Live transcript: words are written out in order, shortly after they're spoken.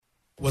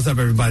What's up,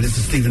 everybody? This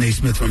is Stephen A.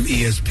 Smith from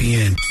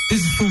ESPN.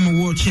 This is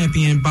former world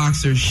champion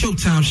boxer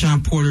Showtime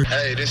Sean Porter.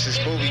 Hey, this is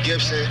Bobby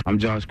Gibson. I'm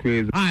Josh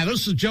Cruz. Hi,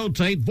 this is Joe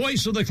Tate,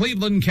 voice of the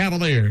Cleveland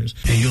Cavaliers.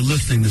 And you're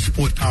listening to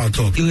Sports Power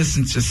Talk. You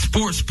listen to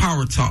Sports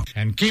Power Talk.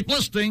 And keep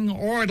listening,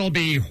 or it'll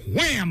be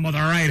wham with the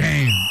right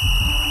hand.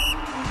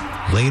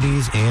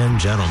 Ladies and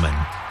gentlemen,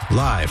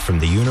 live from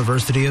the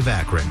University of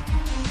Akron,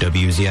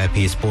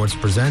 WZIP Sports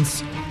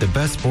presents the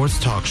best sports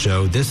talk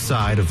show this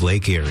side of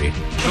Lake Erie.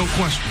 No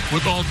question,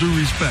 with all due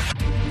respect.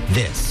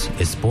 This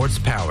is Sports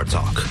Power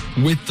Talk.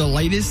 With the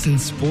latest in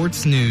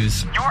sports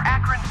news. Your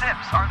Akron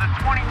Zips are the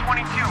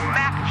 2022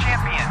 MAC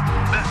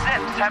champions. The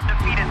Zips have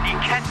defeated the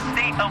Kent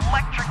State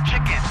Electric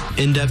Chickens.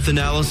 In-depth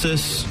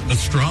analysis.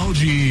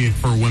 Astrology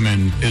for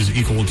women is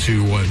equal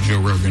to what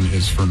Joe Rogan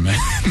is for men.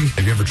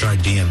 Have you ever tried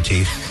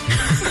DMT?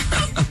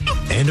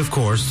 And, of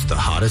course, the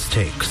hottest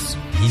takes.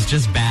 He's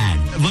just bad.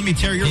 Let me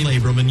tear your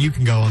labrum and you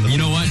can go on the... You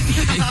know what?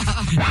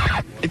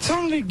 It's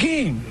only a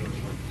game.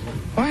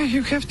 Why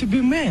you have to be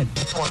mad?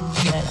 Just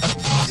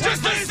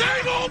the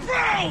same old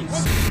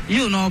Browns!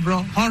 You know,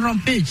 bro. Home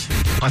run pitch.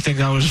 I think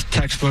that was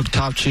textbook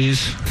top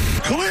cheese.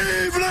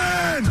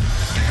 Cleveland!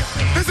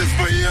 This is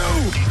for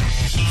you!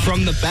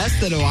 From the best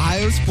that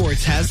Ohio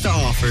sports has to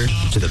offer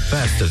to the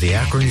best of the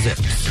Akron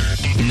Zips.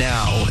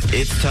 Now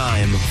it's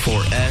time for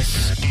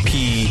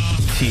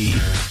SPT.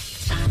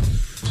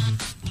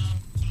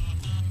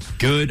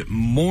 Good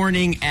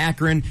morning,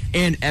 Akron,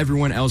 and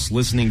everyone else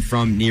listening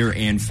from near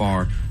and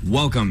far.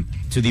 Welcome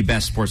to the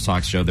best sports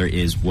talk show there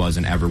is, was,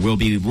 and ever will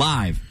be,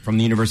 live from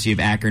the University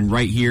of Akron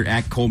right here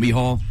at Colby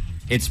Hall.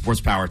 It's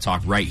Sports Power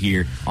Talk right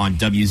here on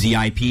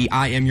WZIP.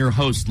 I am your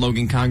host,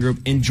 Logan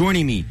Congroup, and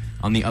joining me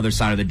on the other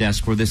side of the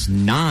desk for this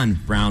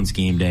non-Browns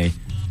game day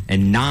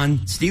and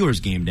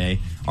non-Steelers game day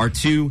are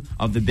two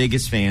of the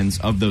biggest fans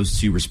of those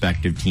two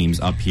respective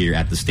teams up here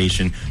at the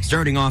station.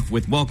 Starting off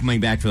with welcoming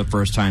back for the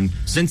first time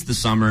since the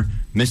summer,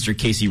 Mr.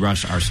 Casey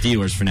Rush, our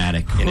Steelers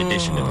fanatic, in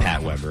addition to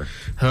Pat Weber.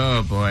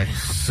 Oh, boy.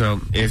 So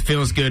it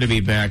feels good to be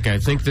back. I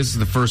think this is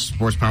the first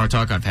Sports Power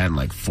Talk I've had in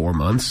like 4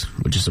 months,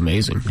 which is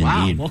amazing.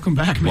 Wow, Indeed. welcome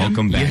back, man.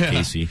 Welcome back,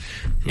 Casey.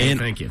 Yeah, and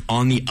thank you.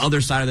 On the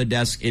other side of the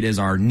desk, it is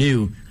our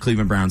new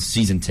Cleveland Browns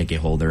season ticket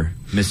holder,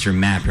 Mr.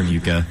 Matt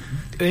Permuka.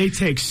 They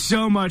take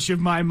so much of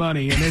my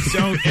money, and it's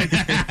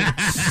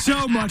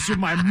so much of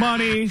my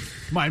money,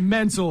 my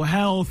mental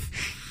health,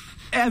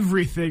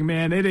 everything,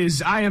 man.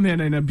 I am in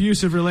an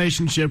abusive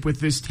relationship with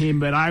this team,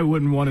 but I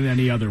wouldn't want it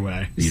any other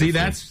way.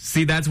 Beautiful.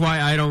 See, that's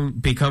why I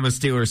don't become a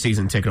Steelers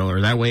season ticket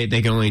holder. That way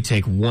they can only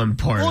take one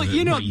part of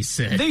what you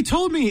said. They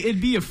told me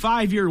it'd be a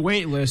 5-year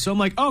wait list, so I'm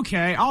like,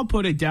 okay, I'll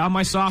put it down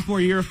my sophomore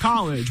year of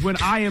college when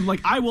I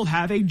will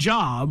have a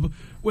job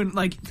when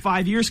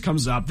 5 years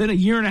comes up. Then a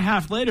year and a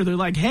half later, they're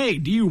like, hey,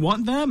 do you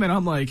want them? And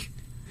I'm like,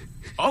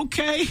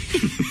 okay.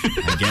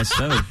 I guess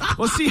so.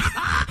 We'll see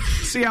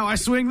how I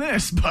swing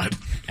this, but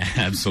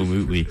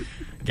absolutely.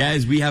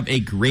 Guys, we have a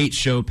great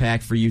show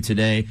packed for you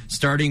today,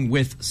 starting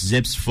with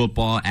Zips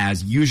football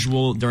as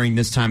usual during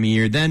this time of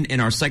year. Then in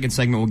our second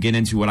segment, we'll get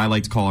into what I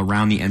like to call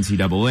Around the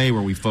NCAA,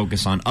 where we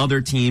focus on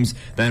other teams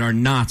that are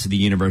not the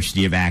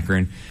University of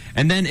Akron.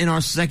 And then in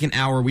our second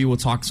hour, we will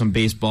talk some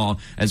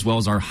baseball, as well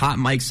as our hot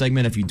mic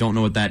segment. If you don't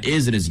know what that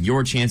is, it is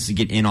your chance to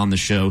get in on the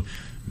show.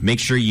 Make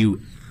sure you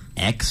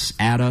X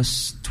at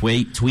us,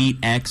 tweet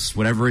X,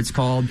 whatever it's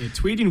called. Yeah,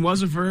 tweeting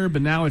was a verb,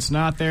 but now it's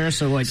not there.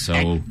 So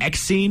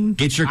Xing.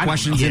 Get your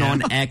questions in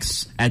on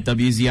X at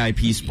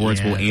WZIP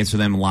Sports. Yeah. We'll answer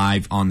them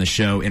live on the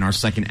show in our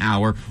second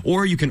hour.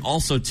 Or you can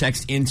also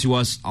text into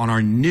us on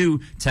our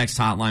new text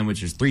hotline,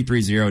 which is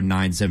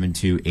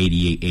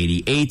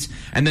 330-972-8888.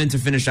 And then to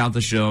finish out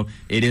the show,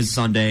 it is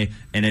Sunday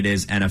and it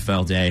is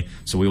NFL Day.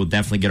 So we will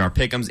definitely get our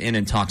pick'ems in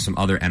and talk some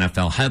other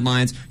NFL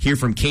headlines. Hear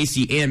from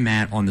Casey and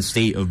Matt on the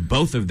state of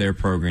both of their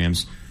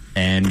programs.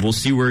 And we'll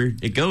see where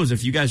it goes.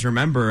 If you guys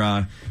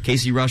remember,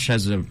 Casey Rush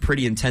has a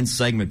pretty intense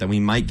segment that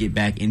we might get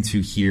back into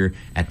here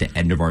at the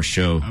end of our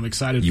show. I'm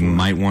excited. You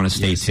might want to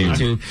stay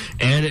tuned.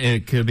 And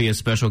it could be a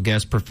special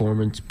guest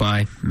performance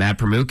by Matt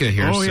Permuka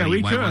here. Oh, yeah, so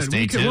we could.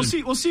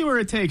 We'll see where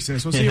it takes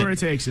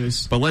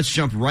us. But let's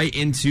jump right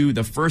into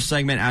the first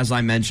segment, as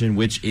I mentioned,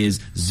 which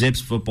is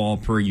Zips football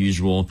per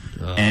usual.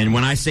 And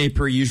when I say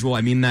per usual,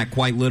 I mean that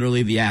quite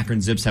literally. The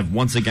Akron Zips have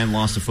once again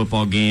lost a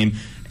football game.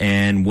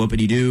 And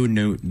whoopity-doo,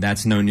 no,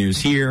 that's no news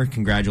here.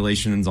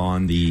 Congratulations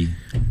on the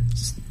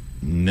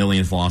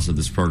millionth loss of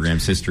this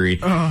program's history.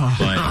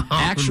 But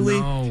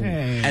actually,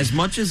 as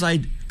much as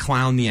I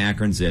clown the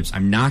Akron Zips,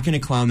 I'm not going to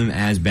clown them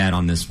as bad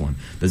on this one.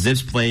 The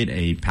Zips played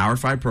a Power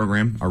 5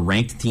 program, a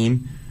ranked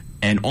team,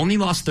 and only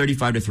lost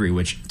 35-3,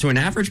 which to an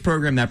average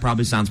program, that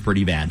probably sounds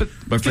pretty bad.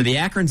 But for the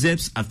Akron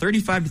Zips, a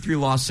 35-3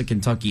 loss to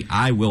Kentucky,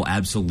 I will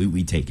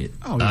absolutely take it.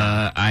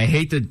 I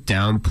hate to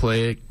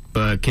downplay it,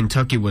 but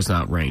Kentucky was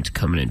not ranked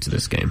coming into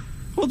this game.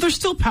 Well, they're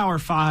still Power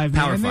 5.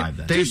 Power 5,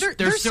 then. They're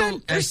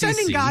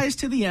sending guys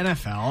to the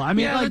NFL. I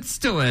mean, it's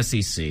still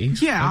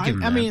SEC. Yeah,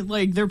 I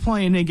mean, they're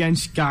playing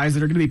against guys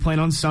that are going to be playing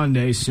on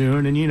Sunday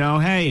soon. And,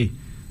 hey,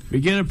 We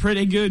get a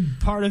pretty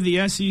good part of the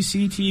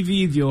SEC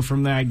TV deal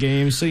from that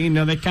game, so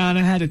they kind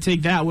of had to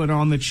take that one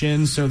on the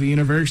chin so the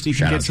university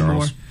can get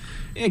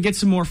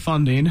some more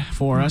funding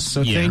for us.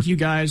 So thank you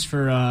guys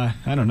for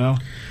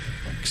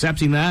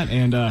accepting that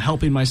and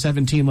helping my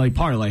 17-leg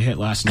parlay hit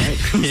last night.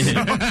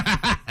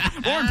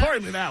 More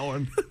importantly, that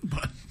one.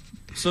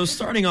 So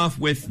starting off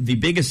with the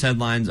biggest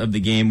headlines of the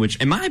game, which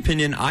in my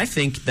opinion, I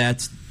think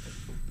that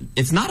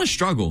it's not a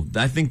struggle.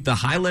 I think the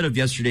highlight of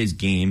yesterday's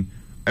game,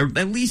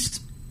 at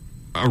least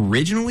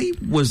originally,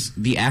 was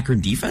the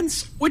Akron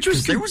defense. Which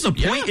was there was a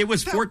point it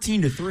was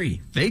 14-3.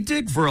 They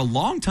did for a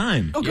long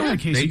time. Oh, go ahead,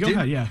 Casey. Go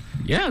ahead.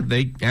 Yeah,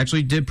 they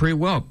actually did pretty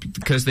well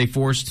because they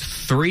forced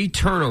 3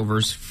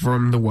 turnovers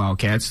from the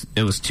Wildcats.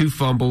 It was 2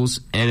 fumbles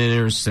and an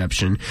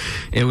interception.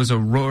 It was a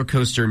roller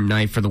coaster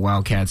night for the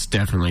Wildcats,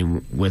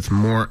 definitely,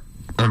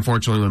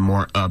 unfortunately with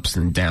more ups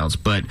than downs.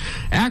 But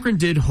Akron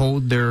did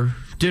hold down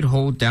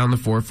the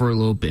fort for a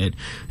little bit,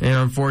 and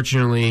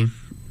unfortunately,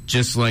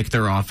 just like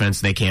their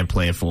offense, they can't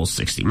play a full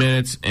 60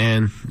 minutes,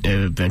 and it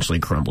eventually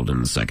crumbled in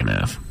the second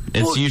half.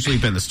 It's usually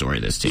been the story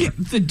of this team. Yeah,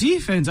 the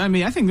defense, I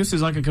think this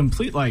is like a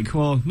complete,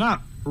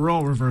 not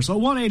role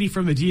reversal, 180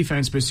 from the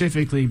defense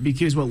specifically,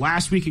 because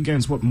last week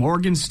against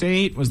Morgan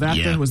State, was that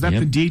the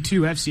D2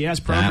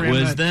 FCS program? That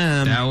was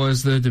them. That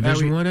was the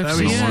Division I FCS.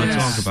 We don't want to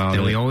talk about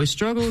it. We always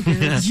struggle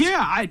against.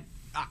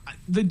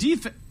 The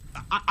defense,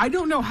 I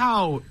don't know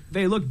how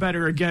they look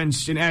better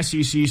against an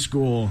SEC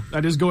school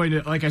that is going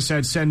to, like I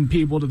said, send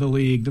people to the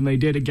league than they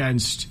did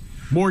against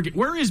Morgan.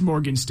 Where is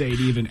Morgan State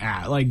even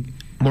at?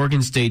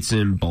 Morgan State's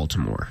in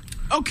Baltimore.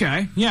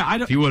 Okay,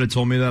 yeah. If you would have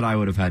told me that, I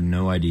would have had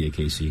no idea,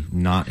 Casey.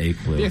 Not a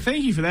clue. Yeah,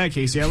 thank you for that,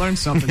 Casey. I learned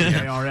something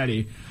today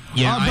already.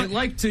 Yeah, I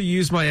like to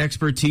use my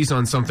expertise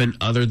on something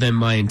other than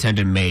my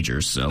intended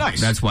major, so nice.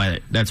 That's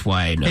why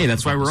I know. Hey,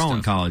 that's why we're all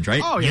in college,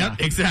 right? Oh, yeah.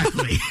 Yep,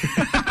 exactly.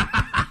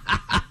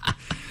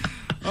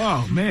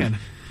 Oh, man.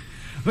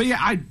 But yeah,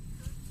 I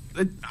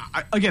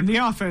again, the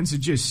offense,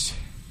 it just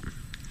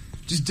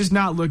does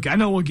not look. I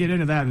know we'll get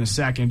into that in a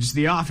second. Just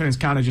the offense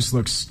kind of just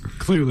looks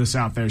clueless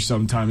out there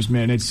sometimes,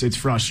 man. It's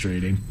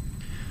frustrating.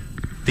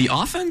 The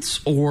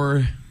offense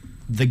or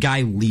the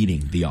guy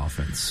leading the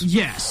offense?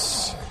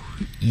 Yes.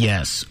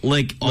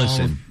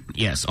 Listen.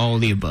 Yes, all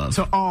of the above.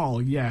 So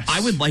yes.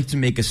 I would like to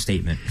make a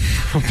statement.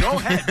 Go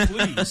ahead,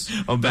 please.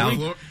 About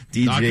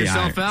DJ Knock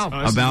yourself Irons.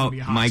 out. About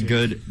my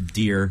good,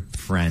 dear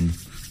friend,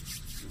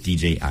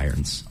 DJ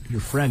Irons.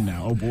 Your friend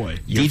now. Oh, boy.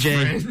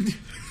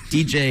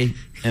 DJ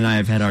and I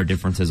have had our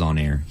differences on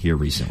air here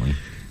recently.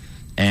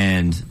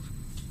 And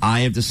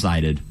I have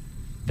decided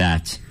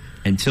that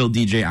until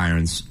DJ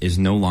Irons is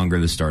no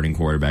longer the starting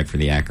quarterback for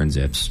the Akron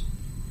Zips,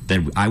 that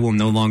I will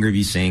no longer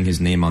be saying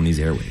his name on these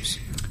airwaves.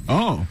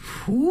 Oh.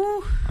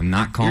 I'm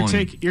not calling.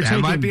 That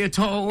might be a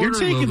tall order. You're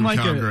taking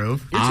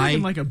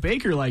Logan like a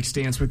Baker-like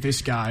stance with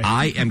this guy.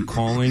 I am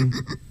calling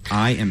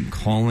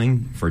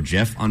for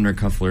Jeff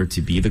Undercuffler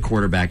to be the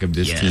quarterback of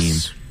this team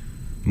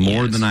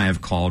more than I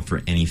have called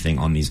for anything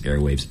on these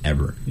airwaves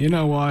ever. You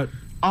know what?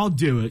 I'll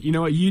do it. You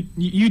know what?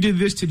 You did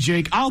this to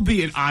Jake. I'll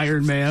be an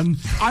Iron Man.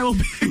 I will.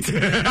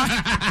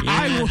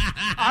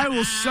 I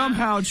will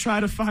somehow try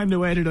to find a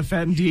way to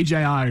defend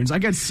DJ Irons. I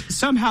get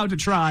somehow to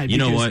try. You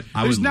know what?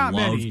 I would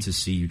love to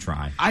see you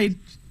try.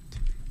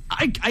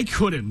 I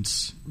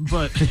couldn't,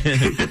 but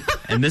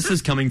and this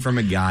is coming from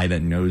a guy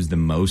that knows the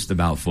most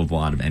about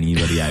football out of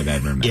anybody I've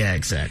ever met. Yeah,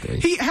 exactly.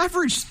 He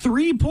averaged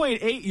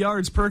 3.8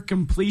 yards per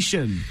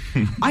completion.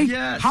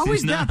 How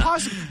is that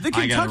possible? The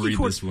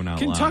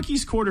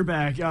Kentucky's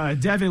quarterback,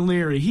 Devin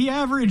Leary, he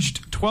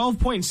averaged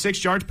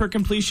 12.6 yards per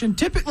completion.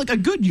 Typically, a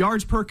good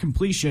yards per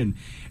completion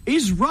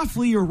is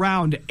roughly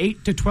around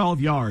 8 to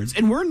 12 yards,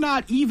 and we're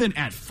not even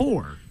at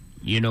 4.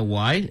 You know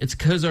why? It's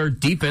because our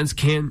defense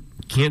can't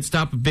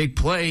stop a big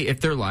play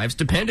if their lives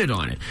depended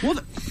on it. Well,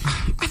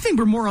 I think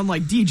we're more on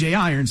DJ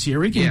Irons here.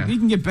 We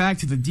can get back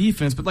to the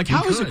defense, but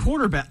how is a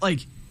quarterback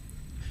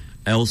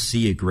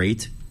LC a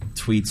great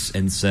tweets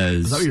and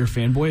says, is that what your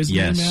fanboy is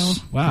yes. now?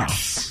 Wow.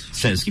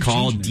 Says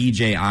call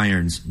DJ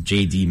Irons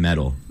JD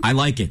Metal. I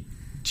like it.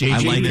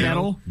 JD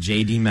Metal?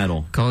 JD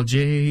Metal. Call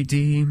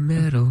JD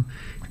Metal.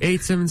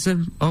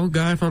 877. Oh,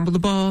 guy fumbled the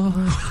ball.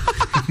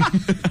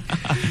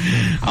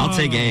 I'll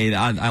take it.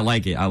 I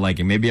like it. I like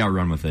it. Maybe I'll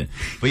run with it.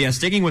 But yeah,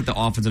 sticking with the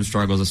offensive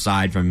struggles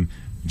aside from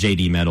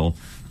JD Metal,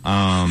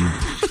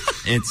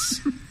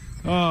 it's.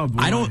 Oh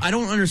boy. I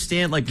don't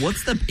understand.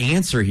 What's the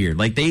answer here?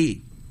 There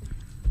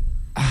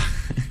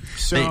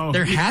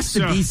has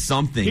to be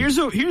something. Here's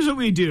what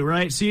we do,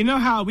 right? So you know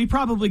how we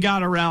probably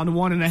got around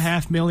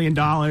 $1.5 million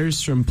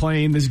from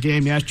playing this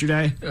game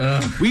yesterday.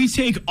 We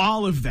take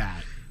all of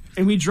that.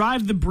 And we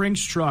drive the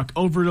Brinks truck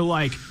over to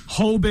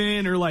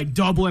Hoban or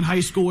Dublin High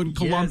School in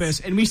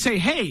Columbus, and we say,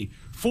 "Hey,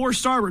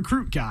 4-star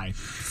recruit guy,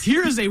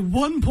 here is a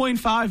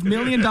 $1.5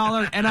 million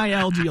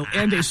NIL deal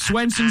and a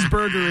Swenson's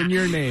burger in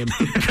your name.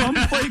 Come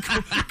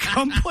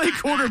play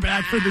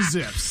quarterback for the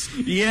Zips."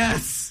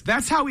 Yes,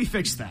 that's how we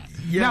fix that.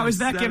 Yes, now, is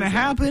that going to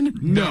happen?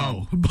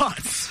 No,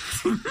 but.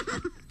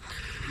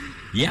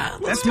 Yeah,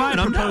 that's my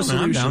proposed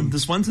solution. The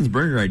Swenson's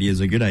burger idea is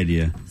a good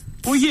idea.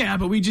 Well, yeah,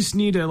 but we just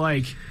need to,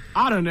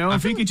 I don't know,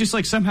 if we could just,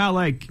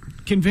 somehow,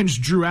 convince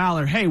Drew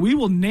Aller, hey, we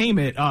will name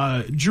it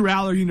Drew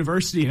Aller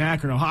University in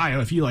Akron, Ohio,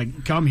 if you,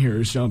 come here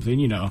or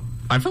something,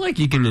 I feel like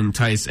you can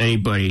entice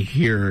anybody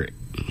here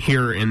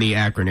in the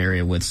Akron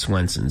area with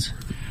Swenson's.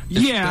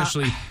 Yeah.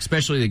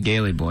 Especially the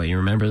Gailey boy. You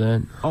remember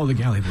that? Oh, the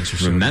Gailey boys are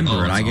so Remember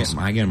good. it.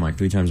 I get them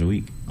 3 times a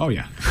week. Oh,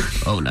 yeah.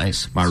 Oh,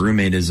 nice. My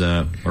roommate was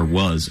a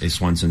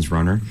Swenson's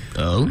runner.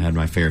 Oh. I had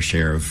my fair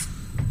share of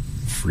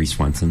free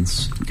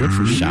Swenson's. Good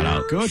for you. Shout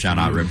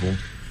out Ripple.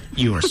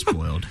 You are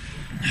spoiled.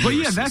 But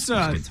yeah,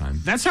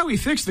 that's how we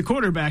fix the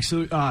quarterback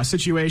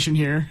situation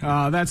here.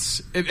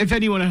 That's if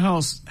anyone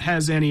else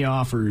has any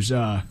offers,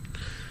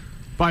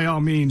 by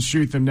all means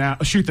shoot them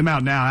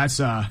out now. That's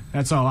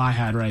all I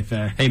had right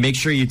there. Hey, make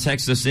sure you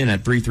text us in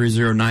at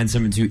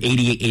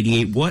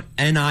 330-972-8888. What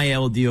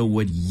NIL deal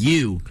would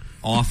you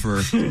offer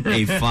a 5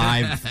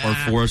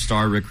 or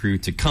 4-star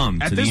recruit to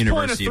come to the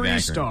University of Akron? At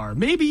this point, a 3-star,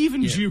 maybe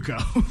even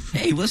JUCO.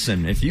 Hey,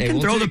 listen, if you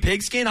can throw the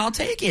pigskin, I'll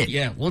take it.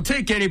 Yeah, we'll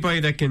take anybody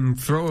that can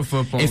throw a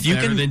football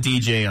better than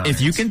DJ Irons. If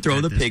you can throw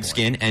the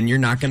pigskin and you're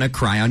not going to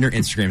cry on your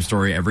Instagram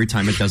story every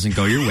time it doesn't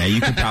go your way,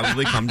 you can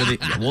probably come to the...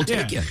 Yeah, we'll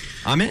take you.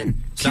 I'm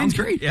in. Sounds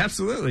great. Yeah,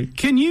 absolutely.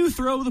 Can you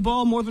throw the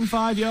ball more than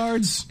 5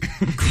 yards?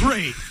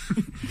 Great.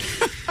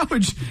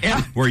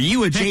 Were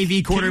you a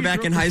JV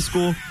quarterback in high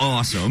school?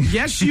 Awesome.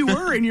 Yes, you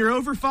were, and you're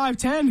over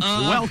 5'10".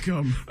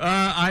 Welcome.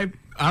 I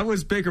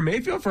was Baker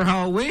Mayfield for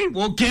Halloween.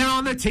 Well, get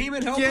on the team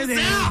and help us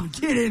out.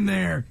 Get in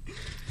there.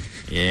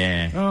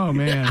 Yeah. Oh,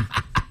 man.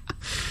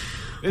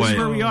 This is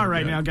where we are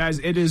right now, guys.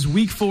 It is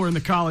week 4 in the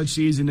college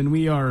season, and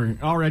we are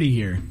already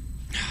here.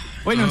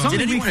 Wait, no, it's only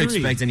did week anyone 3.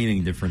 expect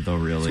anything different, though,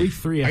 really? It's week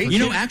 3. Are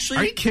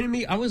you kidding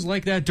me? I was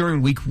like that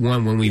during week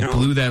 1 when we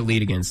blew that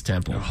lead against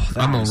Temple.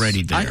 I'm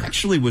already there. I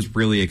actually was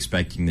really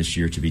expecting this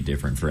year to be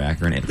different for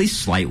Akron, at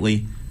least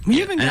slightly.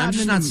 And I'm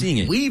just not seeing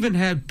it. We even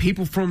had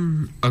people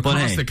from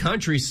across the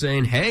country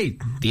saying, hey,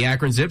 the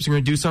Akron Zips are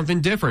going to do something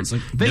different. It's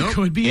like, they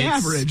could be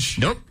average.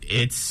 Nope.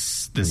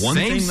 It's the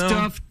same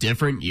stuff,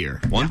 different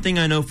year. One thing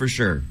I know for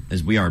sure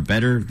is we are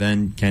better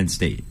than Kent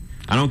State.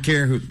 I don't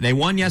care who. They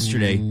won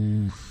yesterday,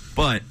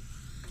 but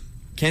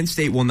Kent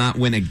State will not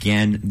win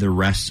again the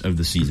rest of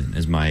the season,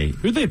 is my...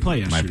 Who'd they play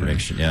yesterday? My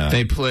prediction, yeah.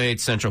 They played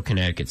Central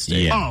Connecticut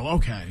State. Yeah. Oh,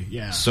 okay,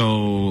 yeah.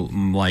 So,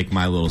 my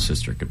little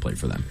sister could play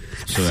for them.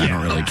 So I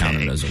don't really count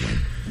it as a win.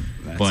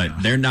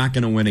 But they're not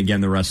going to win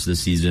again the rest of the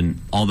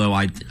season. Although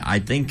I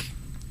think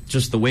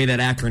just the way that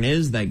Akron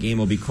is, that game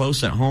will be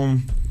close at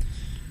home.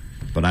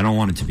 But I don't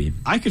want it to be.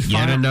 I could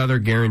find another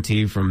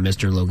guarantee from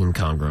Mr. Logan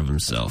Congrove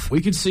himself.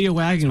 We could see a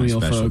wagon wheel,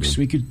 folks.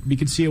 We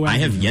could see a wagon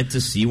wheel. I have yet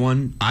to see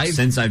one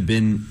since I've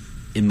been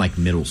in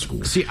middle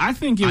school. See, I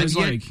think it was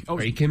are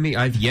you kidding me?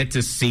 I've yet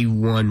to see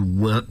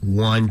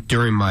one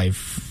during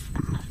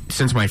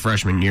since my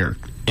freshman year.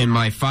 In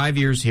my 5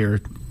 years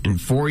here, in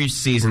 4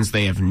 seasons,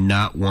 they have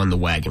not won the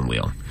wagon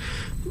wheel.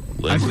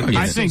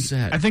 I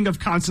think I've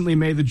constantly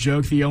made the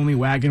joke the only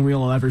wagon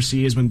wheel I'll ever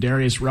see is when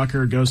Darius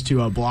Rucker goes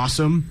to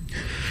Blossom.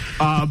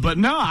 But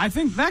no, I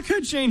think that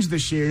could change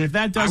this year. And if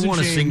that doesn't change... I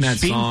want to sing that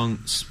song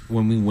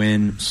when we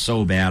win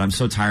so bad. I'm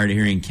so tired of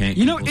hearing Kent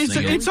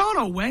it's on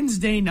a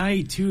Wednesday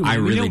night, too. I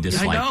really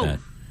dislike that.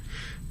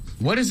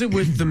 What is it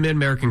with the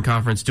Mid-American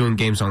Conference doing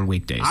games on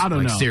weekdays? I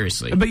don't know.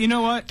 Seriously. But you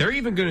know what? They're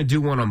even going to do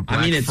one on Black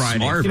Friday. It's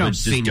smart, but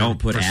just don't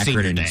put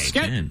Akron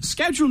in.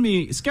 Schedule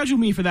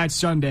me for that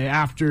Sunday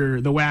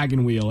after the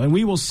wagon wheel, and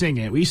we will sing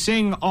it. We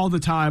sing all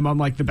the time on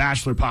the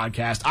Bachelor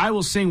podcast. I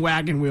will sing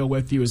wagon wheel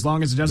with you as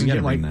long as it doesn't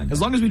get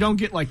as long as we don't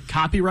get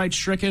copyright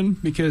stricken,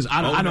 because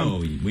I don't. No,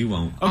 we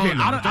won't. Okay,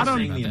 I don't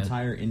sing the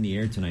entire "In the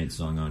Air Tonight"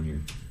 song on here.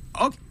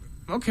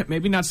 Okay,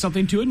 maybe not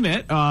something to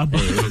admit. But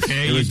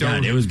it was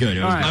good. It was good.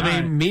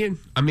 Me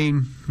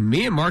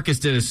and Marcus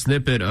did a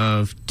snippet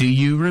of "Do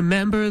You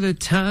Remember the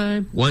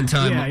Time?" One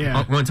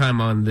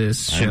time on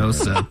this show.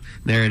 So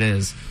there it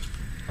is.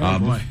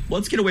 Boy.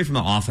 Let's get away from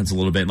the offense a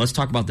little bit. Let's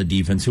talk about the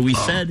defense, who we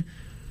said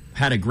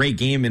had a great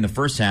game in the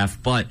first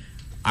half, but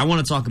I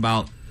want to talk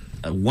about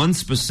one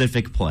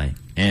specific play.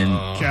 And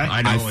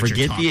I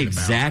forget the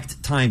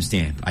exact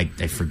timestamp. I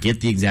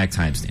forget the exact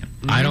timestamp.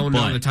 I don't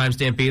know the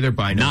timestamp either,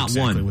 but I know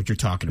exactly what you're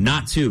talking about.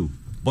 Not 2,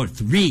 but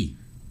 3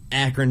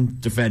 Akron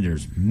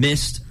defenders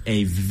missed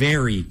a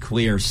very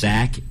clear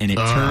sack, and it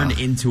turned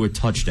into a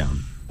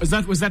touchdown. Was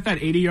that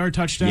 80-yard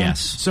touchdown? Yes.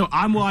 So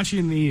I'm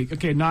watching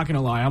not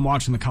gonna lie, I'm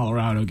watching the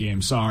Colorado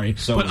game. Sorry,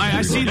 but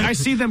I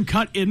see them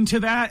cut into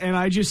that, and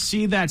I just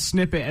see that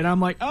snippet, and I'm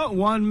like, oh,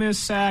 1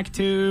 missed sack,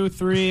 2,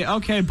 3.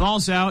 Okay,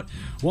 ball's out.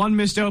 1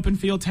 missed open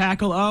field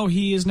tackle. Oh,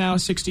 he is now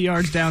 60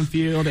 yards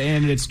downfield,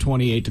 and it's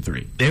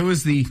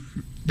 28-3.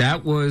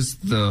 That was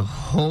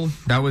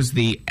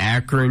the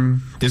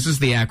Akron. This is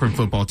the Akron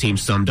football team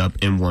summed up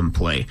in one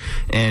play,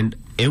 and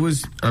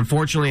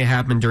it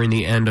happened during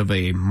the end of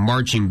a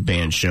marching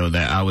band show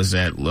that I was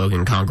at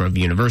Logan Congrove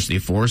University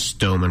for,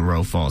 Stowe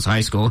Monroe Falls High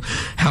School.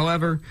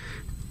 However,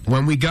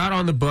 when we got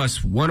on the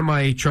bus, one of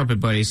my trumpet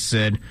buddies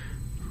said,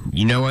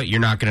 you know what, you're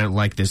not going to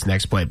like this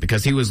next play,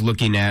 because he was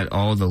looking at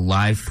all the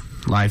live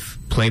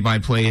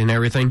play-by-play and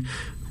everything.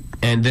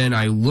 And then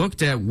I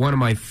looked at one of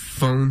my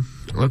friend's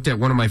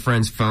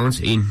phones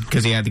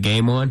because he had the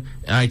game on,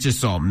 and I just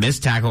saw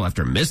missed tackle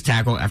after missed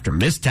tackle after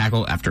missed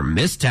tackle after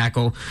missed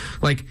tackle.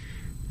 Like,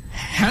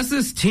 has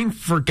this team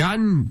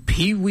forgotten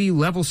Pee-wee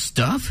level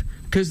stuff?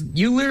 Because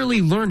you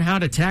literally learn how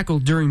to tackle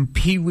during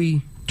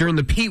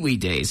the Pee-wee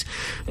days,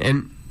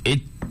 and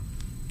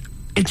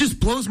it just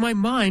blows my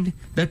mind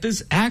that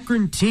this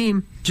Akron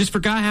team just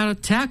forgot how to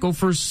tackle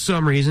for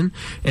some reason,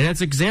 and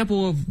that's an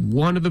example of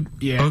one of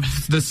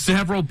the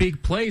several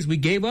big plays we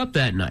gave up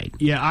that night.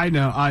 Yeah, I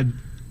know.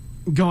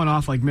 Going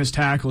off like missed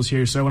tackles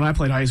here. So when I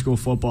played high school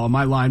football,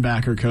 my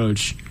linebacker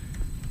coach,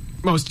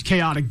 most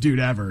chaotic dude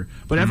ever,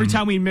 but every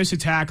time we miss a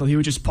tackle, he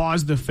would just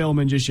pause the film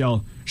and just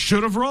yell,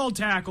 "Should have roll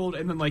tackled,"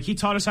 and then like he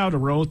taught us how to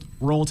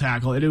roll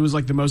tackle, and it was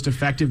like the most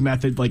effective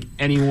method like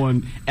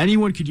anyone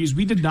could use.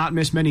 We did not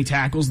miss many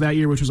tackles that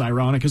year, which was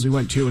ironic because we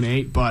went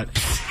 2-8, but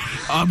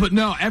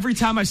no, every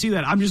time I see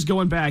that, I'm just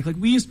going back. Like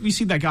we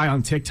see that guy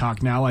on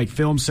TikTok now, like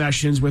film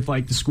sessions with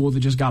like the school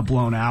that just got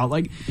blown out.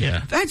 Like,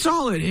 yeah, that's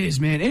all it is,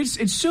 man.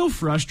 It's so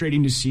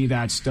frustrating to see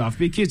that stuff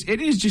because it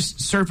is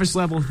just surface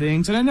level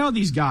things, and I know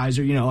these guys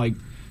are like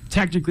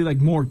technically like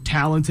more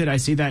talented. I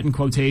see that in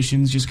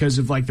quotations just because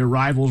of like their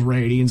rivals'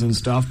 ratings and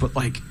stuff. But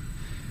like,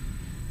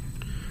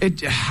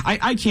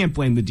 I can't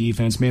blame the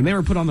defense, man. They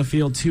were put on the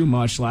field too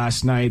much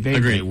last night.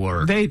 They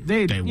were. They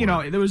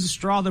there was a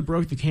straw that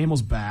broke the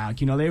camel's back.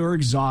 They were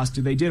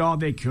exhausted. They did all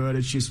they could.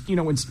 It's just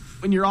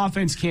when your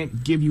offense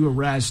can't give you a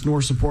rest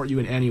nor support you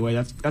in any way,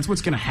 that's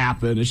what's going to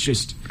happen. It's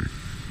just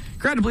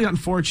incredibly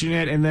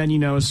unfortunate, and then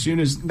as soon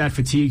as that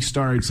fatigue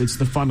starts, it's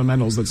the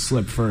fundamentals that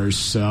slip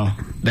first. So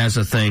that's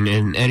the thing.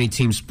 In any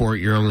team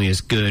sport, you're only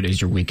as good as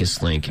your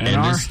weakest link,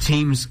 and this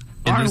team's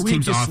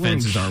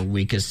offense is our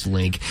weakest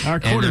link,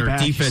 and their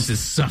defense is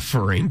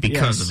suffering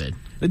because of it.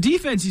 The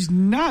defense is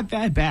not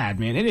that bad,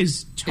 man. It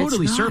is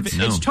totally it's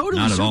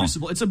totally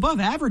serviceable. It's above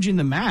average in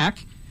the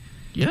MAC.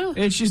 Yeah.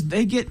 It's just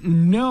they get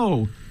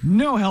no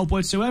help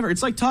whatsoever.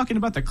 It's like talking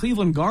about the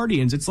Cleveland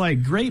Guardians. It's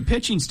like great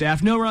pitching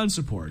staff, no run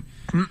support.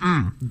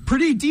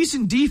 Pretty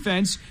decent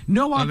defense,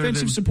 no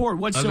offensive support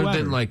whatsoever. Other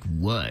than like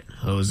what?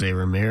 Jose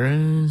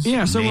Ramirez?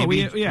 Yeah, so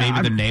maybe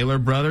the Naylor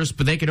brothers,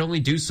 but they could only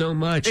do so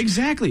much.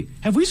 Exactly.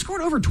 Have we scored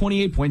over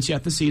 28 points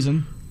yet this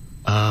season?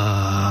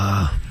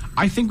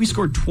 I think we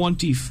scored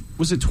 20.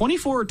 Was it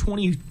 24 or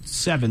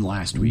 27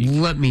 last week? I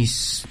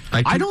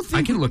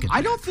can look at that.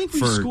 I don't think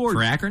we've scored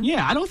for Akron.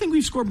 Yeah, I don't think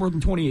we've scored more than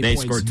 28 They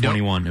points. scored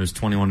 21. It was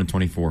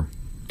 21-24.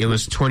 It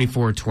was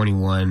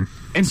 24-21.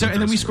 And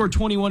then we scored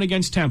 21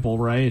 against Temple,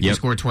 right? We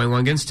scored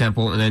 21 against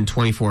Temple and then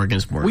 24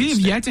 against Morgan We have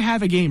State. yet to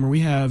have a game where we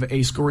have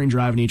a scoring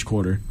drive in each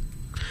quarter.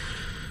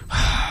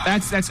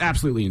 That's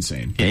absolutely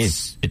insane. It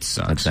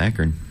sucks. That's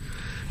Akron.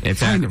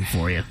 It's Akron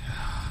for you.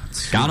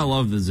 Gotta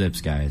love the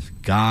Zips, guys.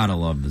 Gotta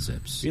love the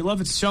Zips. We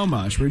love it so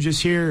much. We're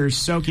just here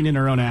soaking in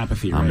our own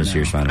apathy I'm just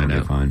here so I don't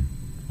get fined.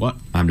 What?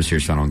 I'm just here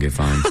so I don't get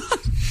fined.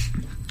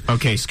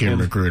 Okay, Scare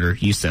Recruiter,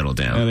 you settle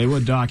down. Yeah, they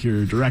would dock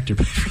your director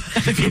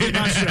if you did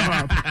not show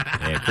up.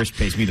 Yeah, Chris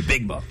pays me the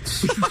big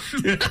bucks.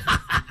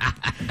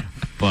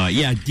 But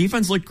yeah,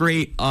 defense looked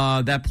great.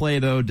 That play,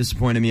 though,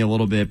 disappointed me a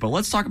little bit. But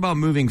let's talk about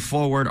moving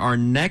forward. Our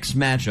next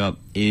matchup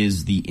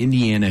is the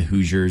Indiana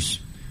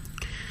Hoosiers.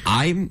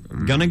 I'm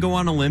going to go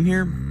on a limb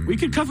here. We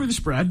could cover the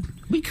spread.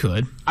 We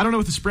could. I don't know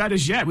what the spread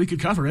is yet. We could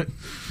cover it.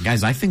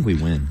 Guys, I think we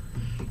win.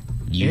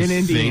 In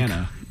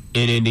Indiana.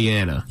 In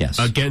Indiana. Yes.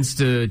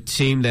 Against a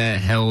team that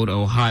held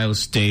Ohio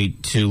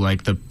State to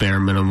like the bare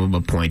minimum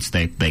of points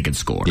they could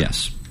score.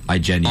 Yes. I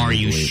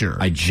genuinely sure?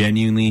 I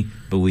genuinely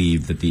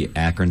believe that the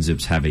Akron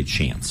Zips have a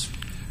chance.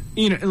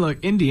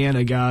 Look,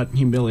 Indiana got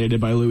humiliated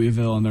by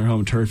Louisville on their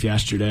home turf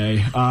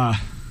yesterday.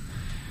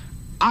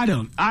 I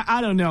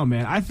don't know,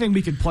 man. I think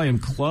we could play them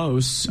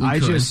close.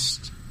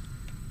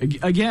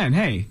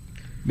 Hey,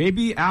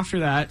 maybe after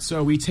that,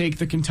 so we take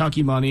the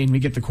Kentucky money and we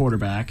get the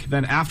quarterback.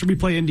 Then after we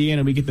play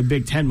Indiana, we get the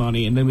Big Ten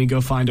money, and then we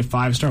go find a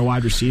 5-star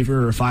wide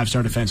receiver or a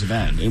 5-star defensive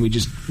end, and we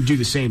just do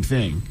the same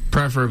thing.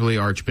 Preferably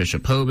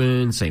Archbishop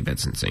Hoban, St.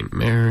 Vincent St.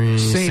 Mary,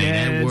 St.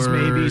 Edwards,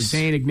 maybe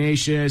St.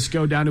 Ignatius.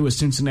 Go down to a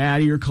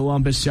Cincinnati or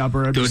Columbus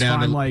suburb. Go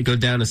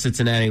down to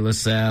Cincinnati,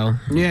 LaSalle.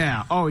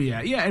 Yeah. Oh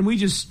yeah. Yeah. And we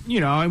just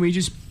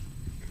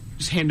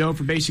hand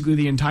over basically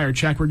the entire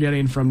check we're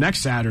getting from next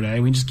Saturday.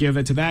 We just give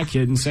it to that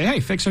kid and say, hey,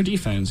 fix our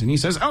defense. And he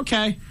says,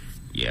 okay.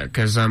 Yeah,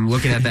 because I'm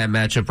looking at that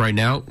matchup right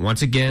now.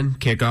 Once again,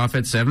 kickoff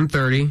at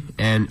 7:30,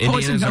 and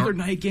it's another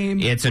night game.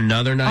 It's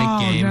another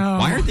night game. No.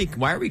 Why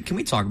are we? Can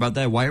we talk about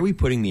that? Why are we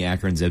putting the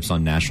Akron Zips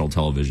on national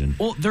television?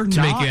 Well, they're to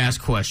not, make you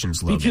ask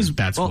questions, Logan. Because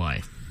that's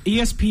why.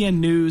 ESPN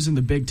News and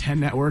the Big Ten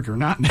Network are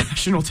not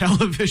national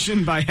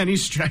television by any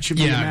stretch of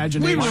the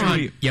imagination.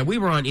 We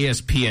were on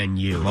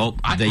ESPNU. Well,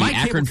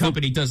 my cable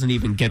company doesn't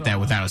even get that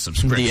without a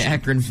subscription. The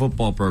Akron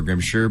football program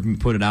sure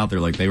put it out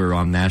there like they were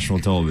on national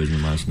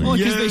television last night. Well,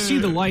 because they see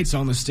the lights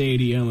on the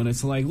stadium, and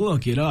it's like,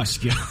 look at us,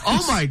 guys.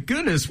 Oh, my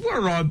goodness,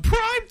 we're on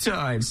prime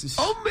time.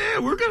 Oh,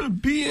 man, we're going to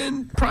be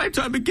in prime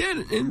time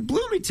again in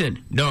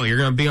Bloomington. No, you're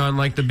going to be on,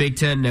 like, the Big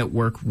Ten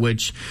Network,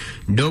 which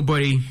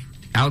nobody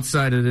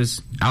outside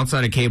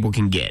of cable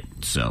can get.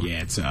 So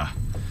yeah, it's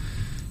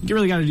you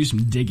really got to do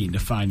some digging to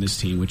find this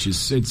team, which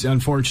is it's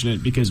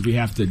unfortunate because we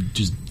have to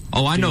just.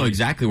 Oh, I know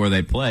exactly where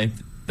they play.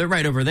 They're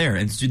right over there,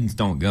 and students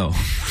don't go.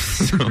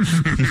 So,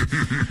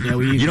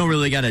 you don't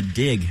really got to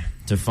dig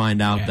to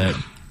find out that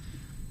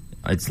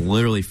it's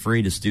literally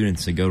free to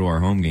students to go to our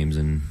home games,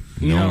 and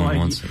no one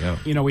wants to go.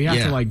 We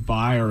have to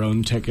buy our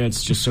own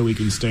tickets just so we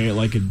can stay at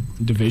a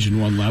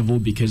Division I level,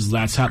 because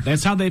that's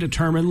how they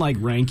determine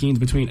rankings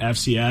between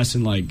FCS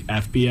and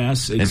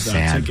FBS. It's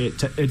sad.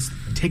 It's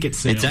ticket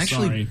sales. It's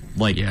actually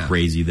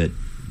crazy that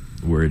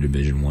we're a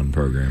Division I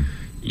program.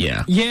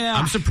 Yeah.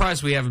 I'm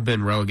surprised we haven't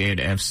been relegated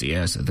to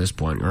FCS at this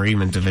point, or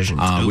even Division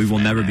II. We will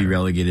never be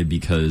relegated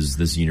because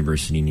this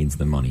university needs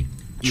the money.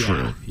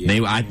 True.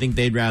 I think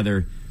they'd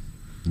rather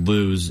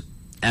lose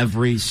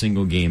every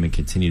single game and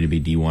continue to be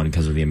D1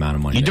 because of the amount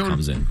of money that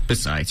comes in.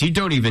 Besides, you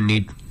don't even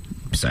need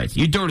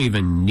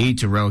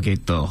to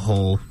relegate the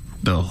whole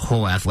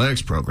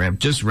athletics program.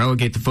 Just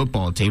relegate the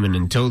football team, and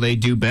until they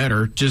do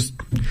better, just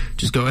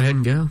go ahead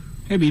and go.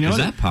 Hey, but is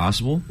that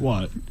possible?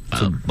 What?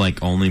 To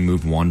only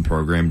move one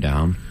program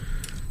down?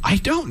 I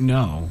don't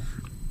know.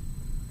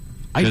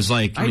 Because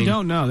I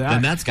don't know that.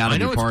 Then that's got to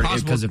be part.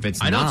 Because if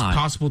it's I know it's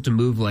possible to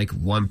move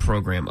one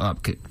program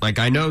up.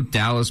 I know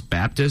Dallas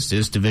Baptist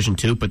is Division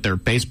II, but their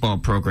baseball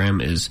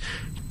program is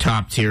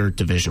top tier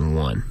Division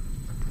I.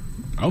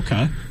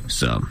 Okay.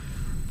 So,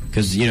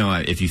 because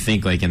if you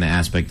think in the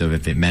aspect of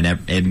if it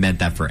meant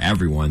that for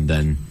everyone,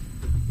 then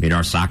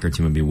our soccer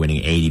team would be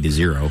winning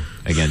 80-0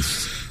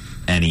 against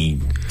any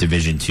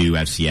Division II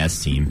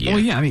FCS team. Yeah.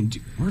 Well,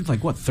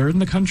 we're third in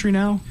the country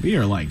now? We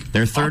are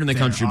they're third in the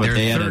country, but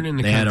they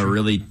had a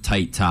really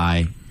tight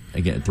tie.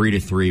 Again,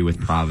 3-3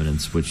 with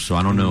Providence, so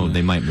I don't know.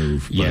 They might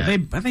move. Yeah, they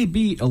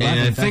beat 11th. And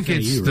I think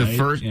it's the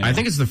first. Yeah. I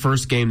think it's the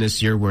first game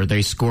this year where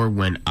they scored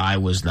when I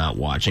was not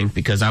watching,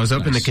 because I was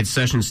up in the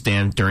concession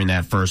stand during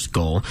that first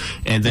goal,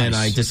 and then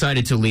I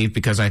decided to leave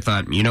because I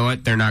thought, you know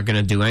what, they're not going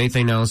to do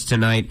anything else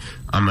tonight.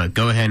 I'm going to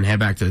go ahead and head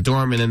back to the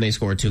dorm, and then they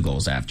scored 2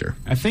 goals after.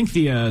 I think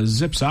the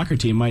Zip soccer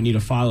team might need to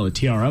file a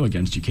TRO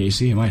against you,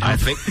 Casey. It might help.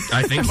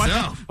 I think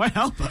so. Might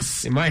help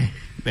us.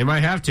 They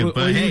might have to,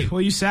 but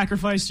will you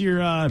sacrifice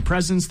your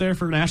presence there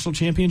for a national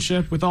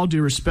championship? With all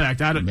due respect,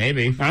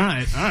 maybe. All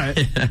right.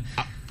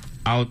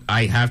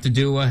 I have to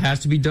do what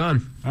has to be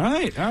done. All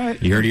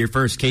right. You heard it here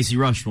first. Casey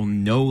Rush will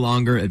no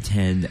longer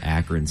attend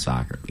Akron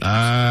soccer.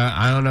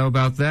 I don't know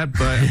about that,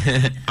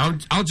 but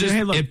I'll just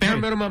at bare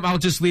minimum I'll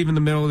just leave in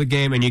the middle of the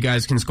game, and you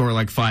guys can score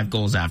 5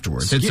 goals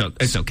afterwards.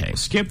 It's okay.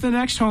 Skip the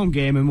next home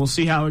game, and we'll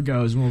see how it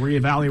goes, and we'll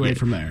reevaluate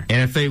from there.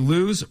 And if they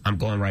lose, I'm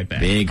going right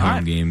back. Big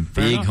home game.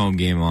 Big home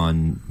game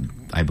on,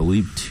 I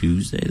believe,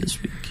 Tuesday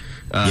this week.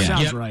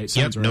 Sounds right.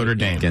 Notre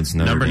Dame against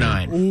Notre Dame.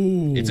 Number 9.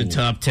 Ooh. It's a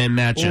top 10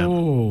 matchup.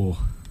 Ooh.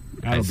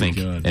 I think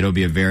it'll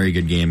be a very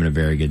good game and a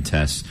very good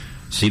test.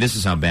 See, this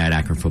is how bad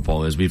Akron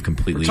football is. We've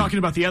completely. We're talking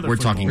about the other. We're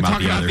talking about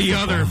the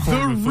other.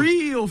 The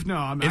real.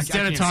 No,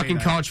 instead of talking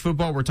college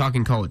football, we're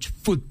talking college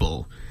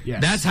football.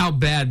 Yes. That's how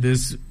bad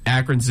this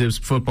Akron Zips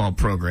football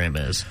program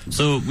is.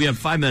 So we have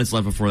 5 minutes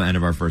left before the end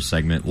of our first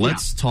segment.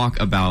 Let's talk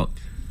about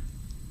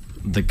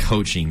the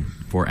coaching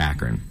for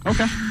Akron.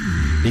 Okay.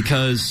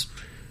 Because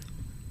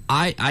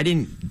I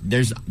didn't.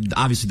 There's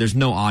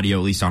no audio,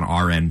 at least on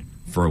our end,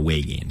 for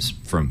away games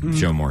from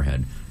Joe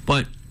Moorhead.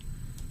 But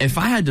if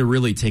I had to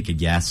really take a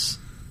guess,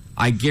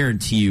 I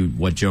guarantee you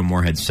what Joe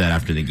Moorhead said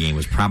after the game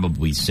was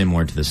probably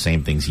similar to the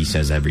same things he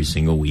says every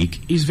single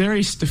week. He's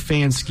very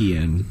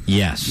Stefanskian.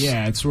 Yes.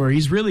 Yeah, it's where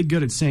he's really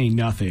good at saying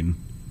nothing.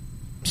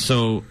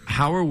 So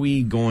how are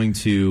we going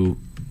to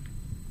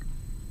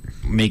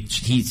make...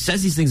 He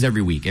says these things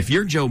every week. If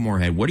you're Joe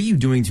Moorhead, what are you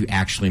doing to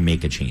actually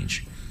make a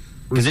change?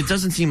 Because it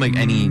doesn't seem like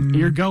any...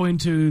 You're going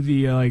to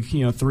the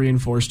 3- and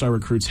 4-star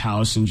recruit's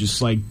house and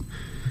just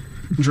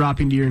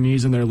dropping to your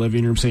knees in their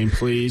living room saying,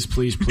 please,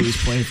 please,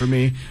 please play for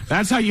me.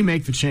 That's how you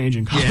make the change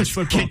in college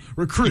football.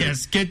 Recruit.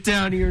 Yes, get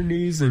down to your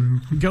knees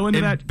and go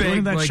into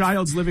that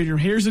child's living room.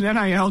 Here's an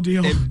NIL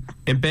deal.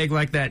 And beg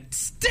like that,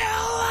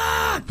 Stella!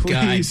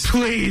 Please,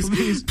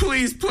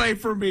 please play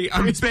for me.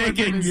 I'm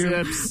begging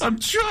you. I'm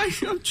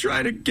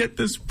trying to get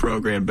this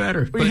program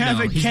better. We have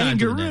a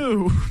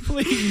kangaroo.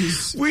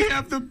 Please. We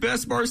have the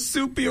best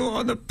marsupial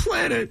on the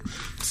planet.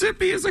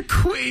 Zippy is a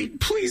queen.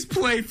 Please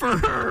play for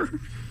her.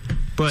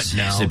 But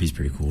no. Zippy's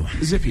pretty cool.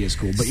 Zippy is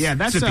cool. But yeah,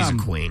 that's Zippy's a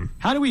queen.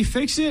 How do we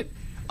fix it?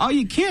 Oh,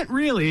 you can't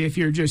really if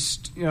you're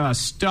just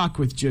stuck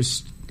with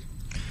just...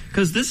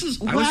 Because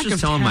I was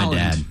just telling my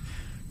dad,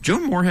 Joe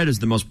Moorhead is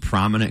the most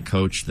prominent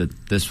coach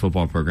that this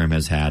football program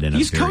has had in a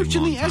very long time. He's coached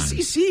in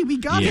the SEC. We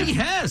got him. He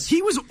has.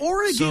 He was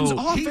Oregon's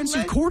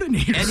offensive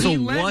coordinator.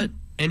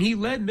 And he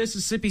led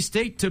Mississippi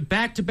State to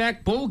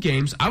back-to-back bowl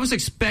games. I was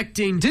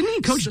expecting... Didn't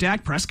he coach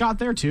Dak Prescott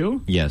there,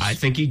 too? Yes. I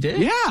think he did.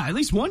 Yeah, at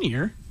least 1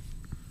 year.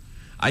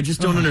 I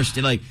just don't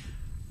understand.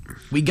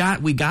 We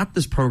got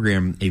this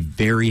program a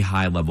very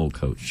high-level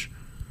coach,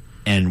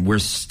 and we're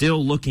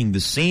still looking the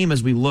same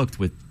as we looked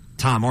with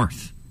Tom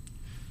Arth.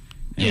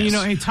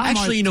 Yes. Tom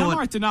Actually, you know what?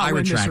 Arth did not I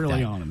win this retract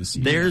early that. on in the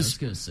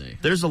season.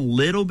 There's a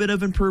little bit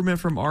of improvement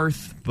from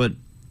Arth, but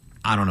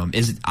I don't know.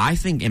 I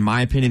think, in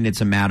my opinion,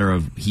 it's a matter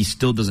of he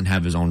still doesn't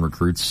have his own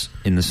recruits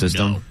in the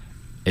system. No.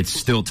 It's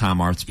still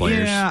Tom Arth's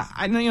players.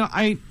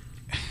 Yeah,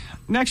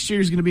 next year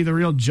is going to be the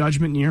real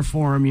judgment year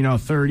for him.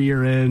 Third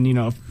year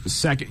in,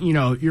 second,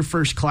 your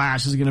first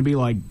class is going to be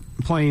like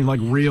playing like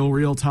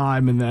real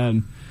time, and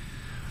then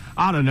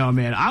I don't know,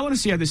 man. I want to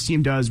see how this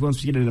team does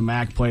once we get into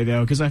MAC play,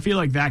 though, because I feel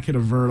like that could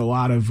avert a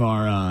lot of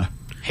our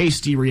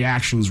hasty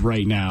reactions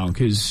right now,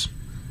 because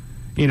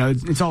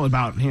it's all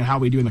about how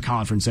we do in the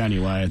conference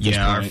anyway. At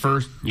this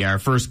point. Our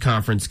first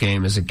conference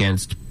game is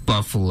against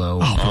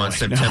Buffalo on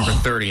September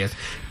 30th,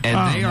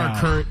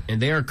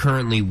 and they are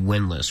currently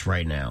winless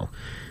right now.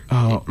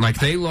 Like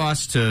they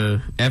lost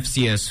to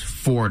FCS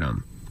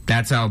Fordham.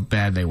 That's how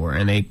bad they were,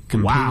 and they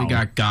completely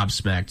got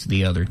gobsmacked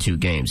the other two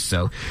games.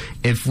 So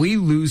if we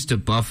lose to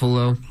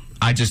Buffalo,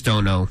 I just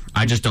don't know.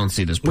 I just don't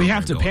see this. We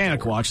have to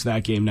panic watch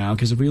that game now,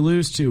 because if we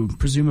lose to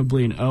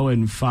presumably an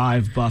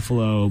 0-5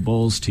 Buffalo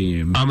Bulls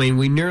team, I mean,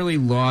 we nearly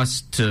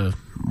lost to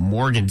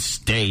Morgan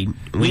State.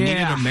 We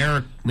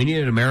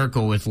needed a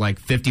miracle with like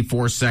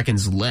 54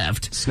 seconds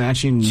left,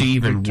 snatching to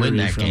even win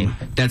that game.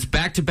 That's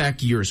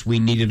back-to-back years. We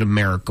needed a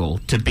miracle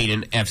to beat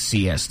an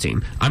FCS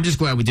team. I'm just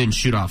glad we didn't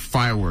shoot off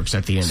fireworks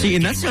at the end. See,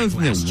 and that's the other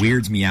thing that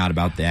weirds me out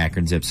about the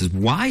Akron Zips is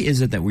why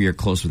is it that we are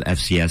close with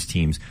FCS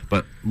teams,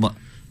 but like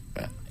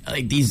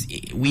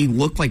we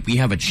look like we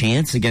have a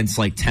chance against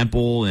like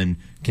Temple and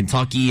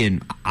Kentucky,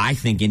 and I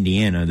think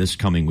Indiana this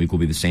coming week will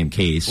be the same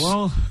case.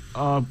 Well,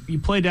 you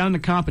play down the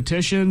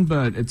competition,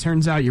 but it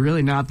turns out you're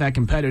really not that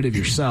competitive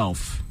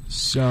yourself.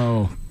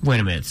 So wait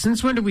a minute.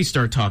 Since when did we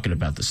start talking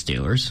about the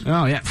Steelers?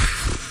 Oh yeah,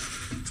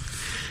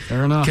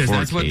 fair enough. Because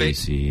that's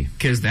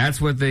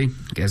what they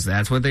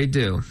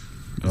do.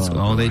 That's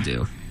all they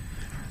do.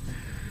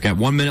 Got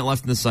 1 minute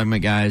left in the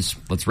segment, guys.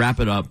 Let's wrap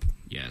it up.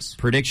 Yes.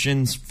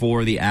 Predictions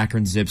for the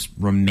Akron Zips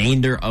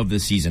remainder of the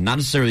season. Not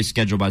necessarily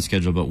schedule by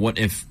schedule, but what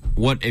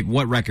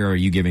record are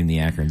you giving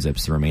the Akron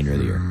Zips the remainder of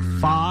the year?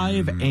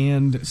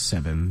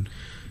 5-7.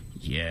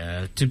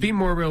 Yeah. To be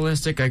more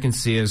realistic, I can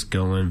see us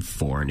going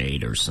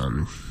 4-8 or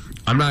something.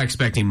 I'm not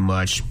expecting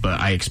much, but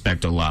I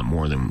expect a lot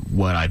more than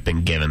what I've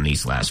been given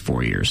these last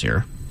 4 years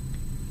here.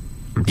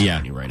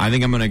 Yeah. I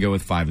think I'm going to go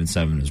with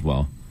 5-7 as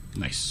well.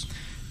 Nice.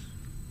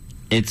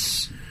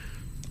 It's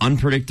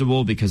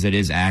unpredictable because it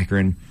is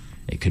Akron.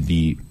 It could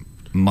be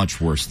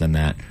much worse than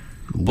that.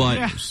 But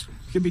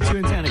could be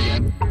 2-10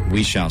 again.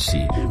 We shall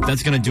see.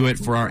 That's going to do it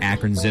for our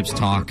Akron Zips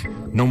talk.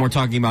 No more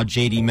talking about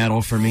JD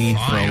Metal for me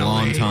for a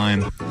long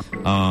time.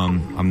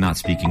 I'm not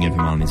speaking of him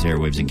on these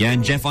airwaves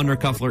again. Jeff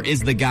Undercuffler is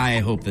the guy. I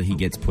hope that he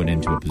gets put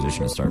into a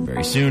position to start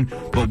very soon.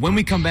 But when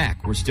we come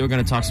back, we're still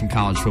going to talk some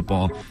college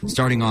football,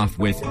 starting off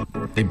with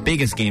the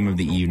biggest game of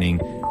the evening,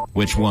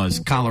 which was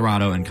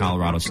Colorado and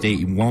Colorado State.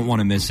 You won't want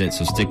to miss it,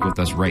 so stick with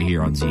us right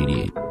here on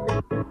Z88.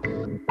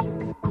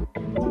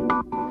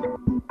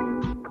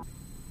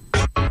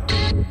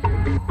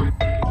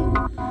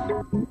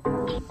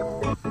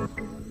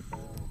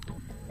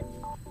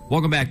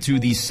 Welcome back to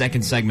the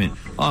second segment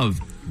of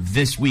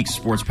this week's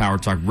Sports Power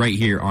Talk right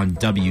here on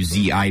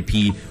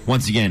WZIP.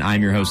 Once again,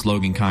 I'm your host,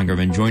 Logan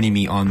Congrove, and joining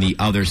me on the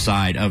other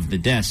side of the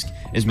desk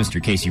is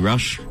Mr. Casey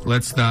Rush.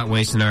 Let's not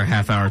waste another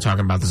half hour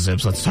talking about the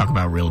Zips. Let's talk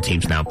about real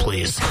teams now,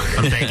 please.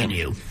 I'm begging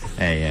you.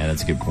 Hey, yeah,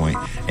 that's a good point.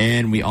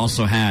 And we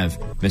also have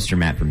Mr.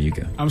 Matt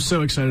Bermuca. I'm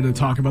so excited to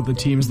talk about the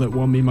teams that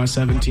won me my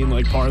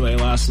 17-leg parlay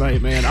last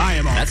night, man. I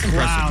am on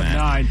cloud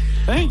nine.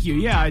 Thank you.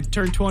 Yeah, I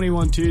turned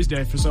 21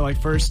 Tuesday, so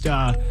first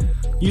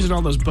using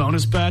all those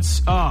bonus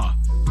bets.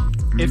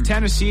 If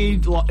Tennessee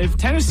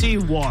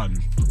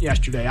won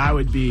yesterday, I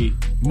would be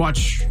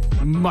much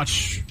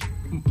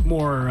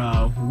more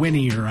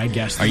winnier, I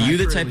guess. Are you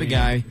the type of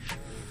guy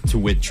to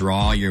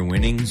withdraw your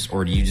winnings,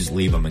 or do you just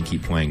leave them and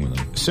keep playing with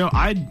them? So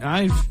I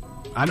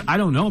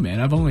don't know, man.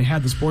 I've only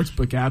had the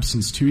Sportsbook app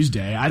since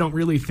Tuesday. I don't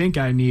really think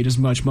I need as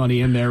much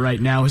money in there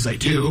right now as I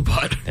do,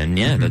 but... And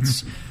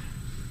that's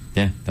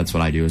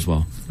what I do as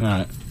well. All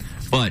right.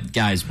 But,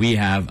 guys, we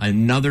have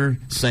another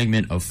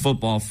segment of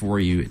football for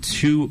you.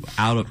 3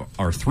 out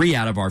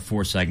of our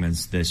 4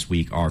 segments this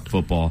week are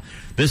football.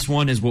 This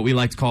one is what we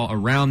like to call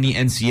Around the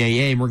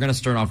NCAA, and we're going to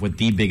start off with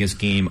the biggest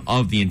game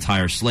of the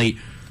entire slate,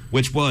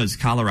 which was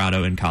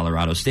Colorado and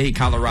Colorado State.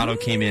 Colorado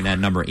came in at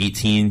number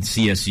 18.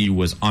 CSU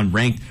was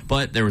unranked,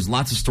 but there was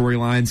lots of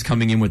storylines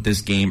coming in with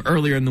this game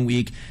earlier in the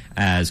week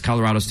as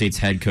Colorado State's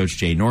head coach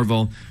Jay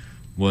Norvell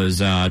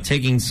was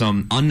taking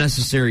some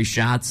unnecessary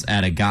shots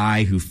at a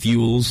guy who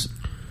fuels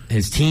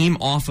his team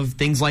off of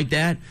things like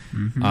that.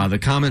 Mm-hmm. The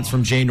comments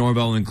from Jay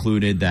Norvell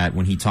included that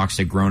when he talks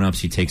to grown-ups,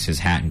 he takes his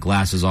hat and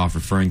glasses off,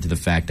 referring to the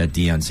fact that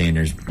Deion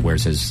Sanders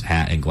wears his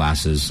hat and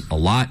glasses a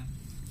lot.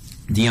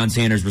 Deion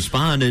Sanders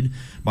responded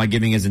by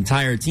giving his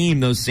entire team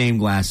those same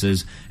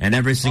glasses, and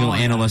every single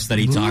analyst that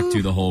he talked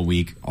to the whole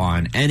week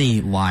on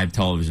any live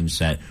television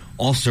set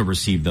also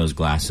received those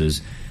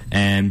glasses.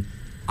 And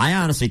I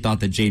honestly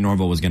thought that Jay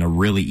Norville was going to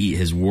really eat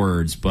his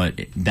words,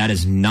 but that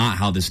is not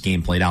how this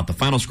game played out. The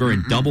final score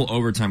in double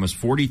overtime was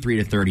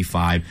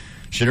 43-35.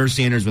 Shedeur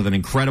Sanders with an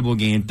incredible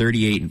game,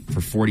 38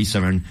 for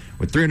 47,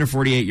 with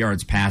 348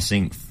 yards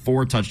passing,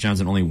 4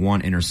 touchdowns, and only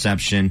 1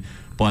 interception.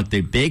 But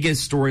the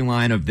biggest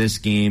storyline of this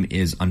game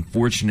is,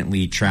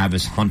 unfortunately,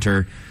 Travis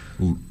Hunter.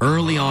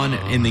 Early on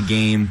in the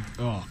game,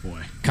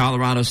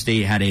 Colorado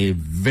State had a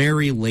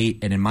very late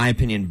and, in my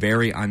opinion,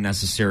 very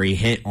unnecessary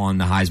hit on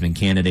the Heisman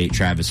candidate,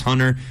 Travis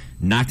Hunter.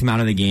 Knocked him out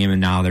of the game, and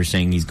now they're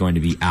saying he's going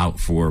to be out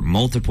for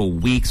multiple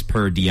weeks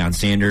per Deion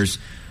Sanders.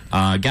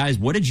 Guys,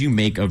 what did you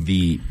make of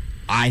the,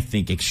 I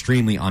think,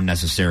 extremely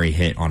unnecessary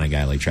hit on a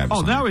guy like Travis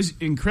Hunter? That was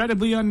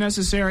incredibly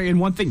unnecessary. And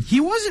one thing, he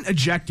wasn't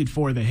ejected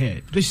for the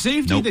hit. The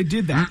safety that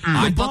did that.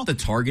 I thought the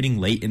targeting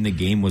late in the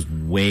game was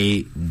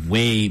way,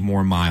 way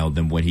more mild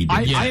than what he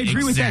did. I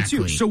agree with that,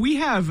 too. So we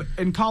have,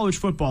 in college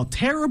football,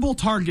 terrible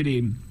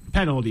targeting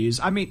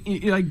penalties. I mean,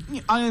 like,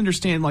 I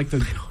understand, like,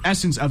 the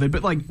essence of it,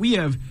 but, like, we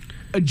have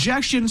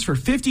ejections for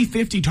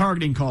 50-50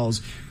 targeting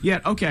calls.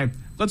 Yet, okay,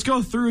 let's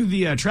go through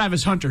the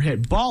Travis Hunter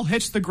hit. Ball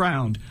hits the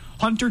ground.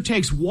 Hunter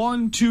takes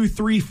 1, 2,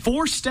 3,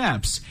 4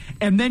 steps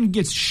and then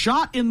gets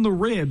shot in the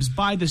ribs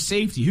by the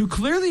safety, who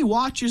clearly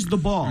watches the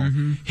ball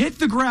hit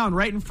the ground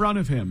right in front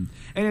of him.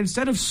 And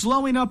instead of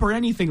slowing up or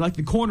anything like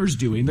the corner's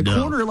doing,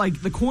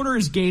 the corner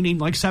is gaining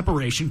like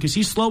separation because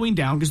he's slowing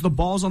down because the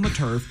ball's on the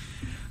turf.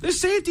 The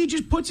safety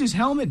just puts his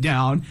helmet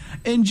down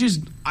and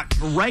just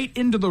right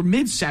into the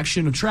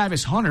midsection of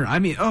Travis Hunter. I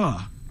mean,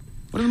 one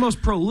of the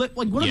most one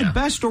of the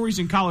best stories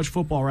in college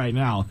football right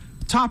now.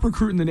 Top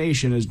recruit in the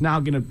nation is now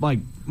going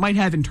to, might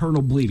have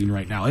internal bleeding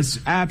right now. It's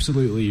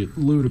absolutely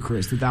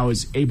ludicrous that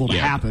was able to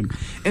happen.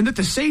 And that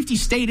the safety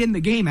stayed in the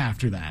game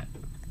after that.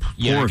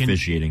 Poor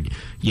officiating.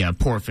 Yeah,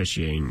 poor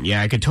officiating.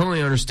 Yeah, I could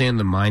totally understand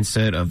the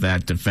mindset of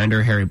that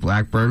defender, Harry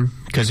Blackburn.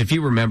 Because if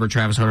you remember,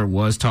 Travis Hunter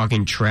was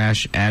talking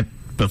trash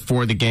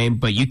before the game,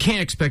 but you can't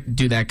expect to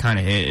do that kind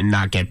of hit and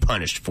not get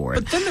punished for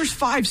it. But then there's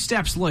 5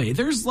 steps late.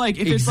 There's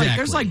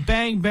there's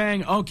bang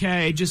bang,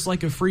 okay, just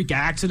like a freak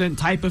accident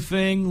type of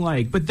thing.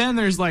 But then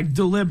there's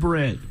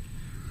deliberate,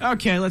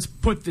 okay, let's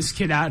put this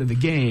kid out of the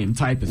game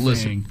type of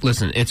thing.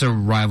 Listen, it's a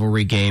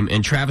rivalry game,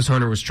 and Travis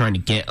Hunter was trying to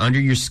get under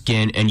your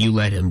skin, and you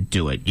let him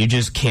do it. You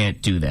just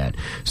can't do that.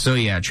 So,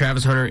 yeah,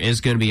 Travis Hunter is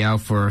going to be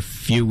out for a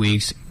few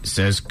weeks,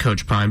 says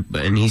Coach Prime,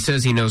 and he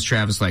says he knows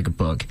Travis like a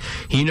book.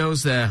 He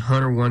knows that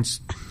Hunter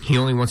he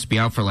only wants to be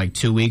out for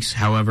 2 weeks.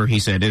 However, he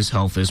said his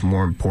health is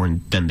more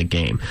important than the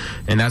game.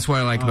 And that's what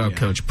I like about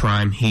Coach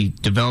Prime. He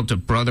developed a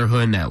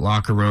brotherhood in that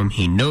locker room.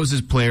 He knows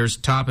his players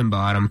top and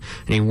bottom,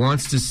 and he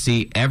wants to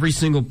see every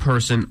single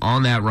person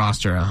on that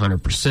roster at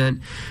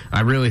 100%.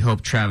 I really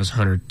hope Travis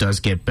Hunter does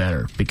get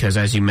better because,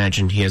 as you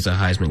mentioned, he is a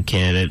Heisman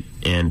candidate,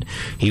 and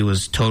he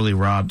was totally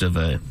robbed of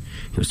a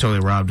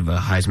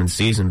Heisman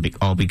season,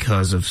 all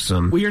because of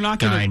some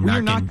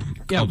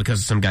because of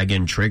some guy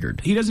getting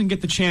triggered. He doesn't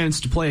get the chance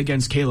to play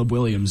against Caleb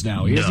Williams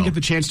now. He doesn't get the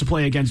chance to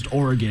play against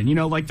Oregon.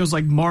 Those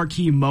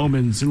marquee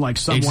moments in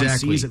someone's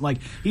season.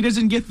 He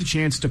doesn't get the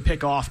chance to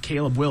pick off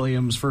Caleb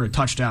Williams for a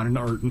touchdown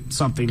or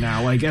something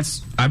now.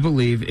 I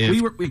believe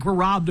we're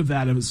robbed of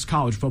that as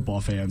college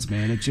football fans,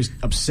 man. It's just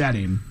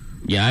upsetting.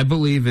 Yeah, I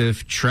believe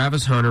if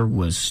Travis Hunter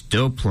was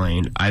still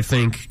playing, I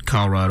think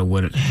Colorado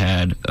would have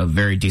had a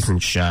very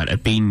decent shot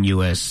at beating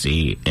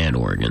USC and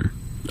Oregon.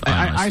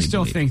 I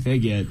still think they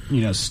get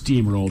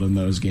steamrolled in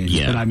those games.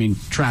 Yeah. But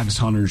Travis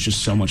Hunter is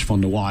just so much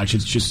fun to watch.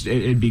 It's just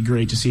it'd be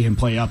great to see him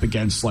play up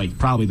against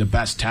probably the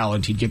best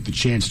talent he'd get the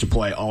chance to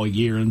play all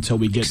year until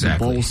we get to the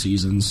bowl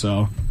season.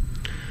 So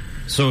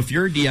if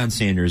you're Deion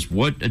Sanders,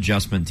 what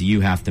adjustment do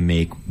you have to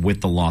make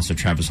with the loss of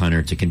Travis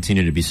Hunter to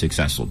continue to be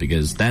successful?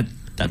 Because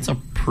that's a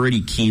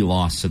pretty key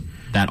loss to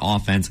that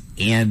offense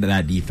and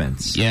that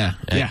defense. Yeah,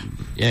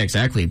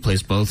 exactly. He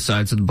plays both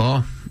sides of the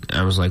ball.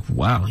 I was like,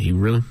 wow, he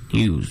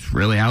was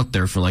really out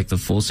there for the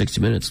full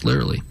 60 minutes,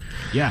 literally.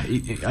 Yeah,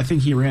 I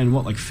think he ran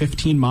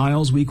 15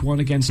 miles week 1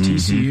 against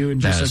TCU,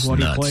 and just what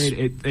nuts. He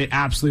played, it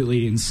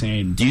absolutely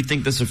insane. Do you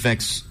think this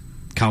affects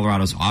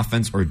Colorado's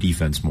offense or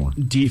defense more?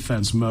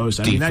 Defense most.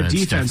 That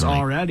defense definitely.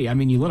 Already.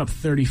 You let up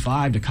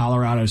 35 to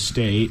Colorado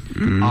State.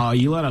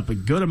 You let up a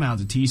good amount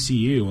to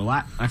TCU. Well,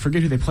 I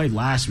forget who they played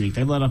last week.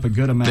 They let up a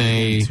good amount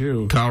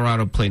too.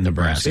 Colorado played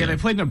Nebraska. Yeah, they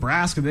played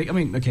Nebraska.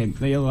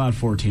 They allowed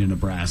 14 in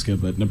Nebraska,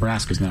 but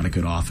Nebraska's not a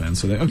good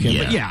offense. But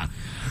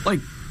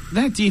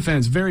that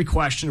defense very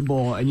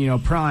questionable.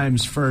 And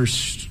Prime's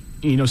first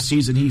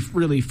season, he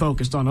really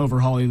focused on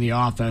overhauling the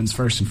offense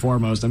first and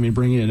foremost.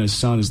 Bringing in his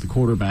son as the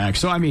quarterback.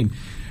 So,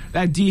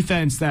 that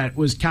defense that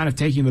was kind of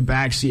taking the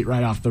backseat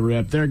right off the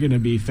rip, they're going to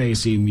be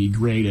facing the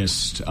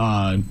greatest,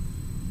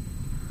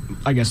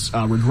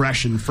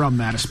 regression from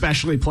that,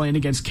 especially playing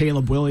against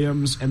Caleb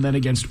Williams and then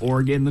against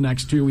Oregon the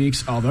next 2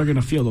 weeks. Oh, they're going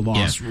to feel the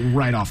loss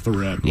right off the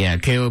rip. Yeah,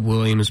 Caleb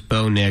Williams,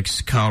 Bo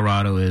Nix,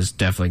 Colorado is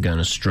definitely going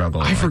to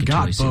struggle. I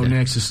forgot Bo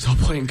Nix is still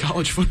playing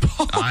college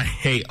football.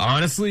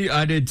 Honestly,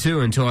 I did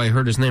too until I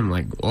heard his name.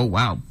 Oh,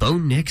 wow, Bo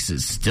Nix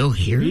is still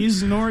here?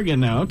 He's in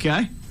Oregon now,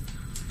 okay.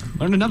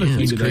 Learned another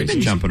thing today. He's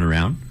been jumping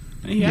around.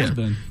 He has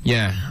been.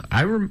 Yeah,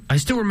 I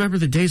still remember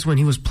the days when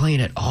he was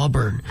playing at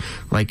Auburn.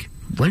 Like,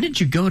 when did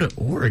you go to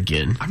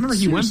Oregon? I remember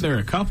he went there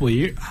a couple of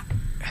years.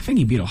 I think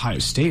he beat Ohio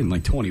State in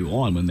like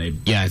 21 when they.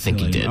 Yeah, I think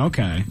he did.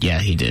 Okay. Yeah,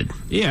 he did.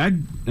 Yeah.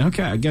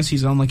 Okay. I guess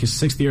he's on like his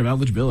 6th year of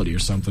eligibility or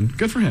something.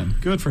 Good for him.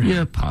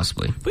 Yeah,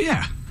 possibly. But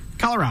yeah,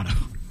 Colorado.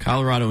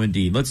 Colorado,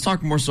 indeed. Let's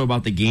talk more so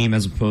about the game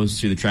as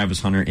opposed to the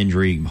Travis Hunter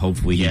injury.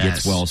 Hopefully, he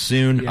gets well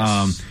soon.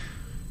 Yes.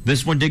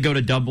 This one did go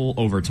to double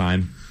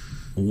overtime.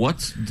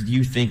 What do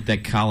you think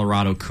that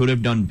Colorado could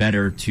have done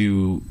better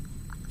to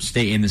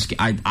stay in this game?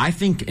 I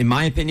think, in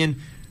my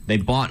opinion, they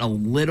bought a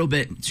little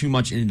bit too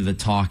much into the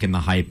talk and the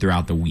hype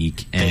throughout the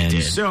week. And they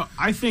did. So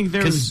I think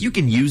because you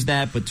can use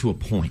that, but to a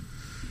point.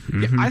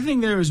 Yeah, I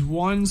think there was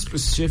one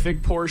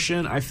specific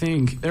portion. I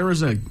think there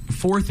was a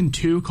 4th and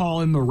 2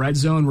 call in the red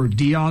zone where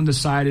Deion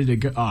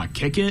decided to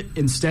kick it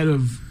instead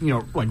of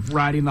like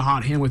riding the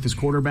hot hand with his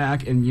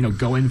quarterback and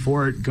go in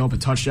for it, go up a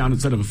touchdown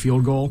instead of a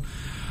field goal.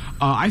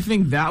 I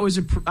think that was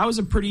a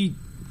pretty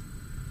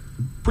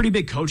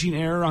big coaching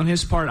error on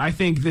his part. I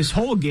think this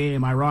whole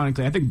game,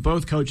 ironically, I think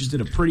both coaches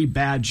did a pretty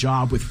bad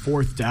job with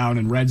 4th down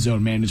and red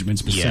zone management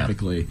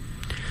specifically. Yeah.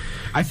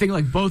 I think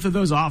like both of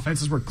those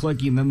offenses were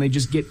clicking, and then they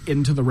just get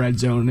into the red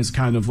zone and it's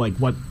kind of like,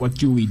 what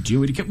do we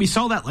do? We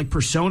saw that like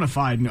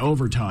personified in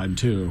overtime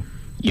too.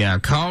 Yeah,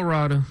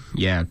 Colorado.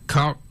 Yeah,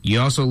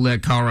 you also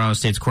let Colorado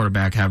State's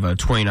quarterback have a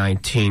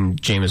 2019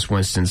 Jameis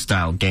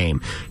Winston-style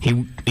game.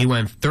 He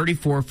went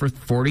 34 for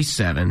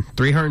 47,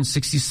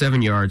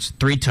 367 yards,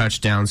 3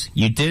 touchdowns.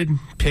 You did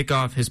pick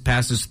off his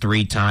passes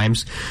 3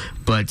 times,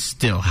 but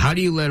still, how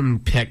do you let him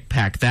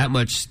pack that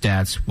much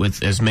stats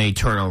with as many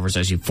turnovers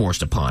as you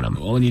forced upon him?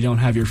 Well, and you don't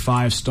have your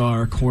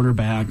 5-star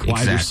quarterback,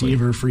 wide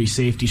receiver, free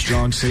safety,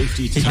 strong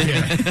safety,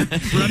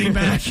 running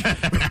back.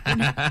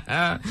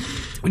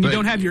 When you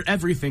don't have your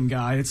everything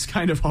guy, it's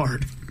kind of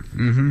hard.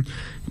 Mm-hmm.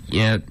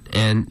 Yeah,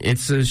 and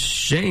it's a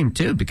shame,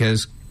 too,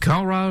 because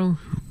Colorado...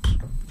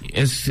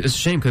 It's a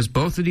shame because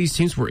both of these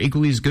teams were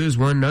equally as good as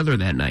one another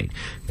that night.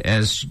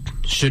 As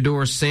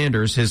Shedeur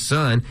Sanders, his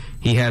son,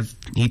 he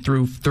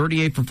threw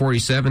 38 for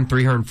 47,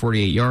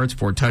 348 yards,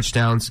 4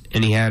 touchdowns,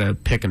 and he had a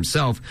pick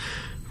himself.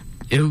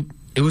 It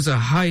was a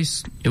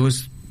heist. It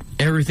was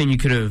everything you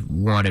could have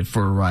wanted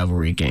for a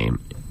rivalry game.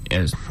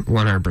 As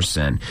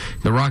 100%.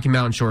 The Rocky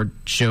Mountain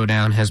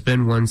Showdown has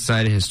been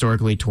one-sided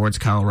historically towards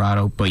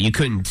Colorado, but you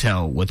couldn't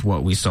tell with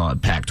what we saw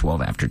at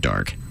Pac-12 After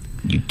Dark.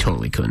 You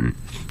totally couldn't.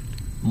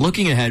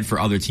 Looking ahead for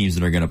other teams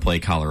that are going to play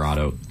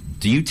Colorado,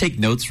 do you take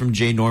notes from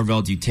Jay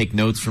Norvell? Do you take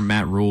notes from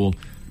Matt Rule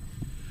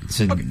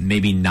to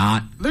maybe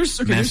not mess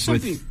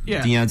with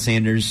Deion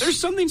Sanders? There's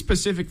something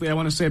specifically I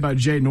want to say about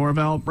Jay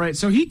Norvell, right?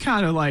 So he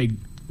kind of like,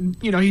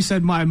 he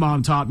said, my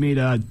mom taught me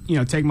to,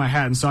 take my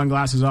hat and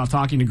sunglasses off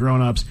talking to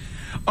grown-ups.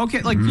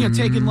 Okay, like,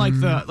 taking like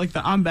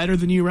the I'm better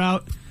than you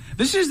route.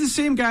 This is the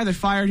same guy that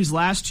fired his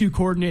last 2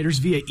 coordinators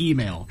via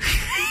email.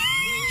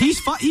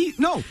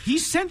 He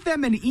sent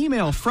them an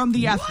email from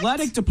the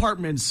athletic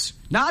department's,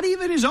 not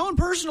even his own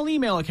personal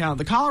email account,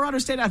 the Colorado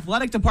State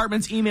Athletic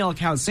Department's email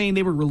account, saying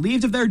they were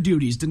relieved of their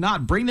duties, did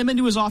not bring them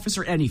into his office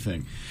or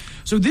anything.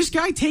 So this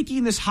guy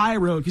taking this high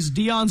road because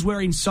Deion's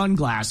wearing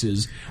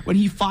sunglasses when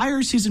he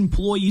fires his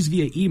employees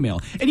via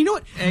email. And you know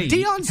what?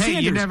 Deion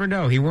Sanders... you never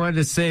know. He wanted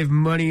to save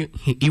money.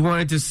 He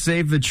wanted to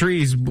save the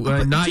trees,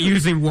 not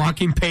using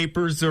walking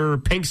papers or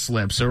pink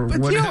slips or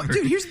whatever.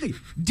 Dude, here's the thing.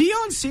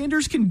 Deion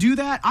Sanders can do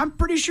that. I'm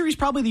pretty sure he's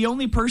probably the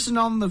only person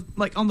on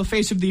the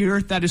face of the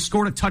earth that has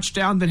scored a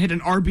touchdown that hit an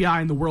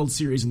RBI in the World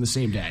Series in the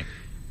same day.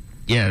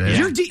 Yeah.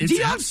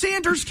 Deion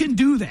Sanders can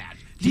do that.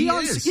 He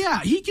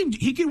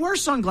can wear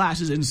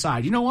sunglasses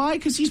inside. You know why?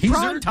 Because he's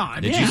prime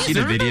time. Did you see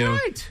the video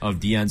of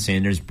Deion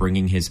Sanders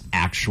bringing his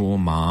actual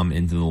mom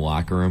into the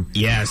locker room?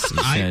 Yes,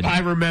 I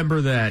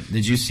remember that.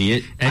 Did you see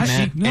it?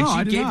 I did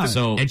not.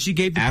 And she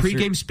gave the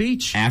pregame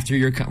speech. After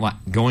you're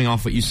going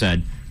off what you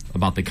said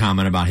about the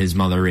comment about his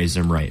mother raised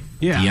him right.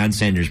 Yeah. Deion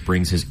Sanders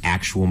brings his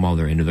actual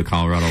mother into the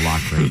Colorado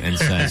locker room and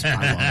says,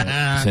 I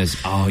love it.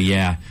 Says, oh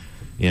yeah,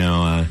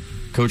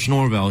 Coach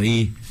Norvell,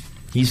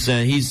 He's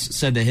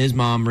said that his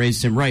mom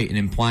raised him right and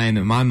implying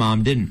that my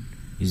mom didn't.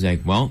 He's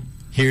like, well,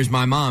 here's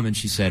my mom, and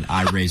she said,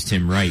 I raised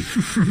him right.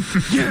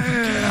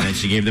 Yeah. And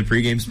she gave the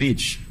pregame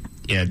speech.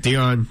 Yeah,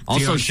 Deion.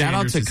 Also, Deion shout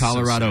Sanders out to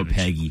Colorado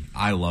Peggy.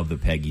 I love the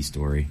Peggy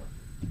story.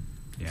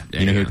 Yeah.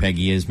 You know who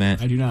Peggy is,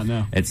 Matt? I do not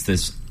know. It's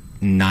this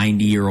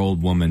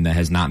 90-year-old woman that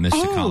has not missed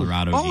a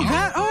Colorado game.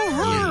 Her.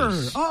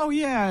 Oh,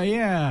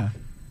 yeah.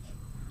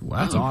 Wow.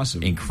 That's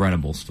awesome.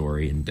 Incredible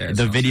story. And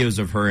the videos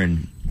of her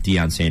and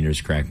Deion Sanders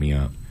crack me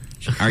up.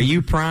 Are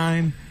you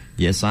Prime?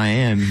 Yes, I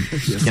am.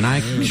 Should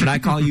I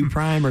call you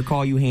Prime or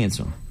call you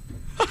handsome?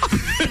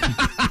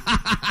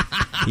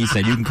 He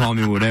said, you can call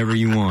me whatever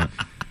you want.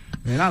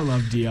 Man, I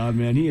love Deion,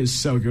 man. He is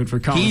so good for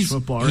college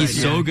football. He's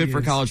so good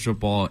for college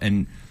football,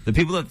 and the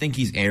people that think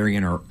he's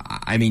arrogant, or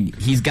I mean,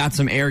 he's got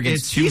some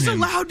arrogance to He's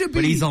him. allowed to be.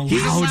 But he's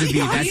allowed to be.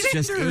 That's He's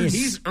just it.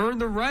 He's earned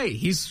the right.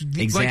 He's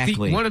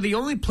Exactly. one of the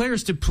only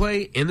players to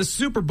play in the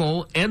Super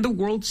Bowl and the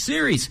World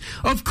Series.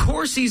 Of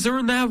course, he's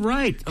earned that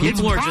right. People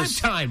it's are prime just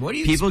time. What do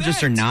you people expect?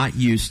 just are not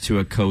used to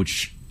a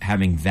coach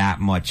having that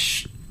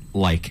much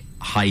like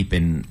hype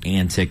and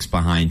antics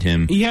behind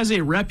him. He has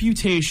a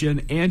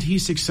reputation, and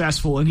he's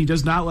successful, and he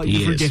does not let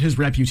you forget his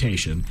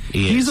reputation.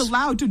 He's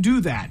allowed to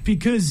do that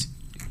because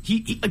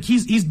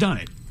he's done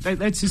it.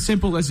 That's as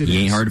simple as it is.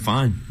 He ain't hard to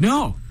find.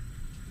 No.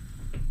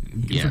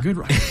 It's a good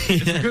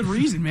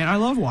reason, man. I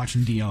love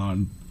watching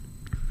Deion.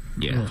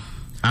 Yeah.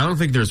 I don't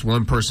think there's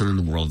one person in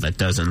the world that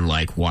doesn't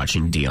like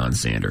watching Deion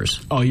Sanders.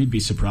 Oh, you'd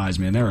be surprised,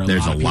 man.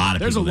 There's a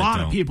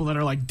lot of people that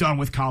are like done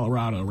with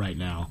Colorado right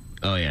now.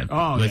 Oh yeah.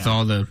 With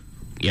all the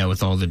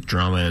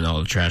drama and all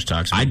the trash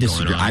talks. I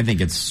disagree. I think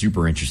it's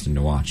super interesting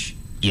to watch.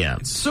 Yeah.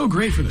 It's so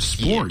great for the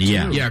sport,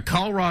 Yeah. too. Yeah,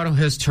 Colorado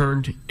has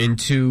turned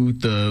into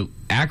the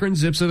Akron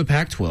Zips of the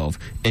Pac-12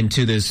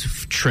 into this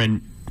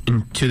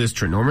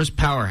trenormous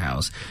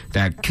powerhouse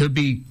that could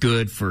be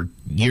good for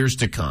years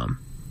to come.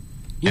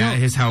 That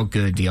is how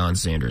good Deion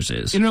Sanders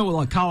is. You know,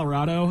 like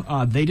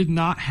Colorado, they did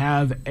not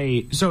have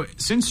so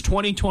since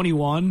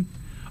 2021,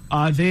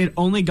 they had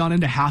only gone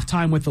into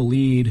halftime with the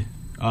lead.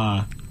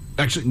 None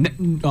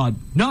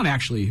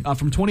actually.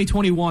 From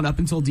 2021 up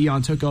until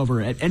Deion took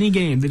over, at any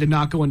game they did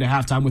not go into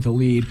halftime with a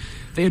lead.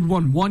 They had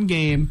won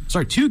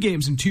two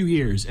games in 2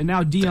 years, and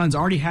now Deion's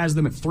already has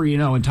them at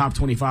 3-0 and top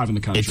 25 in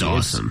the country. It's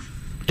awesome.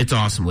 It's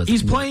awesome.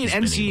 He's playing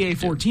NCAA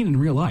 14 in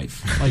real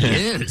life. Like,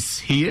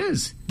 he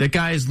is. That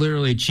guy is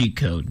literally a cheat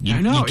code.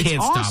 I know. You can't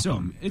it's stop awesome.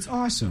 him. It's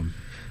awesome.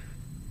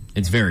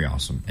 It's very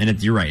awesome.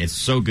 And you're right. It's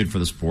so good for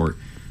the sport.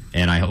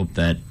 And I hope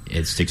that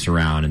it sticks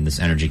around and this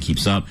energy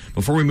keeps up.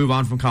 Before we move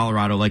on from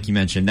Colorado, like you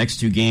mentioned,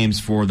 next two games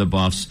for the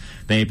Buffs.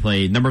 They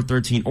play number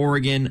 13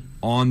 Oregon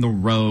on the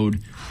road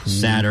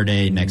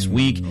Saturday next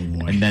week.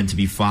 And then to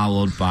be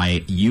followed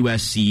by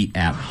USC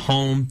at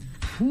home.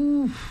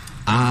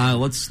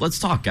 Let's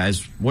talk,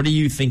 guys. What are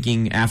you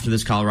thinking after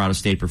this Colorado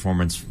State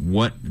performance?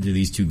 What do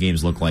these two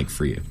games look like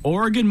for you?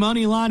 Oregon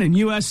money line and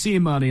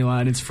USC money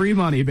line. It's free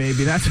money,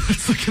 baby. That's what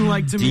it's looking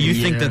like to me. Do you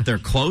think that they're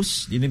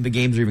close? Do you think the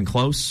games are even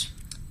close?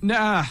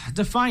 Nah,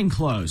 define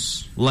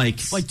close. Like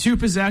two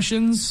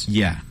possessions?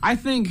 Yeah. I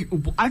think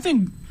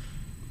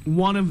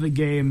one of the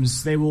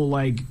games they will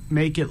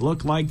make it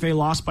look like they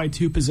lost by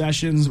 2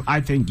 possessions.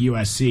 I think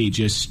USC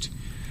just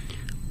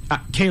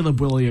Caleb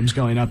Williams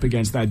going up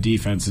against that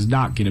defense is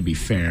not going to be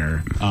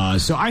fair.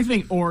 So I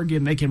think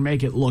Oregon, they can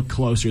make it look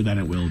closer than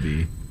it will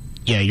be.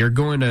 Yeah, you're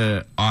going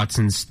to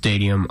Autzen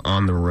Stadium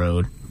on the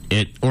road.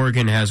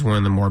 Oregon has one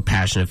of the more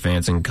passionate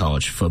fans in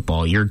college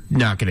football. You're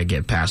not going to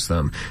get past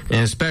them.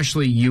 And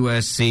especially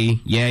USC.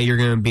 Yeah, you're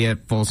going to be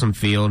at Folsom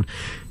Field,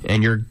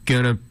 and you're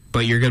going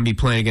to be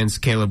playing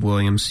against Caleb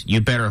Williams. You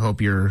better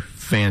hope your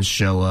fans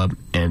show up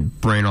and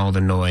bring all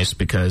the noise,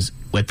 because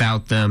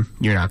without them,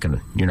 you're not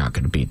going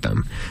to beat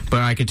them.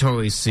 But I could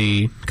totally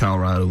see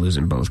Colorado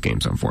losing both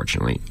games,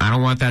 unfortunately. I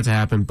don't want that to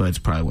happen, but it's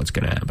probably what's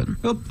going to happen.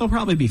 They'll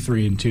probably be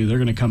 3-2. They're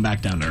going to come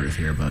back down to earth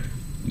here, but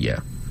yeah.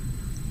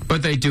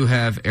 But they do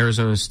have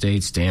Arizona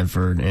State,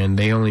 Stanford, and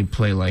they only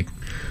play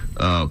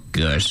oh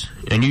gosh.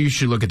 And you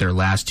should look at their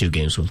last 2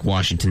 games with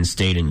Washington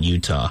State and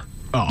Utah.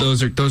 Oh.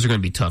 Those are going to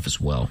be tough as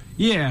well.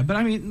 Yeah, but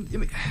I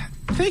mean,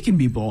 they can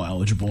be bowl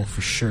eligible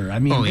for sure. I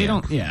mean, they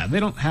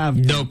don't have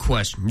no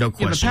question. The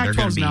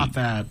Pac-12's not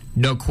that.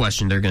 No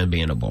question, they're going to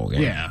be in a bowl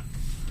game. Yeah.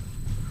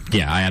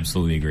 Yeah, I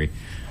absolutely agree.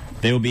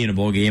 They will be in a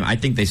bowl game. I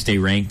think they stay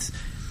ranked.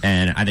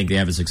 And I think they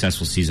have a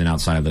successful season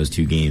outside of those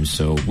 2 games.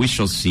 So we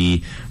shall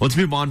see. Let's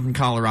move on from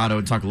Colorado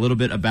and talk a little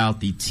bit about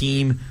the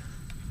team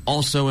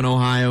also in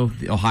Ohio,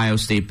 the Ohio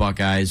State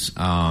Buckeyes.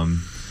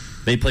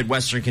 They played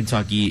Western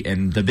Kentucky,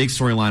 and the big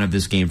storyline of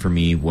this game for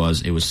me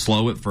was it was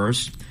slow at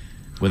first.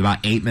 With about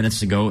 8 minutes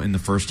to go in the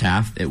first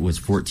half, it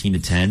was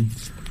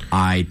 14-10.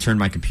 I turned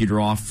my computer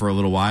off for a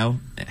little while.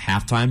 At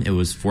halftime, it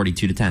was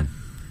 42-10.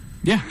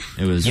 Yeah.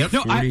 It was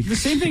the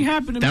same thing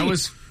happened to me.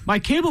 My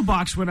cable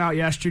box went out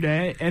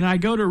yesterday, and I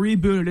go to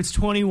reboot it. It's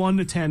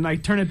 21-10. I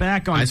turn it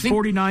back on. It's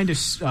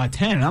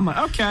 49-10. I'm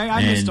like, okay,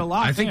 I missed a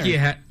lot. I think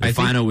the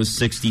final was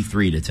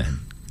 63-10.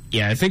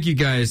 Yeah, I think you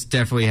guys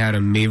definitely had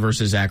a me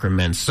versus Akron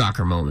men's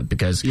soccer moment,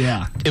 because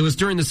it was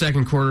during the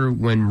second quarter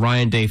when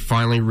Ryan Day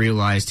finally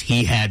realized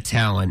he had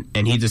talent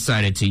and he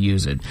decided to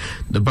use it.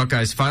 The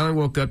Buckeyes finally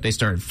woke up. They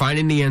started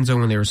finding the end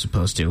zone when they were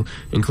supposed to,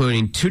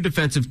 including 2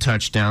 defensive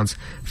touchdowns,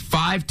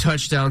 5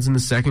 touchdowns in the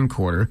second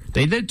quarter.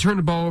 They did turn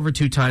the ball over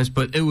 2 times,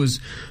 but it was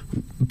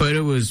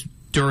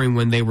during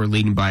when they were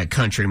leading by a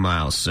country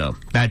mile, so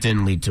that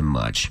didn't lead to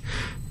much.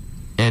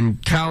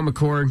 And Kyle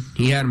McCord,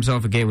 he had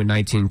himself a game with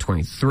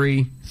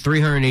 19-23,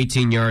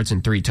 318 yards,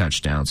 and 3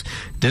 touchdowns.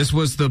 This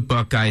was the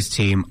Buckeyes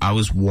team I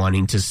was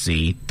wanting to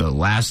see the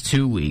last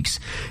 2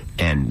 weeks,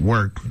 and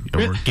we're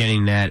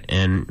getting that,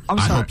 and I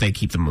hope they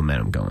keep the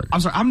momentum going.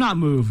 I'm sorry, I'm not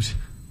moved.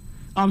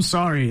 I'm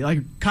sorry.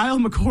 Kyle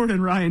McCord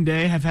and Ryan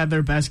Day have had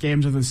their best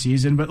games of the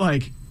season, but,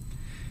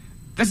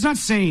 That's not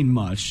saying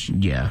much.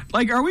 Yeah.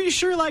 Like, are we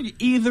sure like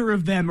either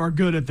of them are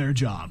good at their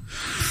job?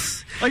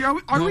 Like,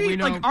 are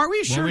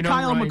we sure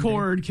Kyle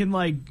McCord can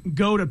like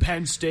go to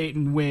Penn State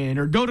and win,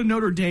 or go to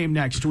Notre Dame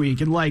next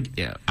week and like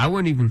I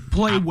wouldn't even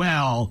play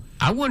well.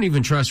 I wouldn't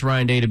even trust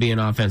Ryan Day to be an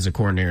offensive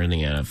coordinator in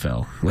the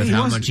NFL with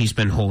how much he's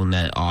been holding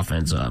that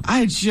offense up.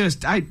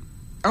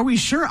 Are we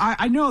sure?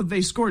 I know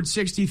they scored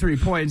 63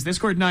 points. They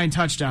scored 9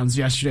 touchdowns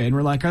yesterday, and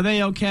we're like, are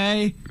they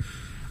okay?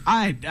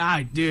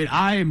 Dude,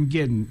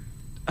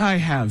 I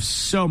have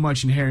so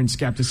much inherent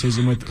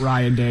skepticism with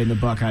Ryan Day and the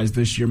Buckeyes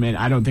this year, man.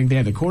 I don't think they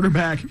have the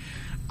quarterback.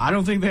 I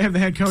don't think they have the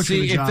head coach for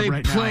the job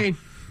right now.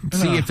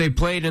 If they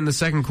played in the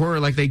second quarter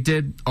like they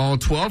did all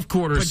 12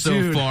 quarters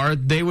far,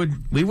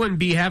 we wouldn't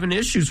be having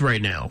issues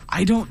right now.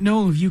 I don't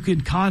know if you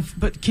could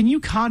but can you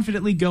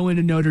confidently go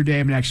into Notre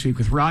Dame next week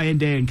with Ryan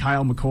Day and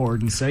Kyle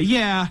McCord and say,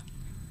 yeah,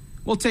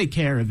 we'll take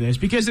care of this?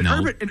 Because an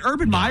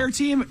Urban Meyer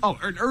team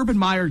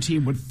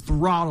would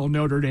throttle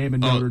Notre Dame,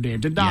 and Notre Dame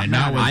did not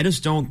matter. I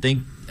just don't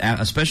think,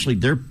 especially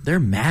they're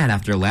mad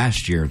after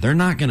last year. They're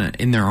not gonna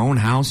in their own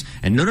house,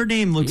 and Notre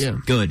Dame looks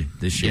good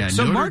this year. Yeah,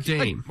 so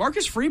Dame.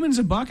 Marcus Freeman's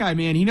a Buckeye,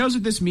 man. He knows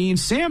what this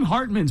means. Sam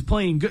Hartman's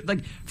playing good.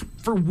 Like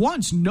for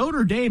once,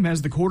 Notre Dame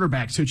has the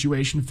quarterback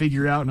situation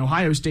figured out, and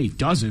Ohio State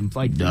doesn't.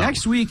 Like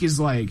next week is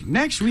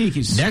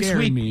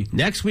scaring me.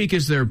 Next week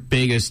is their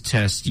biggest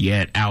test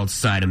yet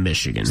outside of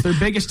Michigan. It's their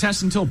biggest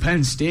test until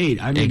Penn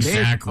State. I mean,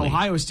 exactly.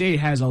 Ohio State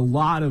has a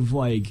lot of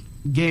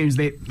games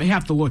they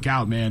have to look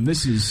out, man.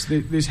 This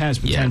has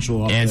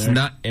potential up there.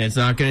 It's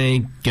not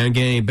going to get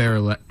any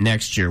better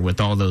next year with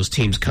all those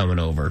teams coming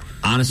over.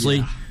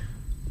 Honestly,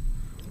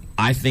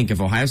 I think if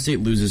Ohio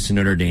State loses to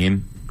Notre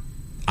Dame,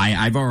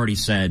 I've already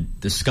said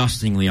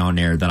disgustingly on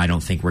air that I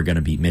don't think we're going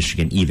to beat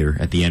Michigan either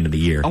at the end of the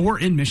year. Oh, we're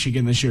in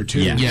Michigan this year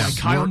too. Yeah,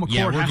 Kyle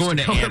McCord we're going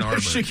to Ann Arbor.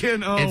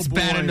 Michigan. Oh, it's boy.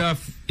 bad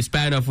enough. It's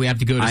bad enough we have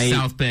to go to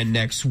South Bend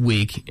next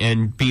week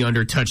and be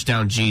under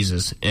touchdown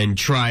Jesus and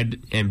try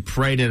and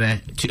pray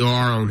to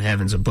our own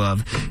heavens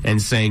above and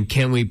saying,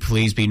 can we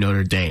please be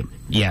Notre Dame?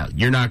 Yeah,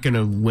 you're not going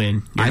to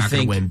win. You're not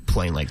going to win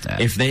playing like that.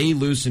 If they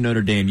lose to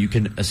Notre Dame, you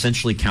can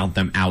essentially count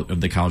them out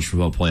of the college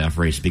football playoff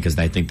race because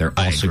I think they're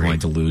also going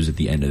to lose at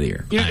the end of the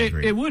year. Yeah,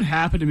 it would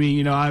happen to me.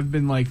 You know, I've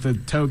been like the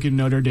token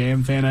Notre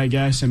Dame fan, I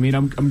guess. I mean,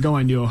 I'm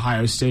going to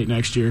Ohio State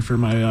next year for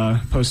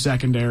my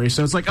post-secondary.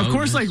 So it's like, of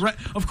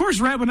course,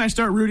 right when I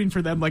start rooting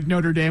for them, like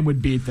Notre Dame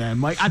would beat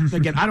them. Like, I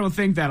don't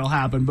think that'll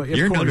happen. But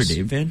you're a Notre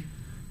Dame fan?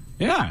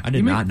 Yeah, I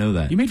did not know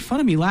that. You made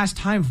fun of me last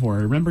time for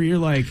it. Remember, you're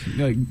like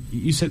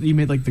you said you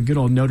made like the good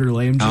old Notre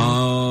Dame joke.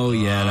 Oh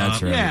yeah,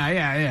 that's right.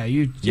 Yeah.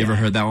 You ever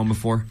heard that one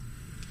before?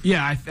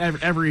 Yeah,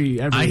 every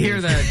I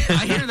hear that.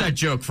 I hear that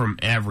joke from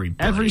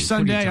everybody. Every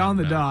Sunday on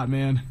the dot,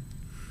 man.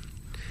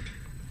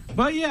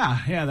 But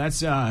yeah,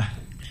 that's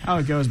how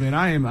it goes, man.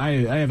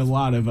 I have a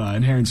lot of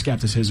inherent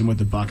skepticism with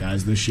the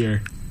Buckeyes this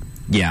year.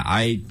 Yeah,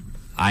 I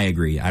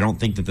agree. I don't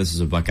think that this is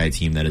a Buckeye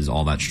team that is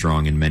all that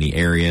strong in many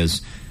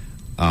areas.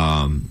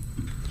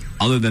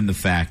 Other than the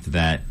fact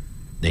that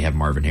they have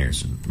Martin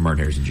Harrison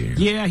Jr.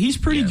 Yeah, he's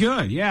pretty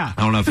good, yeah.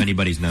 I don't know if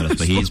anybody's noticed,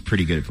 but he's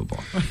pretty good at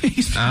football.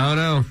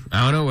 I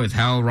don't know with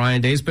how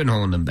Ryan Day's been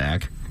holding them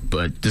back.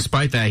 But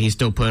despite that, he's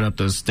still putting up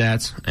those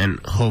stats, and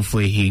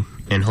hopefully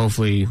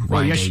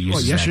Ryan Day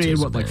uses yesterday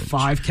that he had,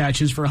 5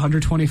 catches for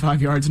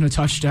 125 yards and a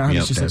touchdown. Yep,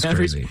 it's just that's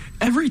crazy.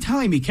 Every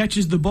time he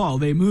catches the ball,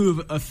 they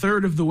move a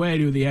third of the way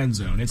to the end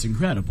zone. It's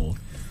incredible.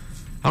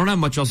 I don't have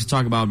much else to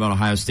talk about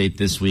Ohio State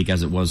this week,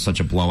 as it was such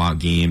a blowout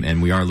game,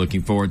 and we are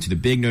looking forward to the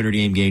big Notre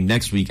Dame game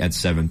next week at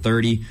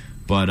 7:30.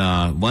 But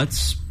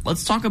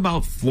let's talk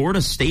about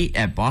Florida State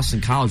at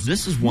Boston College.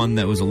 This is one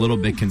that was a little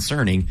bit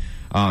concerning.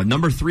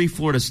 Number 3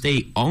 Florida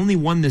State only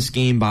won this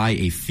game by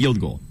a field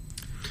goal.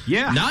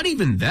 Yeah, not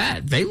even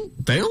that. They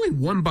only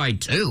won by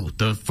 2.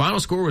 The final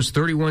score was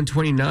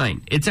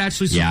 31-29. It's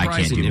actually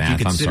surprising if you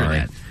consider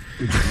that.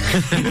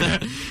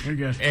 You're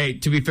good. Hey,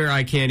 to be fair,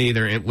 I can't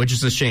either, which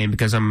is a shame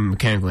because I'm a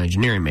mechanical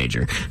engineering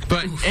major.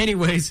 But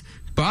anyways,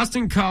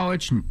 Boston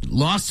College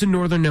lost to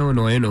Northern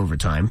Illinois in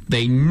overtime.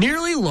 They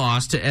nearly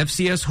lost to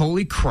FCS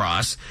Holy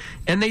Cross,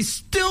 and they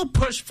still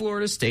pushed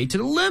Florida State to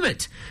the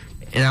limit.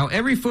 Now,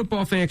 every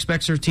football fan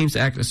expects their teams to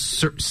act the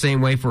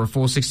same way for a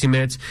full 60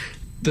 minutes.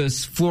 The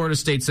Florida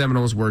State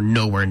Seminoles were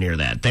nowhere near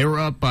that. They were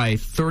up by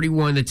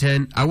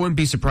 31-10. I wouldn't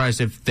be surprised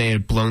if they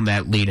had blown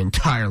that lead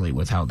entirely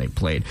with how they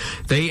played.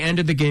 They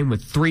ended the game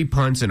with 3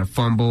 punts and a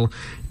fumble,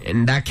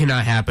 and that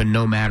cannot happen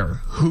no matter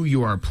who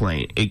you are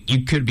playing.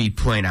 You could be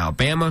playing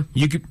Alabama.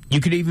 You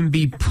could even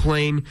be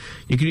playing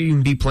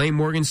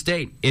Morgan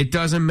State. It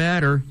doesn't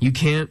matter. You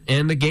can't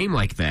end the game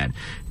like that.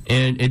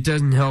 And it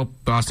doesn't help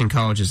Boston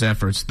College's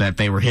efforts that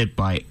they were hit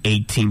by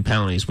 18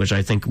 penalties, which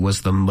I think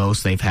was the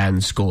most they've had in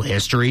school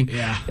history.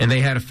 Yeah. And they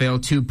had a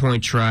failed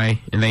 2-point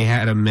try, and they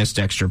had a missed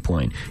extra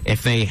point.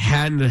 If they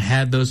hadn't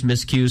had those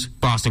miscues,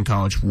 Boston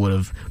College would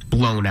have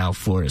blown out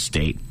Florida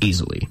State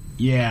easily.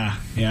 Yeah,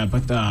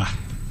 but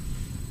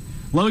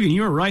Logan,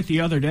 you were right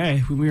the other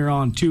day when we were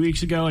on 2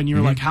 weeks ago, and you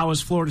were like, how is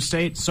Florida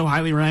State so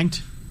highly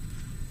ranked?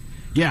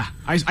 Yeah,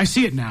 I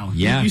see it now.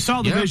 Yeah. You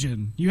saw the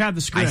vision. You had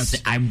the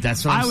script.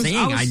 That's what I'm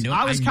saying. I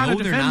know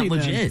they're not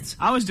legit.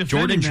 I was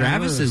defending Jordan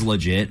Travis is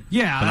legit.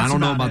 Yeah, but I don't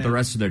know about the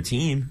rest of their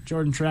team.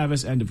 Jordan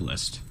Travis, end of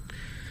list.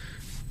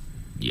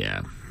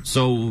 Yeah.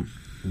 So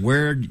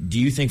where do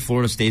you think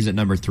Florida stays at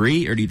number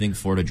 3, or do you think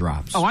Florida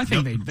drops? Oh, I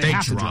think they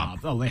have to drop.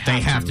 Oh, they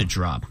have to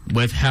drop.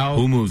 With how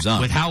who moves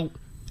up? With how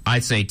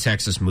I'd say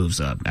Texas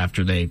moves up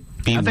after they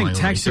beat Wyoming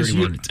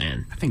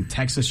 31-10. I think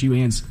Texas,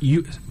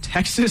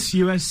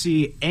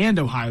 USC, and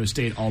Ohio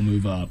State all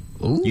move up.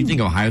 Ooh. You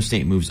think Ohio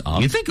State moves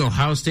up? You think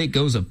Ohio State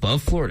goes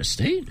above Florida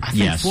State? I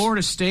think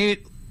Florida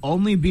State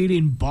only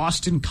beating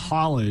Boston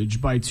College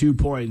by 2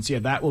 points. Yeah,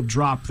 that will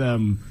drop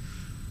them.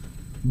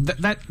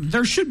 That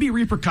there should be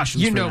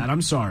repercussions for that.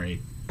 I'm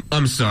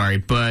sorry,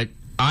 but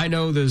I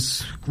know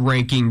this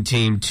ranking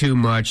team too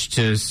much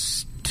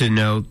to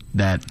know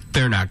that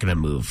they're not going to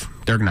move.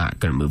 They're not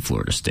going to move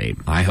Florida State.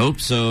 I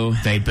hope so.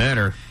 They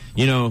better.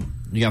 You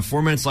got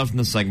 4 minutes left in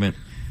the segment,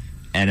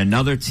 and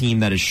another team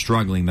that is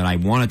struggling that I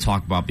want to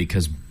talk about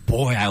because,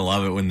 boy, I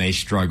love it when they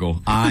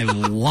struggle. I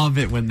love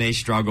it when they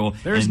struggle.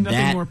 There's and nothing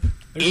that more.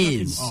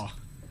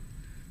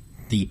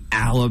 The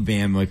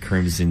Alabama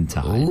Crimson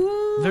Tide. Ooh.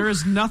 There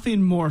is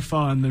nothing more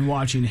fun than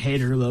watching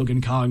hater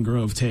Logan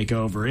Congrove take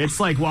over. It's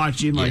like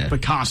watching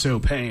Picasso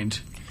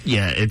paint.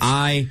 Yeah,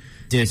 I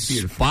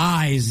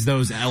despise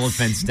those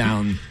elephants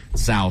down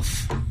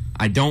south.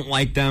 I don't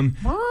like them.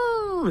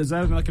 Is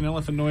that like an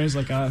elephant noise?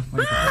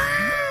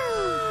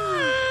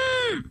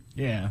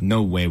 Yeah.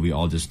 No way we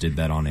all just did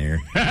that on air.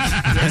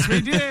 Yes, we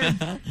did.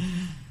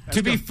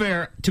 To be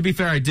fair,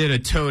 I did a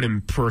toad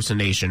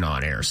impersonation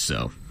on air,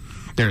 so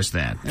there's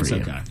that. That's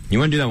okay. You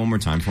want to do that one more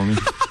time for me?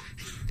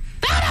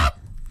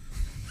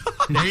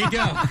 There you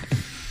go.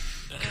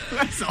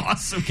 That's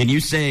awesome. Can you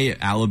say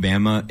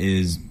Alabama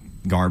is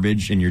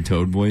garbage in your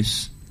toad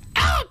voice?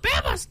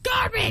 Alabama's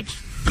garbage.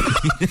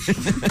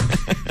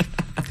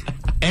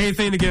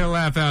 Anything to get a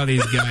laugh out of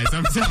these guys,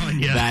 I'm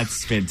telling you.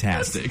 That's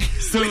fantastic.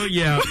 So,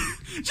 yeah.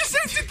 Just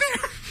end it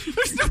there.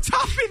 There's no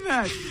topping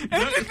that.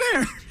 End it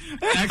there.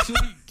 Actually,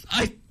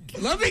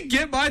 let me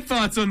get my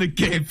thoughts on the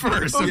game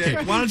first. Okay.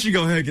 Why don't you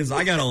go ahead, because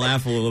I got to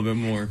laugh a little bit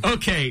more.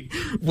 Okay.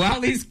 While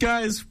these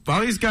guys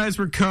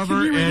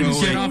recover and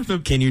get off the...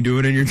 Can you do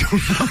it in your tone?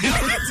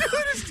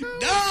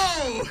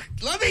 No!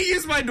 Let me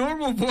use my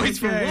normal voice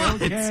for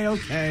once.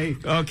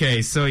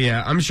 Okay, so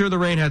yeah, I'm sure the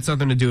rain had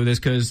something to do with this,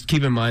 because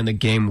keep in mind the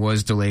game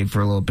was delayed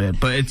for a little bit,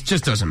 but it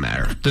just doesn't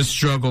matter. The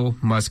struggle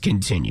must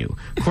continue.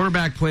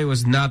 Quarterback play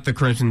was not the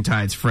Crimson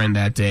Tide's friend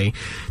that day.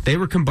 They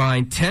were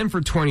combined 10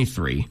 for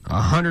 23,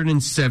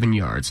 107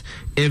 yards.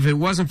 If it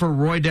wasn't for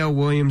Roydell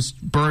Williams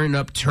burning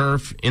up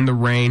turf in the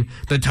rain,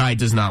 the Tide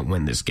does not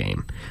win this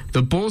game.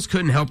 The Bulls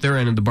couldn't help their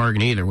end of the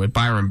bargain either, with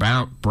Byron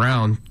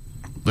Brown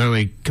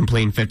literally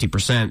completing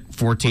 50%,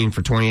 14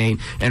 for 28,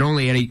 and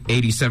only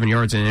 87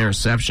 yards and an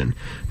interception.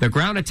 The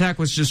ground attack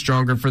was just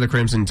stronger for the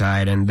Crimson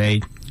Tide, and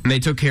they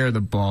took care of the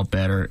ball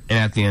better. And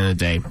at the end of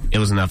the day, it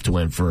was enough to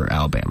win for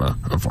Alabama,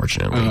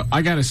 unfortunately.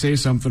 I got to say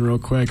something real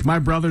quick. My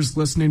brother's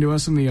listening to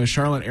us in the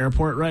Charlotte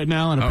airport right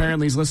now, and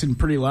apparently he's listening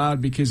pretty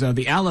loud because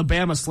the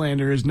Alabama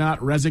slander is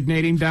not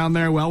resonating down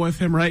there well with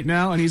him right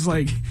now. And he's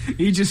like,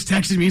 he just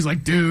texted me. He's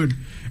like, dude,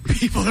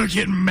 people are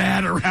getting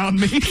mad around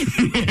me.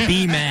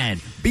 Be mad.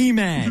 Be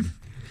mad.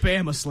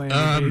 Bama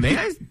slander.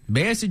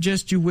 May I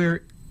suggest you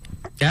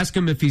ask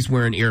him if he's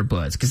wearing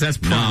earbuds, because that's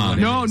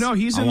probably no.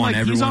 He's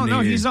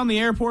on the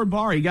airport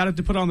bar. He got it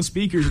to put on the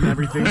speakers and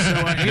everything. So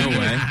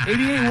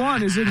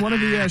 88.1 is in one of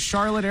the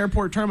Charlotte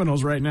airport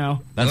terminals right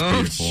now. That's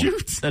beautiful.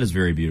 Shoot. That is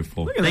very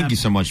beautiful. Thank you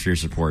so much for your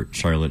support,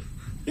 Charlotte.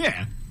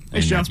 Yeah.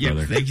 Thanks,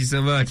 brother. Thank you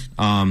so much.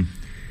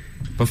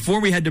 Before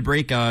we head to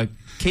break,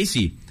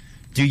 Casey,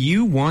 do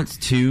you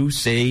want to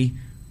say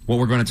what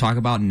we're going to talk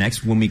about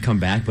next when we come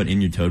back, but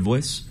in your toad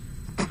voice?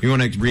 You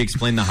want to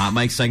re-explain the hot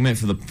mic segment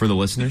for the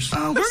listeners?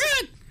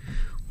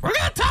 We're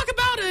gonna talk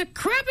about a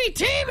crappy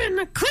team in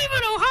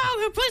Cleveland, Ohio,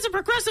 who plays a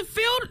progressive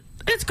field.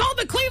 It's called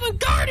the Cleveland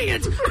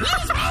Guardians.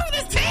 What is wrong with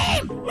this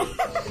team?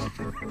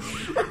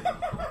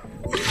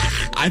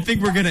 I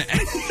think we're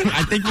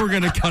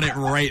gonna cut it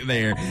right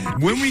there.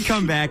 When we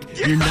come back,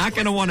 you're not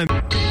gonna want to.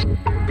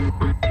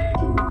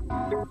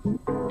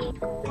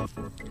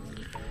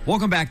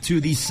 Welcome back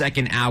to the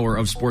second hour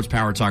of Sports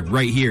Power Talk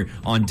right here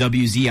on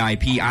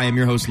WZIP. I am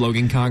your host,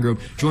 Logan Congrove.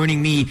 Joining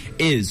me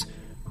is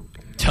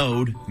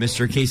Toad,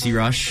 Mr. Casey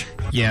Rush.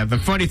 Yeah, the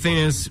funny thing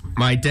is,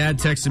 my dad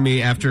texted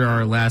me after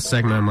our last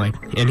segment,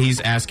 and he's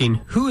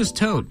asking, who is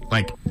Toad?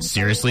 Like,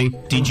 seriously?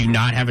 Did you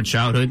not have a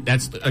childhood?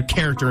 That's a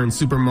character in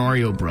Super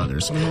Mario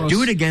Brothers.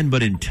 Do it again,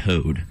 but in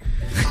Toad.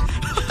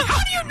 How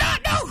do you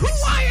not know who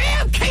I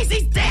am,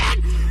 Casey's dad?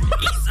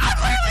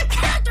 I'm literally a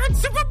character in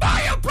Super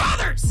Mario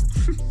Brothers.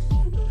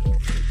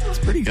 It's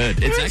pretty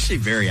good. It's actually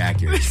very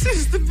accurate. This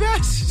is the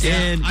best.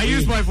 And I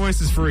use my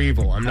voices for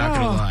evil. I'm not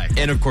going to lie.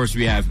 And, of course,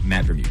 we have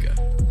Matt Bermuda.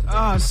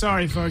 Oh,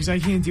 sorry, folks. I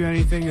can't do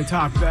anything to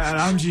top that.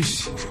 I'm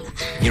just...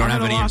 You don't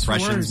have any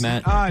impressions,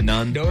 Matt?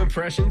 None? No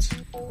impressions?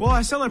 Well,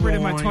 I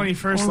celebrated my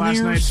 21st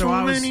last night, so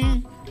I was...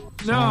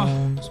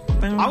 No.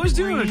 I was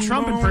doing a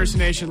Trump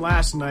impersonation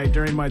last night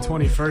during my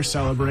 21st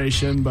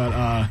celebration, but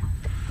I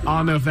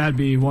don't know if that'd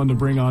be one to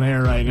bring on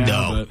air right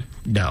now.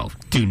 No,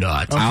 do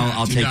not. Okay.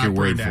 I'll take your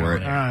word for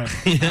it. All right.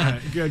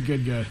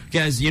 Good.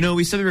 Guys,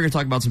 we said we were going to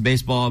talk about some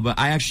baseball, but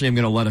I actually am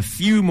going to let a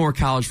few more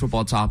college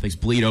football topics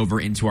bleed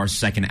over into our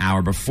second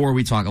hour before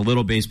we talk a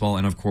little baseball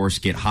and, of course,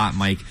 get Hot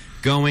Mike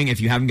going.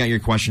 If you haven't got your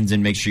questions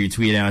in, make sure you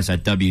tweet at us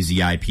at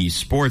WZIP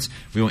Sports.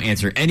 We will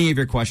answer any of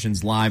your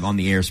questions live on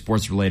the air,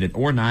 sports-related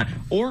or not.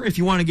 Or if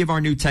you want to give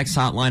our new text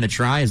hotline a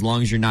try, as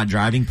long as you're not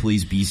driving,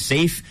 please be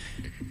safe.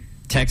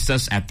 Text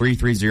us at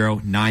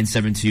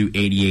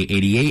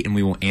 330-972-8888, and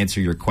we will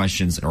answer your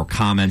questions or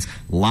comments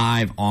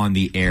live on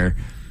the air.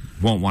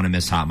 Won't want to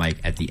miss Hot Mike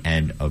at the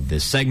end of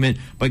this segment.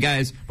 But,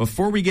 guys,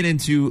 before we get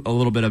into a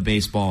little bit of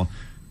baseball,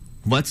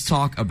 let's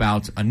talk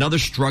about another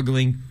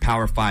struggling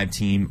Power 5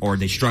 team, or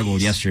they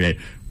struggled yesterday,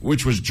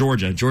 which was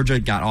Georgia. Georgia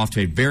got off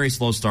to a very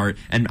slow start,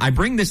 and I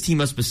bring this team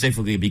up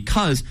specifically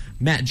because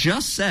Matt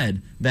just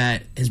said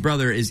that his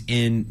brother is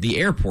in the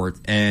airport,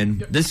 and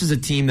this is a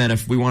team that,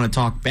 if we want to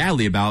talk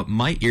badly about,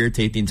 might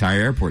irritate the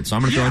entire airport. So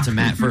I'm going to throw it to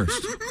Matt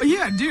first.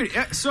 Yeah, dude.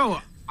 So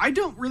I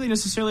don't really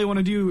necessarily want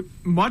to do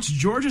much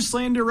Georgia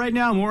slander right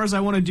now, more as I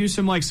want to do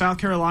some South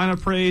Carolina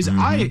praise.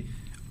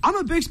 I'm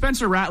a big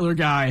Spencer Rattler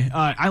guy.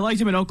 I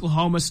liked him in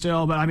Oklahoma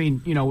still, but I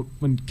mean,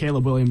 when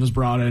Caleb Williams was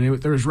brought in,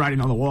 there was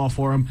writing on the wall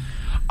for him.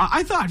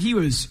 I thought he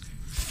was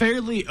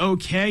fairly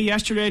okay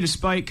yesterday,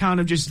 despite kind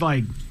of just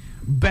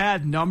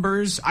bad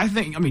numbers.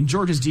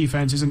 Georgia's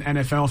defense is an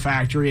NFL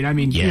factory,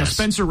 and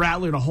Spencer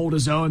Rattler to hold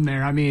his own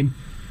there. A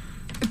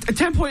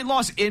 10-point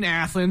loss in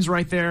Athens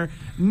right there,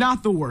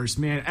 not the worst,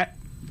 man.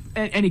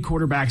 Any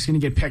quarterback's going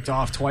to get picked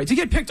off twice. To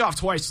get picked off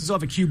twice and still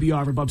have a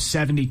QBR of above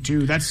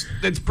 72, that's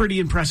pretty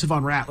impressive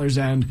on Rattler's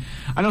end.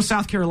 I know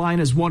South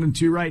Carolina's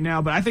 1-2 right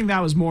now, but I think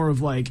that was more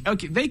of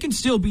okay, they can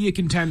still be a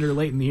contender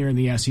late in the year in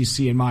the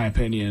SEC, in my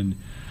opinion,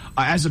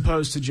 as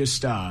opposed to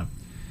just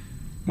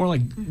more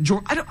like I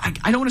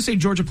don't want to say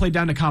Georgia played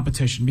down to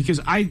competition, because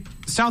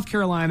South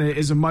Carolina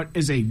is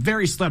a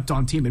very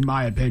slept-on team in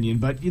my opinion,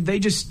 but they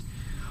just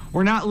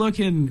were not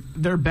looking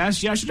their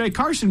best yesterday.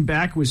 Carson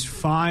Beck was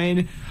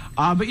fine.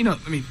 But,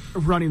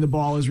 running the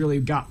ball was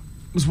what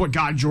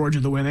got Georgia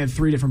the win. They had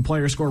 3 different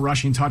players score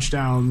rushing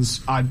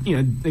touchdowns.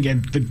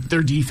 Again,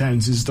 their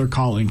defense is their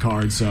calling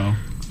card, so.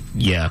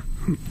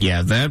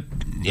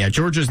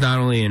 Georgia's not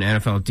only an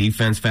NFL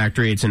defense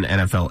factory, it's an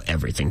NFL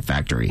everything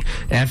factory.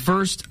 At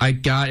first, I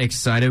got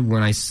excited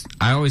when I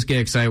always get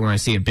excited when I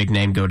see a big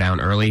name go down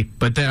early,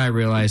 but then I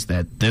realized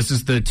that this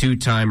is the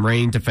 2-time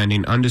reigning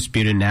defending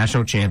undisputed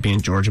national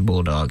champion Georgia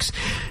Bulldogs.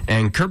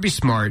 And Kirby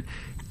Smart,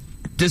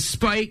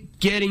 despite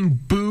getting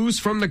boos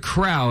from the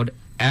crowd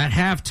at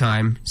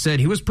halftime,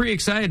 said he was pretty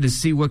excited to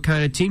see what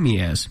kind of team he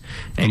has.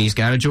 And he's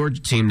got a Georgia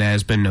team that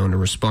has been known to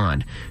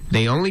respond.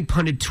 They only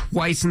punted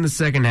twice in the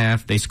second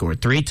half. They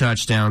scored 3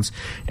 touchdowns,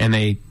 and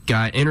they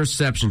got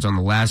interceptions on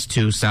the last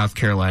 2 South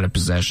Carolina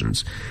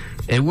possessions.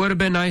 It would have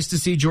been nice to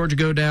see Georgia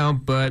go down,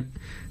 but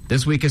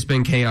this week has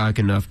been chaotic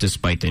enough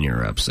despite the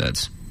near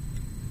upsets.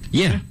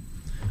 Yeah.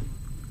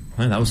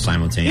 Well, that was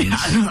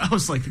simultaneous. Yeah, I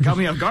was it got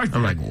me off guard.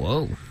 I'm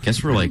whoa.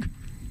 Guess we're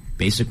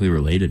basically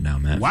related now,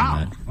 Matt.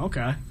 Wow.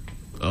 Okay.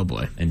 Oh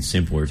boy. In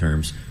simpler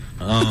terms.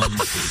 Okay.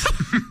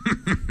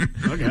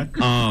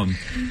 But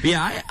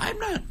yeah,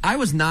 I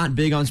was not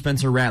big on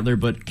Spencer Rattler,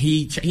 but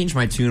he changed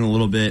my tune a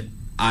little bit.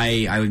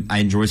 I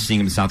enjoy seeing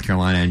him in South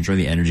Carolina. I enjoy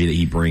the energy that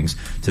he brings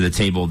to the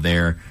table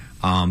there.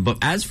 But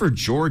as for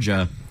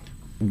Georgia,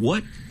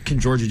 what can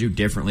Georgia do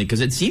differently?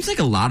 Because it seems like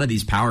a lot of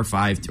these Power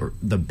 5, or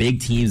the big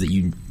teams that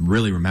you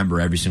really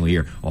remember every single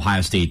year,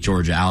 Ohio State,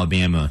 Georgia,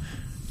 Alabama,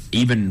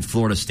 even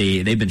Florida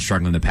State, they've been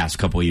struggling the past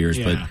couple of years,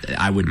 but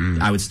I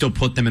would still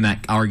put them in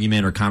that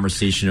argument or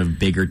conversation of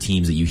bigger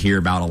teams that you hear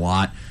about a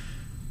lot.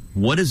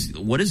 What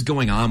is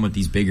going on with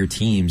these bigger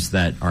teams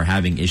that are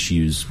having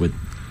issues with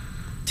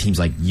teams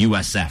like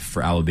USF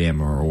for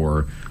Alabama,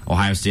 or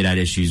Ohio State had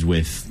issues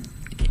with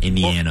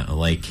Indiana?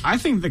 I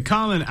think the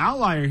common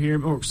outlier here,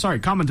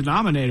 common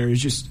denominator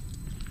is just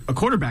a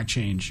quarterback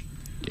change.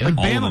 Yeah,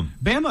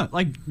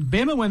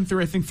 Bama went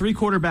through, I think, 3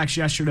 quarterbacks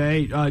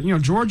yesterday.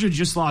 Georgia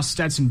just lost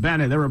Stetson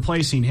Bennett. They're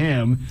replacing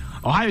him.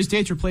 Ohio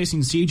State's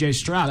replacing C.J.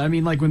 Stroud.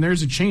 When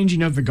there's a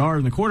changing of the guard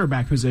in the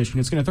quarterback position,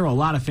 it's going to throw a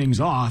lot of things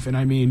off. And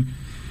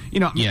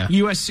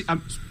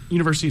USC,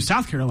 University of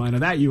South Carolina,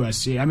 that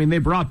USC, they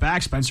brought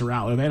back Spencer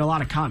Rattler. They had a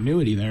lot of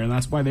continuity there, and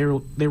that's why they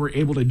were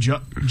able to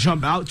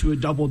jump out to a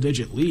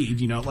double-digit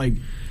lead.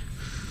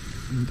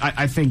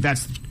 I think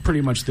that's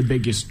pretty much the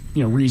biggest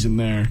reason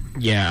there.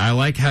 Yeah, I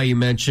like how you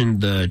mentioned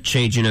the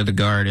changing of the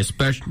guard.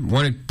 Especially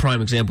one prime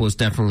example is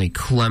definitely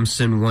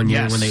Clemson one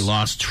year when they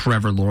lost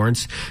Trevor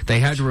Lawrence. They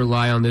had to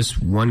rely on this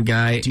one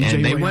guy,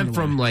 and they went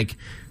from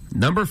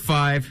number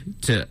 5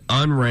 to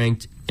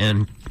unranked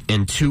in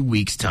 2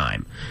 weeks'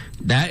 time.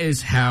 That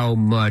is how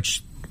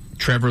much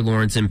Trevor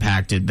Lawrence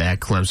impacted that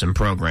Clemson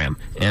program.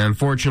 And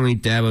unfortunately,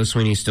 Dabo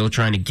Swinney's still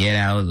trying to get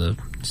out of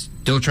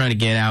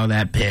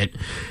that pit,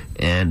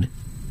 and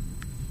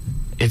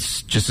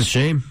It's just a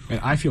shame. And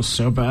I feel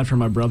so bad for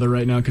my brother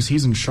right now because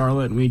he's in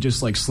Charlotte and we just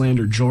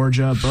slander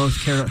Georgia, both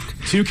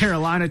two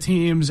Carolina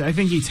teams. I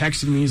think he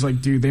texted me. He's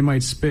like, dude, they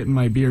might spit in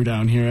my beer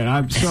down here.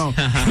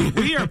 And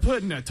we are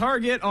putting a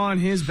target on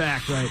his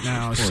back right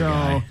now. Poor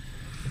guy.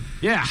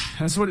 Yeah,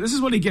 this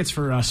is what he gets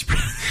for us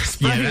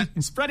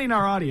spreading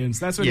our audience.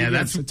 That's what he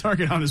gets, a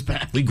target on his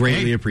back. We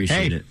greatly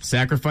appreciate it.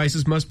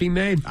 Sacrifices must be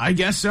made. I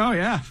guess so,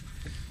 yeah.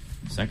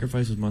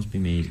 Sacrifices must be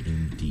made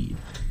indeed.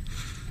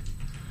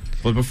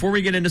 But before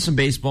we get into some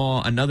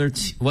baseball,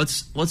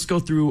 let's go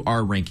through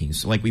our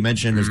rankings. Like we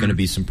mentioned, there's going to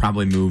be some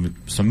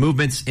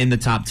movements in the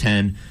top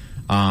 10.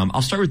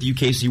 I'll start with you,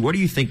 Casey. What do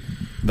you think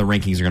the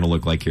rankings are going to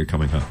look like here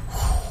coming up?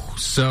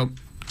 So,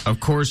 of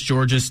course,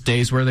 Georgia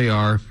stays where they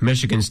are.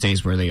 Michigan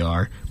stays where they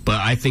are. But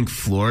I think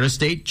Florida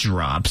State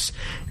drops.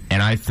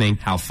 And I think...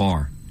 How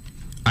far?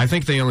 I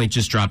think they only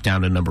just dropped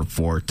down to number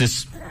 4.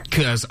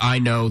 Because I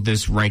know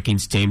this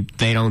rankings team,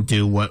 they don't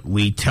do what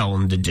we tell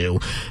them to do.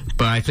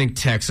 But I think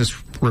Texas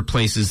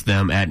replaces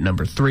them at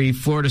number 3.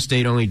 Florida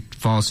State only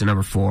falls to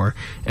number 4.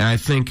 And I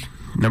think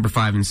number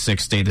 5 and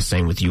 6 stay the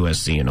same with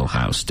USC and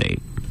Ohio State.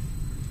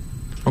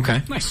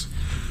 Okay. Nice.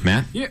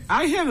 Matt? Yeah,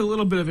 I had a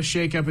little bit of a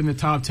shakeup in the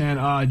top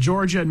 10.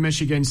 Georgia and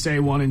Michigan stay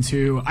 1 and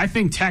 2. I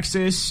think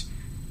Texas,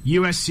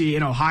 USC,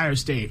 and Ohio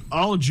State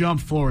all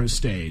jump Florida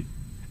State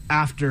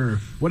after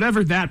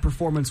whatever that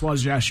performance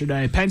was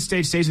yesterday. Penn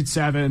State stays at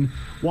 7.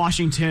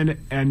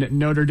 Washington and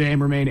Notre Dame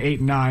remain 8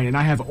 and 9. And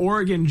I have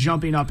Oregon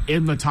jumping up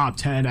in the top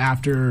 10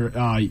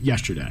 after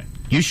yesterday.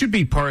 You should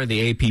be part of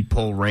the AP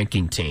poll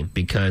ranking team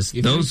because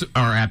those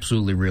are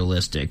absolutely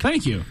realistic.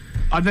 Thank you.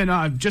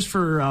 Then just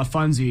for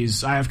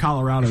funsies, I have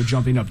Colorado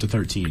jumping up to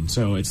 13.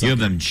 So it's you have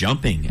them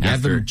jumping. You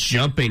have them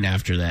jumping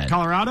after that.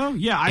 Colorado,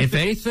 yeah. I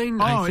think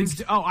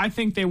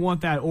they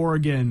want that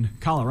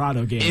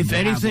Oregon-Colorado game. If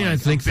anything, I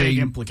think big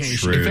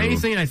implication. If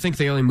anything, I think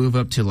they only move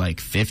up to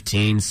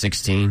 15,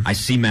 16. I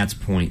see Matt's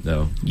point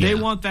though. Yeah. They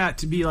want that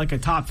to be a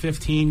top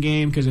 15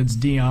 game because it's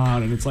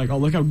Dion, and it's oh,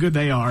 look how good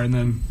they are, and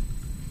then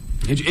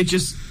it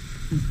just.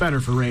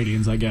 Better for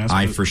ratings, I guess.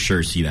 I for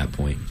sure see that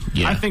point.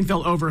 Yeah. I think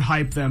they'll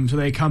overhype them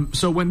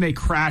so when they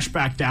crash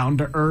back down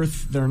to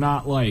earth, they're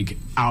not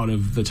out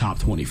of the top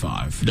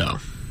 25. No.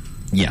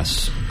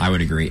 Yes, I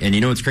would agree. And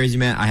you know what's crazy,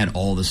 Matt? I had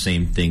all the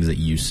same things that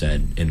you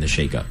said in the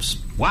shakeups.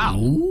 Wow.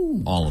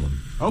 Ooh. All of them.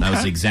 Okay. That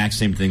was the exact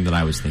same thing that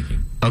I was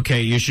thinking.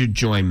 Okay, you should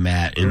join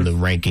Matt in the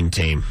ranking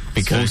team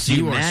because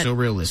you are so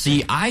realistic.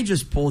 See, I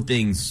just pull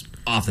things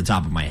off the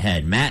top of my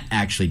head. Matt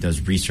actually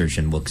does research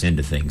and looks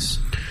into things.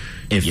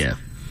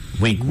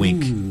 Wink,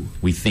 wink. Ooh.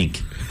 We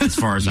think, as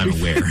far as I'm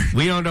aware.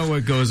 We don't know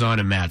what goes on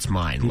in Matt's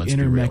mind. The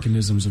inner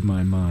mechanisms of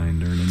my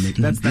mind are an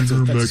enigma. That's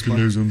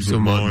mechanisms of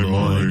my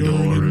mind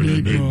are an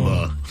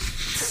enigma.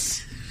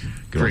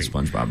 Good old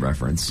SpongeBob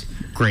reference.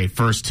 Great.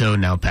 First toe,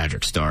 now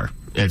Patrick Star.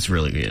 It's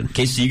really good.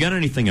 Casey, you got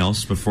anything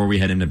else before we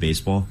head into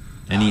baseball?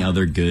 Any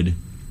other good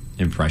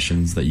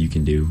impressions that you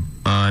can do?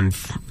 On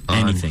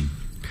anything.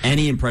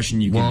 Any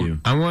impression you can do.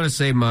 I want to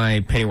say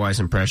my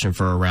Pennywise impression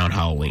for around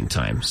Halloween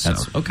time. So.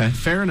 That's okay.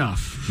 Fair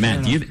enough.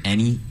 Matt, do you have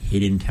any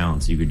hidden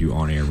talents you could do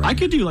on air? I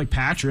could do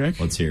Patrick.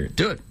 Let's hear it.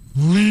 Do it.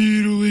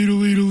 Little.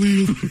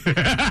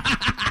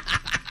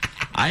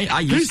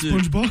 I used to.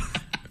 SpongeBob.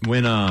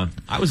 When I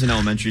was in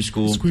elementary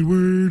school.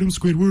 Squidward, I'm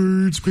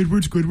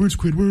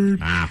Squidward.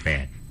 Ah,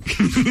 bad.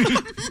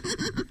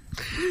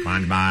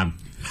 SpongeBob.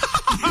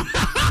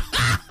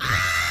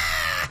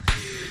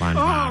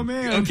 Oh,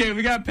 man. Okay,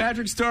 we got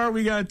Patrick Star,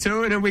 we got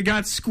Toad, and we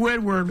got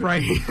Squidward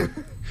right here.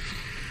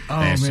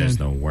 This is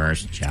the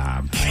worst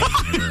job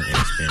I've ever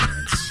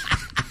experienced.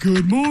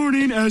 Good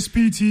morning,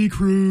 SPT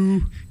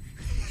crew.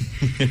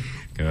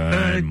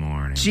 Good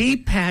morning. Gee,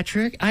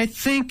 Patrick, I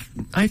think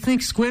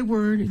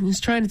Squidward is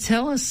trying to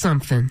tell us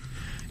something.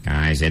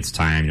 Guys, it's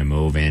time to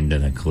move into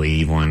the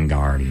Cleveland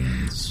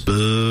Guardians.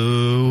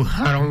 Boo.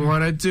 I don't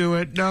want to do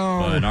it,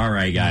 no. But all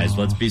right, guys,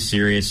 let's be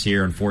serious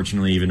here.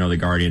 Unfortunately, even though the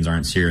Guardians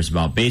aren't serious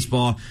about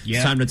baseball,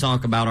 it's time to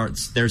talk about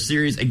their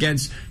series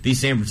against the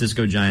San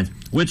Francisco Giants,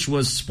 which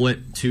was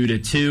split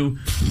 2-2.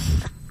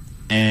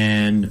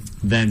 And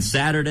then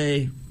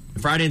Friday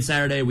and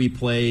Saturday, we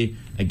play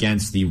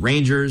against the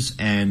Rangers,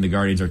 and the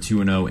Guardians are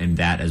 2-0 in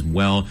that as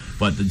well.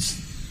 But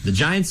the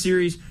Giants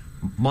series,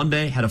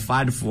 Monday, had a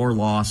 5-4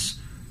 loss.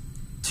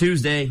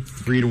 Tuesday,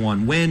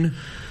 3-1 win.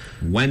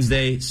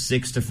 Wednesday,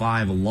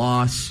 6-5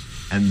 loss.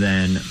 And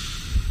then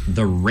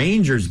the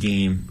Rangers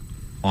game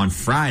on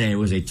Friday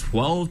was a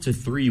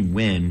 12-3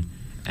 win,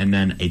 and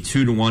then a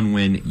 2-1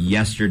 win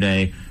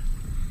yesterday.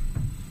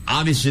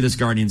 Obviously, this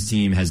Guardians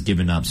team has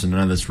given up, so none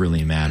of this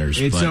really matters.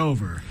 It's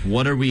over.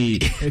 What are we...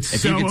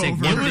 if you could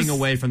take one thing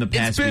away from the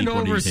past week,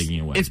 what are you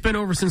taking away? It's been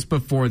over since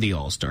before the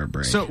All-Star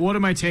break. So what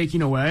am I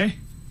taking away?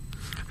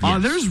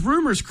 Yes. There's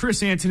rumors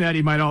Chris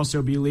Antonetti might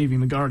also be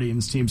leaving the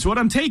Guardians team. So what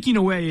I'm taking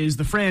away is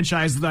the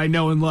franchise that I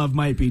know and love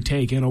might be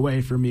taken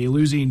away from me,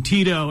 losing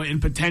Tito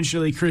and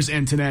potentially Chris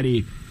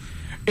Antonetti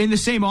in the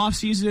same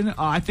offseason.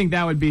 I think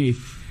that would be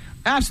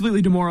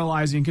absolutely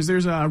demoralizing because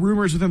there's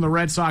rumors within the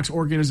Red Sox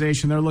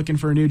organization they're looking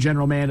for a new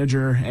general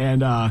manager,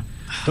 and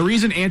the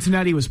reason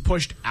Antonetti was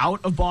pushed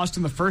out of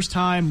Boston the first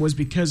time was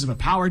because of a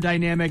power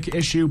dynamic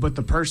issue, but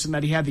the person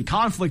that he had the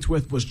conflict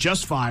with was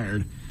just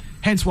fired,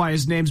 hence why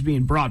his name's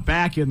being brought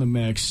back in the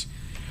mix.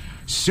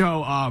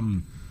 So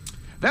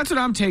that's what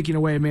I'm taking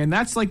away, man.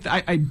 That's like,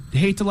 I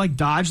hate to like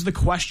dodge the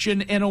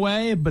question in a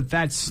way, but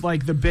that's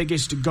like the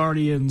biggest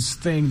Guardians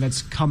thing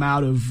that's come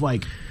out of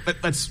like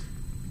that's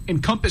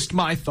encompassed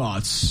my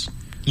thoughts.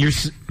 You're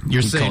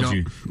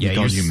saying he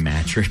calls you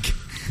Matrick.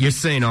 You're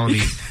saying all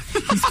these.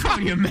 He's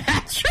calling you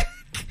Matrick.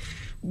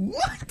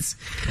 What?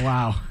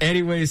 Wow.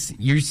 Anyways,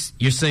 you're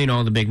saying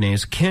all the big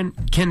names. Can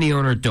the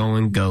owner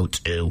Dolan go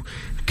too?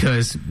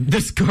 Because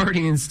this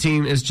Guardians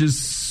team is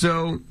just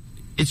so.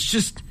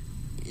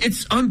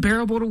 It's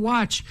unbearable to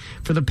watch.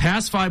 For the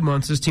past 5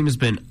 months, this team has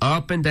been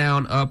up and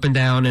down, up and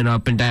down, and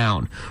up and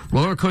down.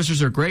 Roller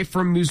coasters are great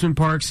for amusement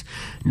parks,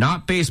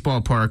 not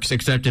baseball parks,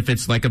 except if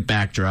it's like a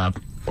backdrop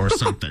or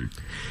something.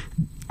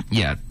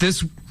 Yeah,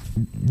 this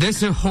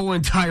whole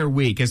entire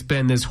week has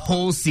been this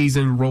whole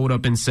season rolled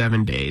up in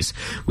 7 days.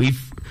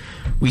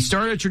 We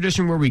started a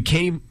tradition where we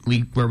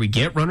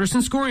get runners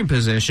in scoring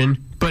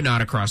position, but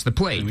not across the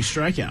plate. And we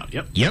strike out.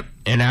 Yep.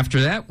 And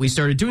after that, we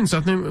started doing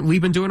something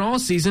we've been doing all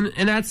season,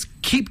 and that's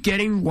keep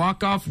getting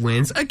walk-off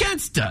wins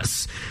against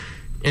us.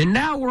 And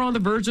now we're on the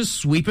verge of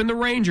sweeping the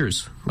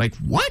Rangers. Like,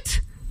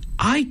 what?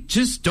 I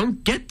just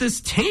don't get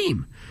this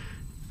team.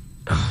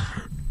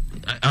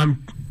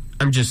 I'm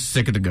just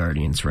sick of the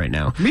Guardians right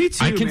now. Me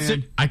too,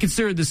 man. I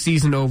consider the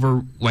season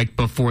over like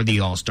before the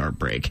All-Star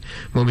break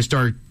when we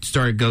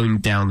started going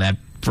down that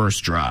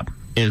first drop.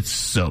 It's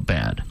so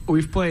bad.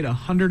 We've played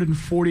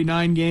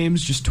 149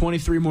 games, just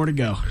 23 more to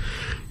go.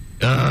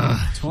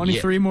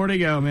 23 more to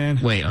go, man.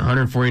 Wait,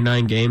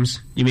 149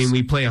 games? You mean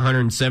we play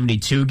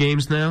 172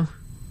 games now?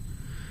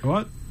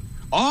 What?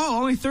 Oh,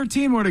 only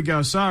 13 more to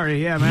go.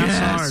 Sorry. Yeah, man,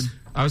 that's hard.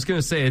 I was going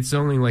to say it's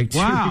only like 2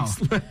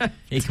 weeks left.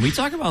 Hey, can we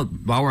talk about,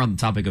 while we're on the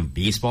topic of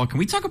baseball, can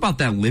we talk about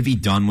that Livy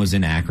Dunn was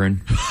in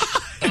Akron?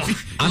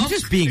 I'm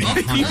just being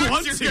If you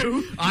want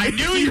to. I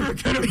knew you were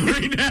going to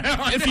bring that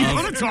up. If you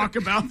want to talk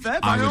about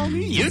that, by all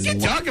means. You can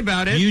talk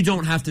about it. You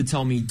don't have to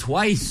tell me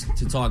twice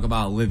to talk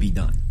about Livy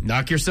Dunn.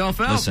 Knock yourself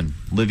out. Listen,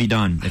 Livy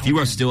Dunn, if you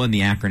are still in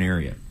the Akron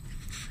area,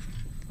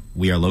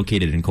 we are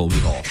located in Colby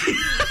Hall.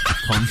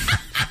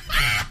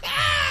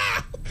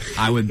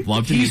 I would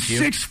love to meet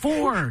you. He's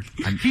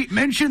 6'4". He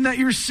mentioned that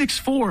you're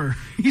 6'4".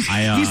 He's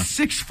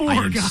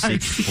 6'4", guys.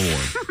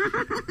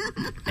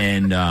 6'4".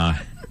 And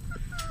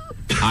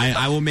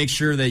I will make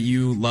sure that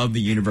you love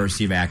the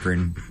University of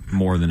Akron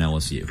more than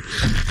LSU.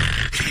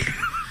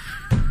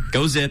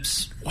 Go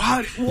Zips.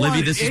 What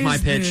Livy, this is my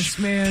pitch. This,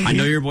 man? I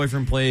know your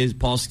boyfriend plays,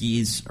 Paul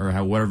Skees, or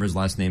whatever his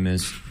last name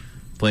is,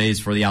 plays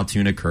for the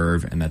Altoona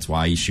Curve, and that's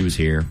why she was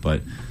here.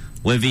 But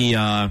Livy,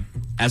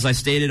 as I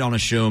stated on a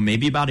show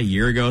maybe about a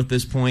year ago at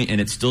this point,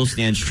 and it still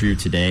stands true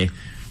today,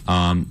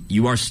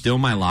 you are still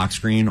my lock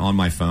screen on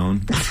my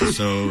phone.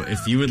 So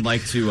if you would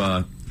like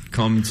to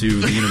come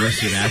to the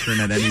University of Akron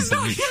at any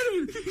point.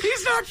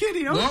 He's not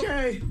kidding.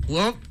 Okay.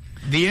 Well,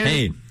 the end.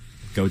 Hey,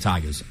 go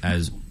Tigers,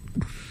 as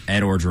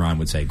Ed Orgeron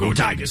would say. Go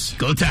Tigers.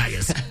 Go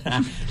Tigers.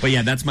 But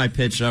yeah, that's my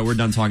pitch. We're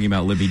done talking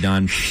about Livy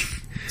Dunn.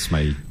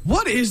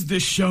 What is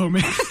this show,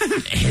 man?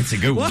 It's a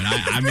good one.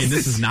 I mean,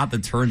 this is not the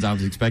turns I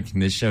was expecting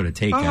this show to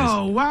take, guys.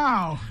 Oh,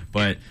 wow.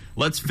 But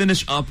let's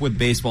finish up with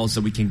baseball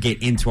so we can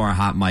get into our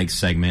hot mic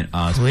segment.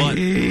 But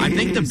I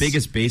think the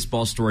biggest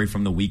baseball story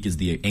from the week is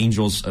the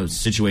Angels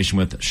situation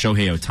with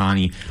Shohei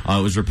Ohtani.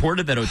 It was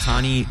reported that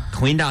Ohtani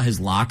cleaned out his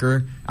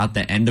locker at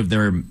the end of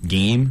their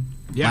game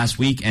last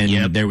week,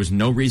 and there was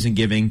no reason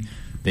given.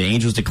 The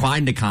Angels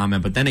declined to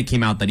comment, but then it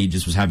came out that he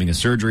just was having a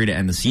surgery to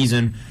end the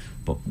season.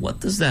 But what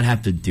does that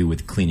have to do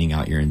with cleaning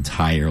out your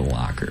entire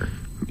locker?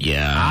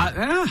 Yeah.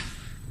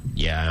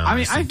 I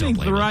mean, I think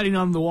the writing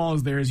on the wall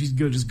is there. Is he's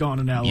good just gone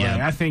in LA.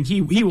 Yeah. I think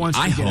he wants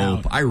to get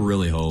out. I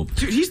really hope.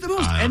 Dude, he's the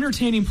most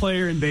entertaining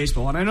player in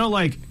baseball. And I know,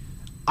 like,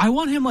 I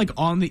want him, like,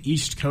 on the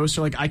East Coast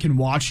so, like, I can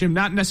watch him.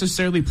 Not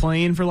necessarily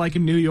playing for, like,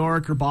 in New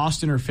York or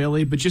Boston or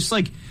Philly, but just,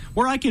 like,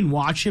 where I can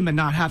watch him and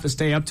not have to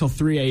stay up till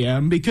 3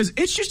 a.m. Because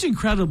it's just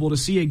incredible to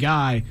see a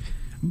guy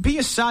be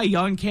a Cy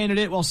Young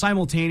candidate while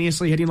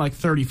simultaneously hitting like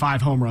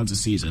 35 home runs a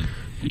season.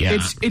 Yeah.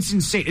 It's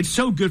insane. It's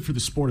so good for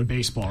the sport of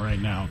baseball right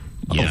now.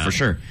 Yeah. Oh, for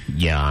sure.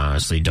 Yeah,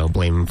 honestly, don't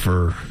blame him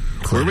for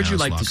where would you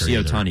like to see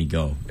Ohtani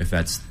go if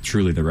that's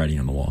truly the writing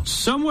on the wall?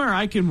 Somewhere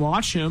I can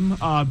watch him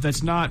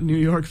that's not New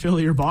York,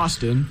 Philly, or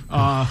Boston.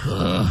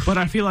 But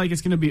I feel like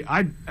it's going to be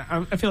I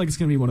feel like it's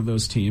going to be one of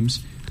those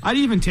teams. I'd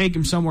even take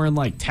him somewhere in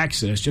like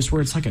Texas, just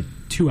where it's like a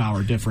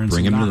 2-hour difference.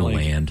 Bring him to the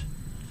land.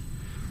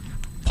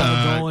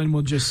 Paul Dolan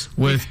will just...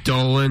 With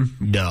Dolan?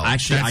 No.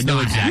 Actually, I know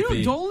exactly.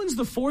 You know, Dolan's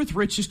the 4th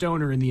richest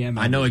owner in the MLB.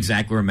 I know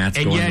exactly where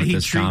Matt's going with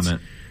this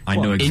comment. I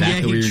know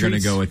exactly where you're going to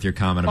treats- go with your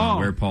comment about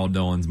where Paul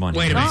Dolan's money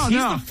Wait a is. minute. Oh, He's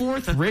no. the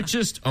fourth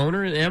richest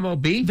owner in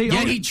MLB.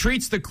 Yet he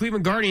treats the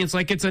Cleveland Guardians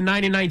like it's a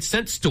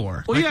 99-cent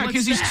store. Well, Like, yeah,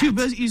 because what's he's that? too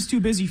busy. He's too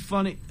busy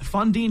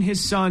funding his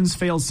son's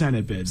failed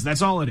Senate bids.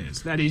 That's all it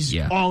is. That is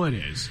all it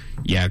is.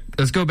 Yeah,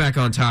 let's go back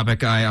on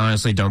topic. I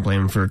honestly don't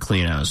blame him for a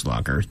clean out his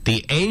locker.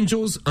 The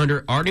Angels,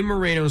 under Artie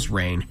Moreno's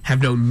reign,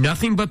 have known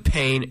nothing but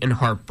pain and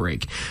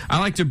heartbreak. I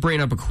like to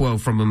bring up a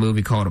quote from a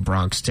movie called A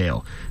Bronx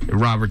Tale.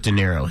 Robert De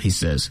Niro, he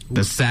says,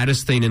 "The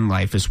saddest thing in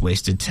life is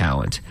wasted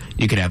talent.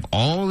 You could have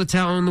all the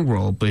talent in the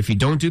world, but if you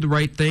don't do the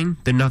right thing,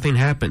 then nothing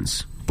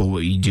happens. But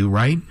what you do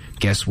right,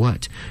 guess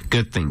what?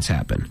 Good things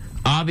happen."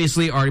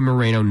 Obviously, Artie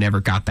Moreno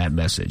never got that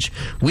message.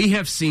 We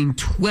have seen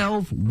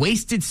 12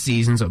 wasted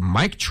seasons of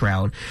Mike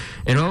Trout,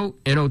 and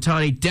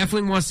Ohtani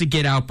definitely wants to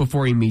get out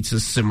before he meets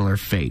a similar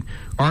fate.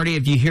 Artie,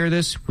 if you hear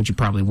this, which you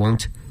probably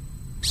won't,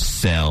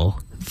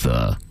 sell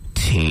the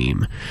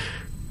team.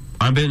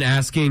 I've been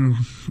asking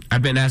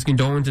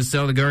Dolan to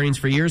sell the Guardians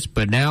for years,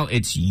 but now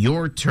it's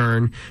your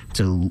turn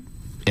to.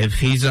 If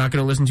he's not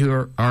going to listen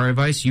to our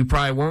advice, you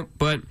probably won't,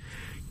 but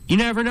you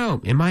never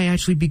know. It might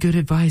actually be good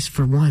advice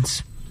for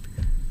once.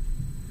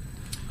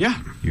 Yeah.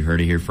 You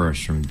heard it here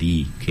first from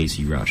the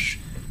Casey Rush.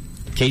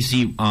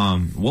 Casey,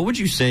 what would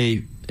you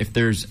say if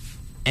there's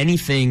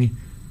anything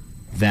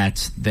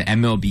that the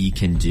MLB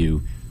can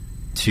do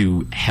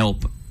to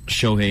help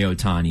Shohei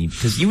Ohtani?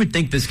 Because you would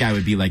think this guy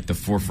would be like the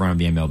forefront of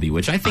the MLB,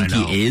 which I think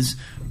he is,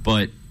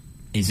 but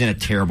he's in a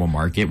terrible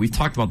market. We've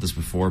talked about this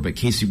before, but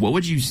Casey, what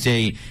would you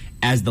say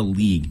as the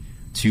league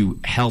to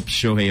help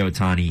Shohei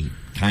Ohtani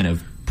kind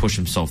of push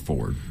himself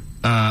forward?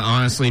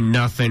 Honestly,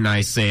 nothing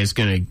I say is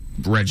going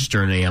to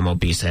register in the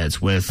MLB's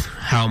heads. With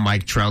how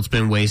Mike Trout's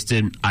been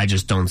wasted, I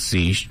just don't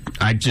see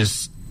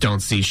Shohei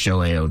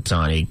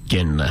Ohtani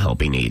getting the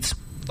help he needs.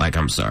 Like,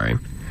 I'm sorry.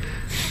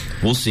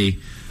 We'll see.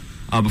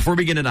 Before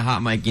we get into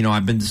Hot Mic,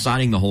 I've been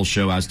deciding the whole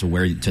show as to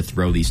where to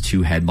throw these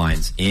two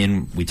headlines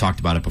in. We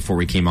talked about it before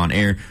we came on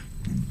air.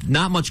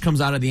 Not much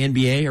comes out of the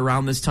NBA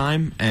around this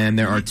time, and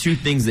there are two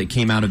things that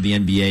came out of the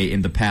NBA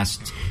in the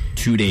past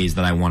 2 days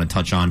that I want to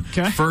touch on.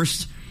 Okay.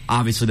 First,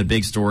 obviously the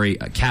big story,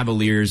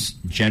 Cavaliers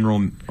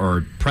general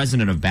or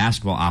president of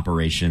basketball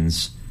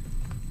operations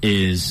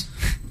is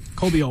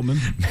Kobe Altman.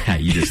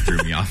 You just threw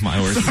me off my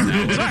horse.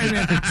 Sorry,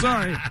 man.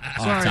 Sorry.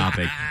 Off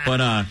topic.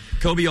 But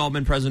Kobe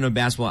Altman, president of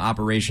basketball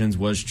operations,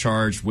 was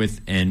charged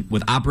with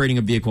operating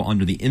a vehicle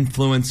under the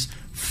influence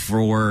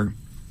for,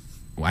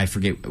 I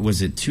forget,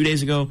 was it 2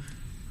 days ago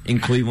in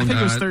Cleveland? I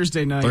think it was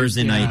Thursday night.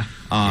 Thursday night.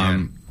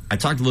 Yeah. I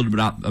talked a little bit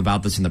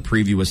about this in the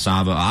preview with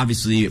Sava.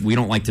 Obviously, we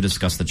don't like to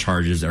discuss the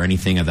charges or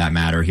anything of that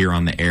matter here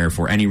on the air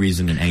for any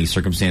reason in any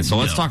circumstance. So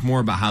let's talk more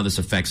about how this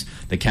affects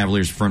the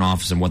Cavaliers front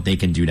office and what they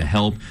can do to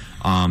help.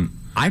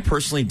 I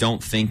personally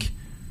don't think,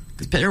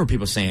 because there were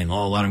people saying,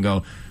 let him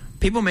go.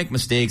 People make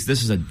mistakes.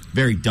 This is a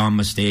very dumb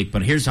mistake,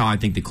 but here's how I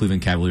think the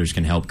Cleveland Cavaliers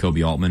can help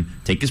Kobe Altman.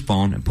 Take his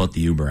phone and put the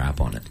Uber app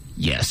on it.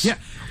 Yes. Yeah.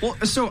 Well,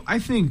 so I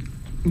think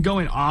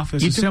going off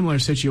is a similar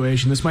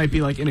situation. This might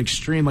be like an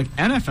extreme. Like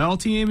NFL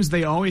teams,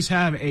 they always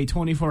have a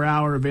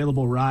 24-hour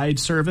available ride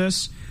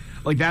service.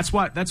 Like that's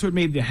what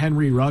made the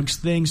Henry Ruggs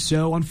thing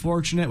so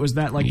unfortunate, was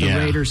that the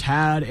Raiders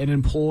had an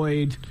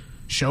employed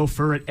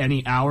chauffeur at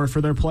any hour for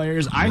their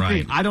players.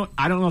 I don't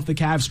know if the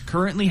Cavs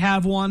currently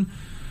have one,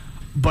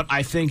 but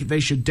I think they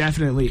should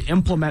definitely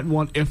implement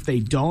one if they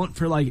don't,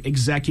 for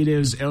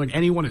executives or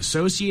anyone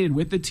associated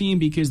with the team,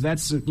 because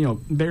that's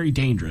very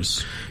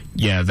dangerous.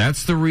 Yeah,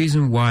 that's the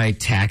reason why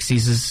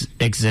taxis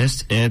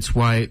exist, and it's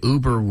why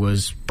Uber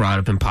was brought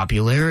up in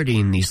popularity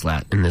in this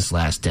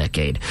last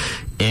decade.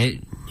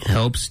 It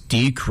helps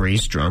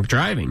decrease drunk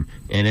driving,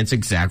 and and this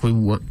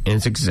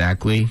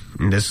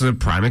is a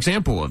prime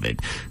example of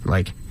it.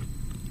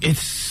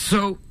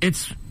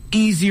 It's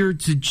easier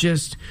to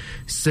just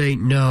say,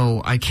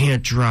 no, I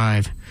can't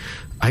drive.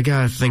 I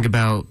gotta think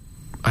about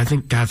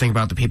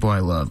the people I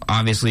love.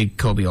 Obviously,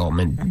 Kobe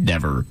Altman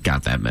never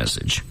got that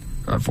message,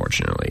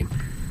 unfortunately.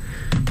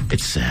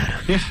 It's sad.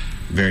 Yeah.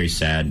 Very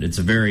sad. It's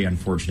a very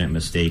unfortunate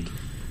mistake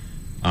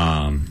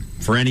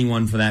for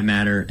anyone, for that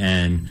matter,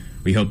 and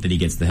we hope that he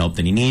gets the help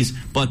that he needs.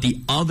 But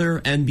the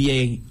other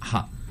NBA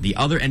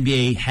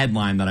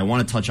headline that I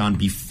want to touch on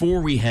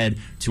before we head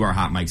to our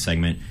Hot Mic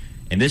segment,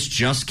 and this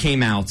just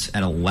came out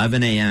at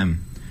 11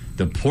 a.m.,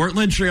 the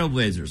Portland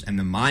Trailblazers and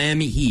the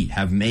Miami Heat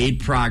have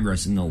made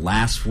progress in the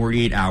last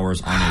 48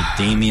 hours on a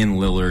Damian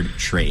Lillard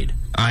trade.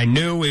 I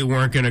knew we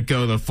weren't going to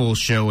go the full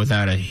show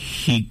without a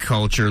Heat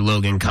culture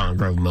Logan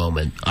Congrove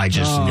moment. I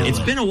just knew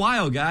it's been a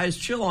while, guys.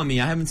 Chill on me.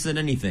 I haven't said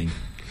anything.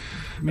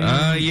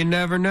 You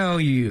never know.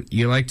 You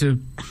like to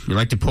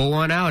pull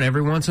one out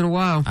every once in a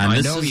while.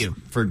 I know you.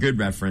 For good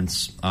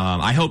reference.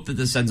 I hope that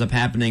this ends up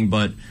happening,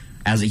 but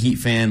as a Heat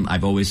fan,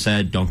 I've always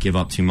said don't give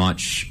up too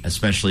much,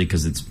 especially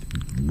because it's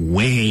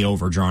way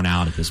overdrawn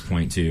out at this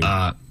point, too.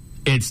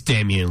 It's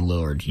Damian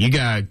Lillard. You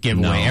got to give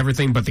away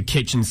everything but the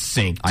kitchen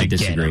sink to I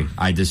disagree. Get him.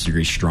 I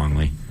disagree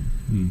strongly.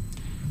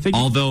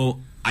 Although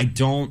I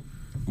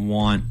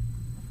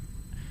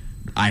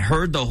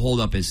heard the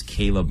holdup is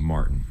Caleb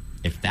Martin.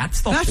 If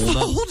that's the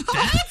holdup,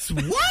 That's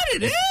what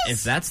it is.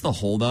 if that's the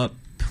holdup,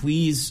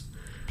 please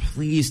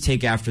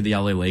take after the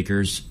LA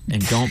Lakers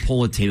and don't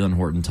pull a Taylor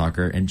Horton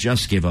Tucker and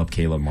just give up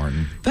Caleb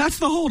Martin. That's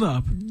the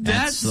holdup.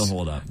 That's the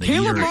holdup.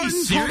 Caleb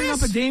Martin's holding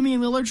up a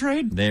Damian Lillard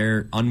trade?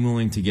 They're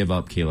unwilling to give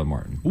up Caleb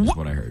Martin. That's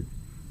what I heard.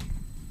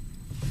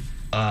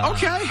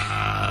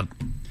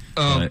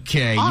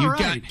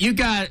 Okay, you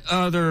got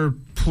other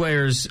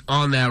players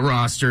on that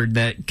roster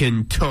that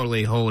can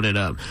totally hold it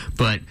up,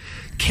 but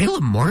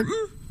Caleb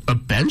Martin, a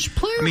bench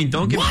player? I mean,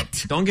 don't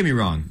get me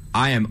wrong.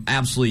 I am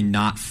absolutely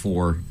not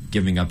for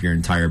giving up your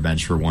entire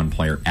bench for one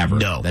player ever.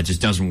 No, that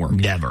just doesn't work.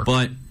 Never.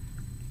 But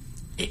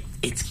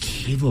it's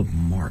Caleb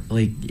Martin.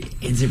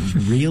 Like, is it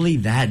really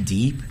that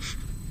deep?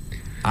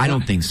 I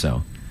don't think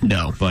so.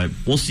 No. But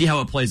we'll see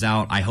how it plays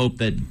out. I hope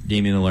that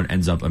Damian Lillard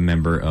ends up a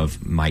member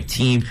of my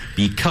team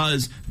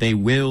because they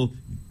will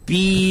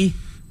be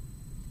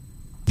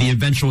the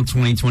eventual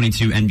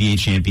 2022 NBA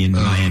champion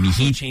in Miami.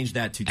 He changed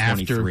that to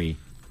 23.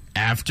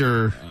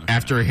 After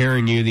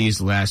hearing you these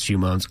last few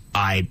months,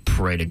 I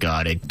pray to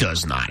God it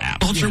does not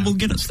happen. Culture will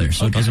get us there,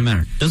 so it doesn't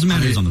matter. Doesn't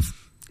matter who's on the...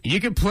 You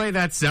can play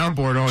that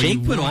soundboard all Jake you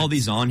put want. all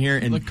these on here,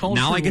 and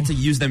now I get to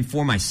use them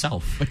for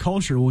myself. The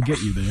culture will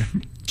get you there.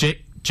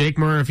 Jake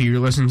Murray, if you're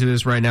listening to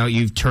this right now,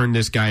 you've turned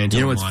this guy into a monster.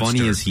 You know what's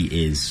funny is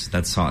he is.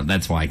 That's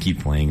why I keep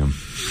playing him.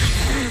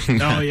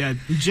 Oh, yeah.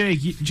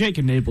 Jake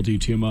enabled you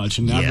too much,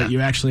 and now that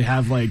you actually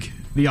have, like,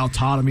 the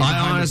autonomy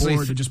behind the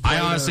board to just play I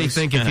honestly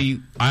think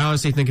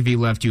if he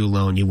left you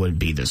alone, you wouldn't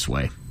be this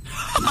way.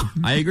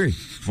 I agree.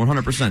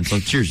 100%. So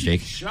cheers, Jake.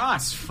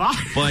 Shots fired.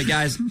 But,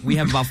 guys, we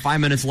have about 5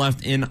 minutes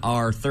left in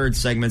our third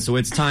segment, so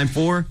it's time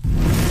for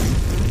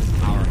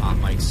our Hot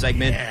Mic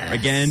segment. Yes.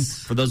 Again,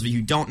 for those of you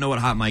who don't know what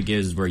Hot Mic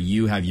is, where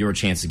you have your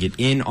chance to get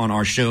in on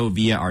our show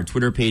via our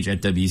Twitter page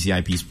at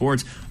WZIP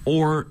Sports,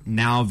 or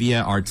now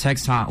via our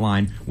text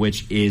hotline,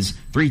 which is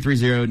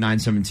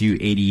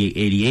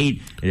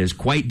 330-972-8888. It is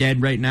quite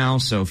dead right now,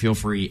 so feel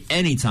free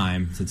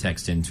anytime to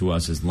text in to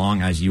us as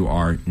long as you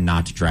are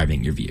not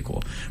driving your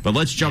vehicle. But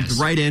let's jump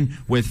right in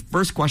with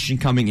first question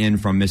coming in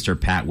from Mr.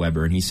 Pat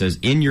Weber, and he says,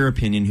 in your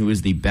opinion, who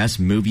is the best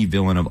movie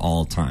villain of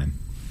all time?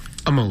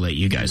 I'm going to let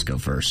you guys go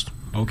first.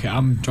 Okay,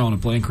 I'm drawing a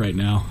blank right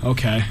now.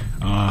 Okay.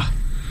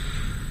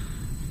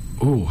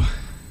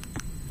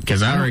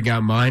 Because I already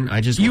got mine.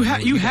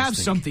 You have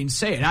something.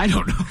 Say it. I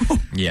don't know.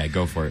 Yeah,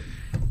 go for it.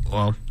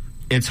 Well,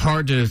 it's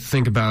hard to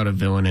think about a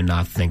villain and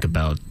not think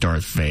about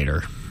Darth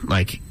Vader.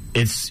 Like,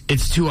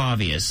 it's too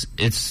obvious.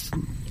 It's,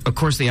 of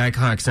course, the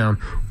iconic sound.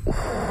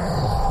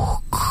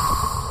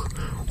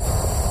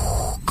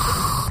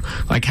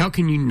 Like, how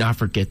can you not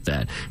forget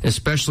that?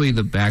 Especially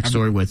the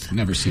backstory with...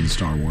 Never seen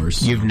Star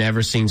Wars. You've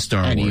never seen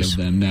Star Wars. Any of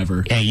them,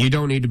 never. Hey, you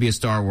don't need to be a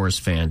Star Wars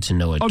fan to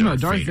know what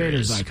Darth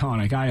Vader's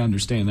iconic. I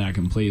understand that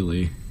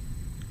completely.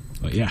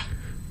 But yeah.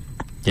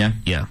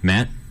 Yeah.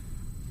 Matt?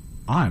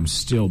 I'm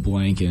still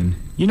blanking.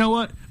 You know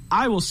what?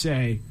 I will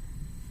say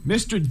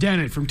Mr.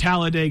 Dennett from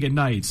Talladega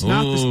Nights.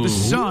 Not the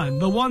son.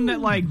 The one that,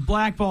 like,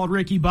 blackballed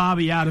Ricky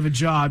Bobby out of a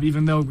job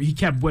even though he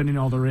kept winning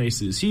all the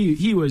races.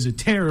 He was a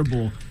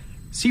terrible...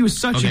 He was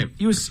such a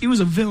he was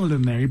a villain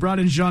in there. He brought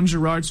in Jean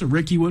Girard so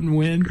Ricky wouldn't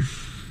win.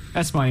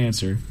 That's my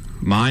answer.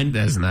 Mine,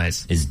 that's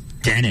nice, is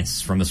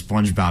Dennis from the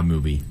SpongeBob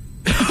movie.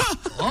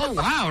 Oh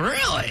wow,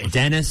 really?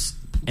 Dennis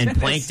and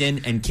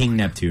Plankton and King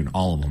Neptune,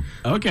 all of them.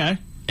 Okay.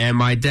 And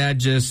my dad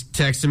just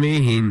texted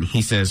me.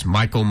 He says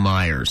Michael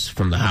Myers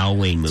from the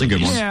Halloween movie. It's a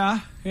good one. Yeah,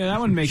 that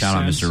one makes sense.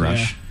 Shout out, Mr.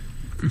 Rush.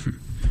 Yeah.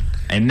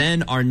 And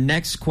then our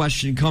next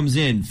question comes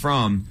in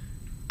from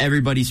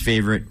everybody's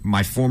favorite,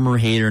 my former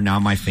hater, now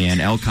my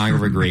fan, El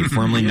Congo Great,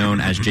 formerly known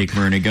as Jake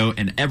Marinigo.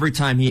 And every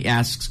time he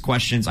asks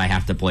questions, I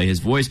have to play his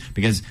voice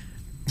because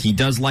he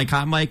does like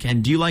Hot Mic.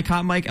 And do you like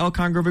Hot Mic, El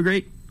Congo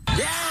Great?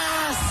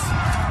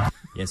 Yes!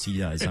 Yes, he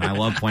does. And I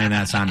love playing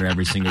that sounder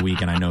every single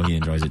week, and I know he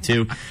enjoys it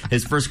too.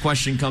 His first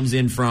question comes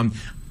in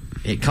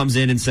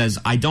and says,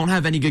 I don't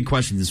have any good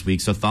questions this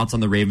week, so thoughts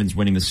on the Ravens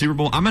winning the Super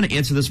Bowl? I'm going to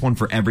answer this one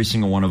for every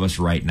single one of us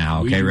right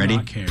now. Okay, ready?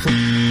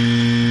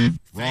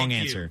 Wrong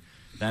answer.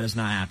 That is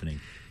not happening.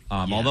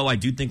 Although I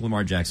do think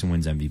Lamar Jackson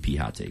wins MVP,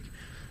 hot take.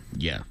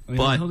 Yeah.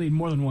 But he'll need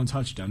more than one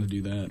touchdown to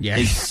do that. Yeah.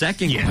 His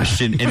second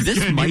question, and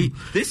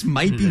this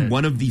might be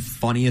one of the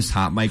funniest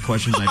Hot Mic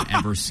questions I've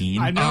ever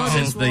seen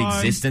since the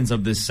existence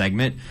of this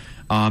segment.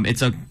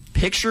 It's a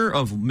picture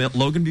of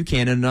Logan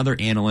Buchanan, another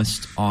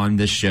analyst on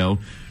this show.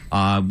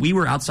 We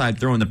were outside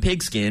throwing the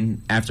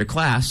pigskin after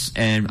class,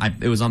 and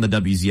it was on the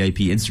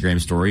WZIP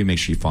Instagram story. Make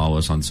sure you follow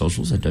us on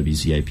socials at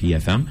WZIP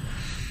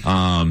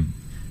FM.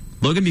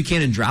 Logan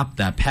Buchanan dropped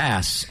that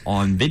pass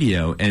on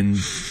video, and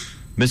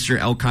Mr.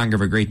 El Congo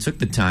Great took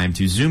the time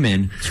to zoom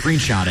in,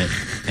 screenshot it,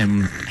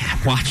 and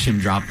watch him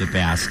drop the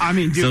pass. I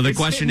mean, dude, so the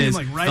question is,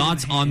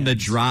 thoughts on the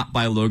drop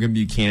by Logan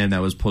Buchanan that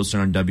was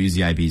posted on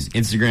WZIP's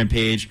Instagram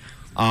page?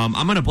 I'm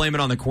going to blame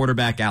it on the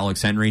quarterback,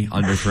 Alex Henry,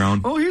 underthrown.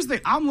 Oh, here's the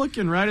thing. I'm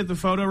looking right at the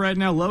photo right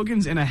now.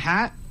 Logan's in a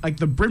hat. Like,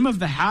 the brim of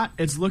the hat,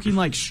 it's looking,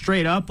 like,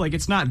 straight up. Like,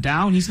 it's not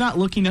down. He's not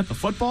looking at the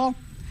football.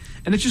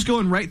 and it's just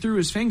going right through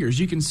his fingers.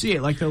 You can see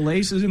it, like the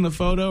laces in the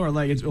photo are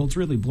like it's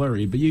really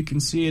blurry, but you can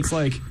see it's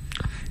like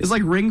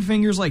ring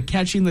fingers, like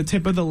catching the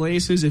tip of the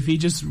laces. If he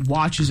just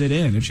watches it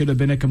in, it should have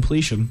been a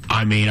completion.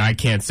 I mean, I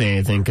can't say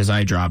anything because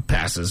I drop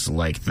passes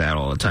like that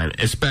all the time,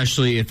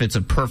 especially if it's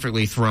a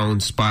perfectly thrown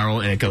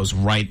spiral and it goes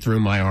right through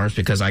my arms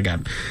because I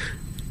got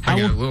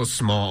little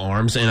small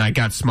arms and I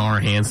got smaller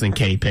hands than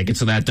Kenny Pickett,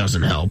 so that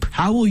doesn't help.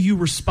 How will you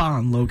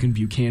respond, Logan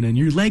Buchanan?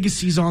 Your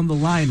legacy's on the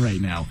line right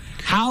now.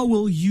 How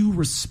will you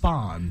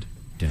respond?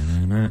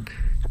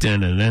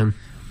 Dun-dun-dun.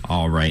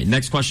 All right.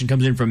 Next question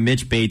comes in from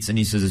Mitch Bates, and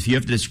he says, if you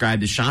have to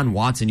describe Deshaun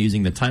Watson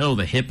using the title of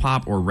a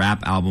hip-hop or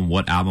rap album,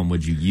 what album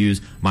would you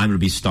use? Mine would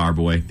be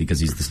Starboy, because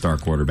he's the star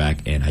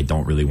quarterback, and I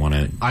don't really want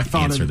to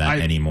answer that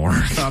anymore.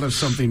 I thought of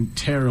something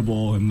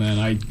terrible, and then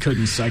I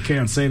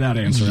can't say that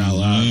answer out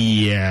loud.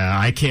 Yeah,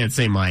 I can't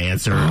say my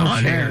answer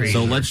on air.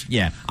 So I'm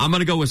going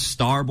to go with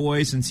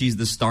Starboy since he's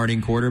the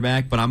starting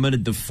quarterback, but I'm going to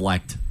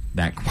deflect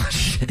that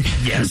question.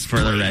 Yes, for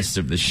the rest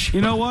of the show.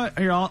 You know what?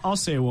 Here, I'll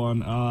say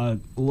one.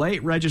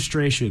 Late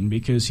registration,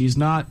 because he has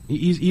not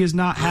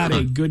had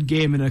a good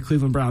game in a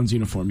Cleveland Browns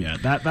uniform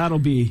yet. That'll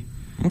be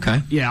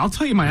okay. Yeah, I'll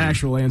tell you my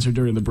actual answer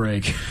during the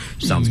break.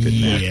 Sounds good.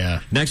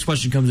 Yeah. Next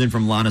question comes in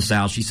from Lana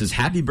Sal. She says,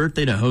 "Happy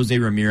birthday to Jose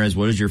Ramirez.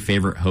 What is your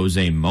favorite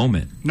Jose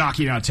moment?"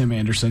 Knocking out Tim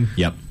Anderson.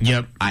 Yep.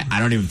 I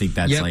don't even think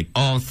that's like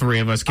all three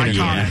of us can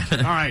agree.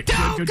 All right.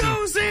 Down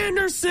goes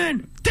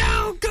Anderson.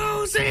 Down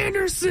goes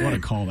Anderson. What a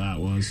call that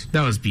was.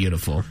 That was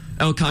beautiful.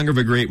 El Conger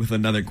Great with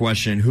another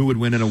question. Who would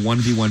win in a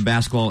 1v1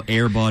 basketball,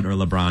 Air Bud or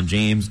LeBron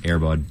James? Air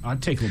Bud.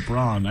 I'd take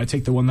LeBron. I'd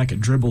take the one that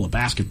could dribble a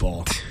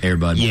basketball. Air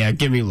Bud. Yeah,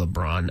 give me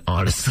LeBron,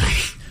 honestly.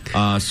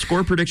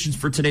 Score predictions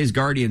for today's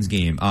Guardians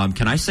game.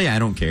 Can I say I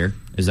don't care?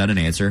 Is that an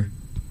answer?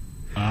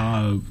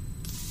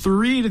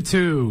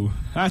 3-2.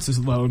 That's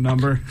a low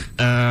number.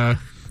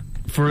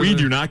 We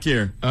do not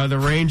care. The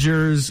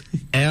Rangers,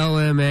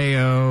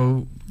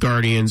 LMAO,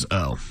 Guardians,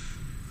 O.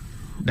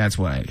 That's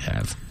what I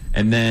have.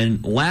 And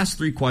then last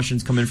three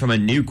questions come in from a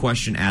new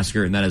question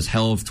asker, and that is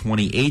Hell of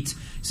 28.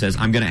 Says,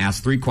 I'm going to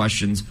ask three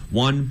questions.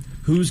 One,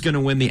 who's going to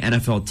win the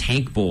NFL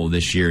Tank Bowl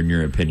this year, in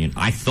your opinion?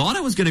 I thought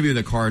it was going to be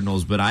the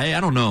Cardinals, but I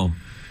don't know.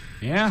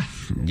 Yeah.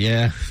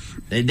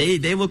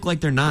 They look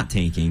like they're not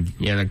tanking.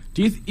 Yeah.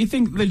 Do you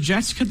think the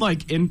Jets could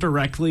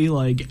indirectly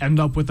end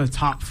up with a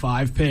top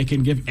 5 pick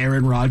and give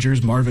Aaron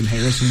Rodgers Marvin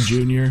Harrison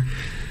Jr.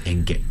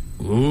 and get?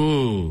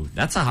 Ooh,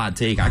 that's a hot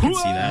take. I can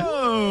see that.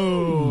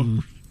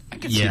 I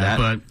can see that.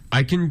 But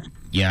I can.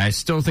 Yeah, I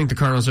still think the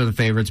Cardinals are the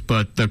favorites,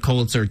 but the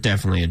Colts are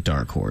definitely a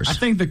dark horse. I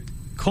think the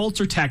Colts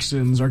or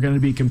Texans are going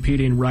to be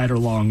competing right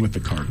along with the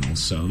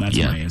Cardinals, so that's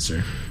my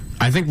answer.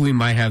 I think we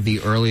might have the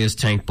earliest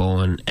Tank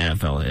Bowl in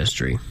NFL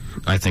history.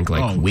 I think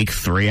week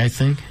 3, I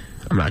think.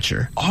 I'm not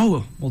sure.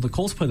 Oh, well, the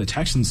Colts play the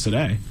Texans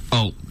today.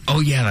 Oh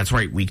yeah, that's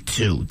right. Week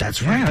 2.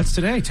 That's right. Yeah, that's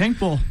today. Tank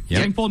Bowl.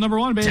 Yep. Tank Bowl number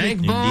 1, baby.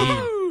 Tank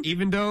Bowl.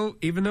 Even though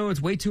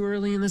it's way too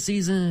early in the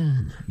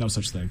season. No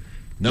such thing.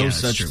 No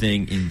such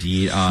thing,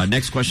 indeed.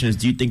 Next question is,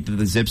 do you think that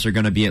the Zips are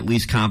going to be at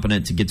least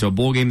competent to get to a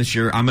bowl game this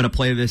year? I'm going to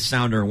play this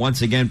sounder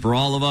once again for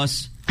all of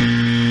us.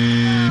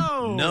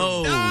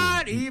 No.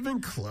 Not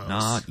even close.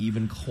 Not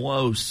even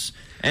close.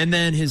 And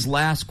then his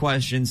last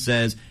question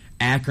says,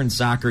 Akron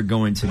soccer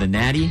going to the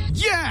Natty?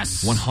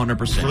 Yes!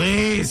 100%.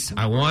 Please.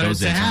 I want it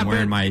to happen. I'm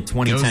wearing my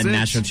 2010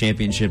 National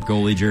Championship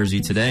goalie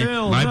jersey today.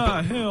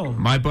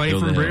 My buddy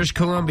from British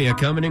Columbia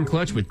coming in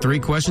clutch with 3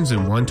 questions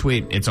and 1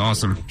 tweet. It's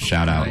awesome.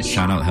 Shout out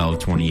Hell of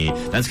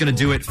 28. That's going to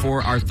do it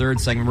for our third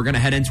segment. We're going to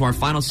head into our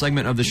final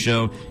segment of the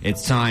show.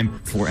 It's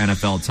time for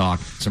NFL talk.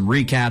 Some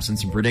recaps and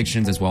some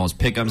predictions as well as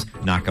pick'ems.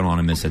 Not going to want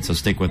to miss it. So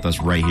stick with us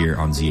right here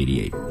on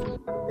Z88.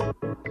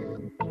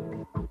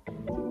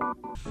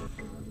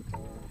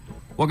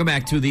 Welcome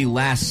back to the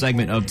last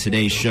segment of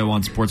today's show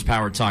on Sports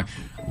Power Talk.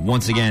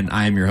 Once again,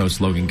 I am your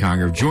host, Logan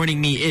Conger. Joining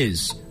me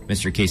is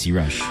Mr. Casey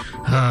Rush.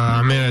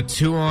 I'm in a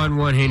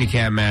 2-on-1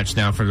 handicap match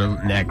now for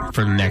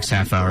the next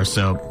half hour,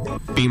 so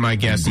be my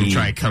guest and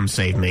try to come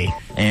save me.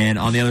 And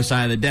on the other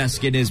side of the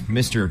desk, it is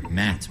Mr.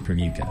 Matt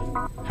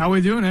Permuka. How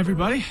we doing,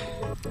 everybody?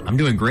 I'm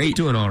doing great.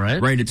 Doing all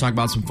right. Ready to talk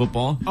about some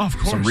football? Oh, of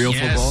course. Some real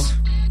football?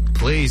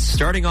 Please.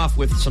 Starting off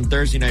with some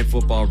Thursday Night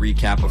Football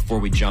recap before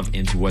we jump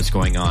into what's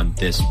going on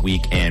this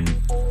week. And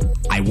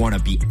I want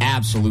to be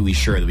absolutely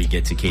sure that we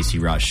get to Casey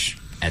Rush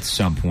at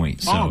some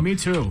point. So me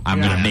too.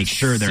 I'm going to make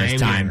sure there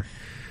is time. Here.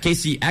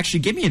 Casey,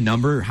 actually, give me a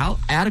number. How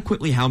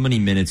many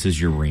minutes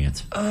is your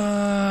rant?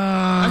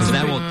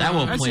 That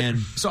will plan.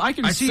 So I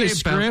can see a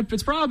script.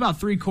 It's probably about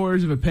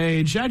 3/4 of a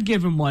page. I'd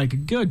give him a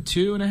good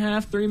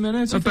 2.5, 3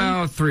 minutes.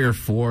 About 3 or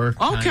 4.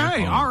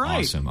 Okay, all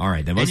right. Awesome. All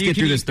right, then let's get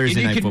through this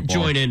Thursday Night Football. You can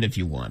join in if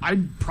you want. I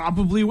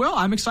probably will.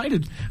 I'm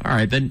excited. All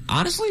right, then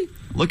honestly,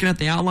 looking at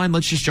the outline,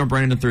 let's just jump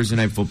right into Thursday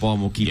Night Football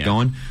and we'll keep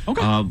going.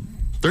 Okay.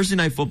 Thursday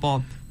Night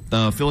Football.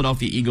 The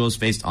Philadelphia Eagles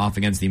faced off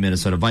against the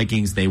Minnesota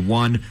Vikings. They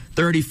won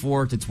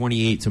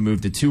 34-28 to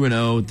move to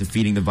 2-0,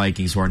 defeating the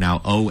Vikings, who are now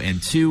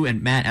 0-2.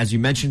 And Matt, as you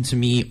mentioned to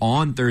me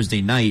on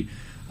Thursday night,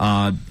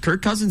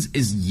 Kirk Cousins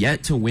is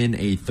yet to win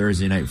a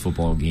Thursday Night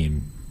Football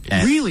game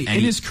Really?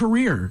 In his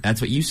career? That's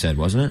what you said,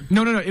 wasn't it?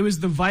 No. It was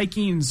the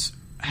Vikings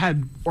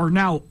are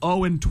now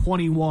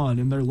 0-21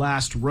 in their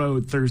last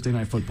road Thursday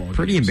Night Football.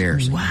 Pretty games.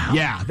 embarrassing. Wow.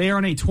 Yeah, they are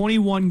on a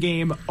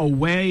 21-game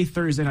away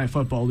Thursday Night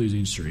Football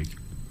losing streak.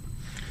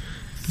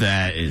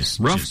 That is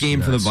rough game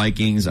nuts. for the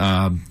Vikings.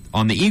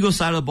 On the Eagles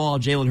side of the ball,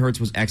 Jalen Hurts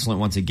was excellent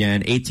once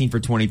again. 18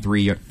 for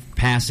 23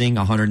 passing,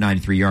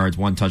 193 yards,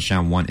 1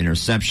 touchdown, 1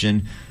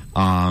 interception.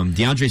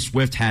 DeAndre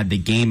Swift had the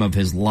game of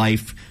his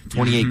life,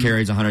 28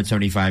 carries,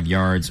 175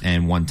 yards,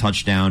 and 1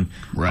 touchdown.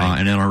 Right.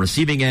 And then on our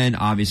receiving end,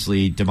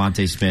 obviously,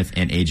 Devontae Smith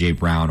and A.J.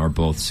 Brown are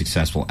both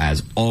successful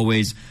as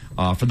always.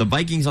 For the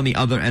Vikings on the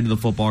other end of the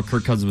football,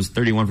 Kirk Cousins was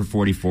 31 for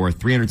 44,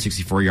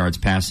 364 yards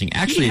passing.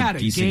 Actually, a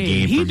decent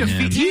game from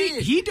him.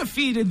 He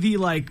defeated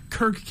the,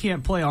 Kirk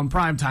can't play on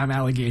primetime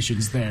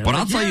allegations there. But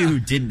I'll tell you who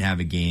didn't have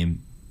a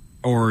game,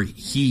 or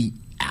he...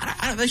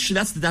 Actually,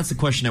 that's the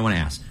question I want to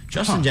ask.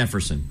 Justin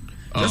Jefferson.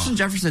 Justin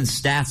Jefferson's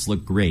stats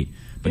look great,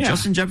 but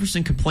Justin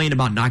Jefferson complained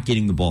about not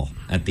getting the ball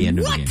at the end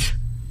of the game.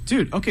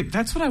 Dude, okay,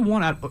 that's what I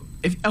want.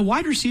 If a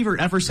wide receiver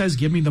ever says,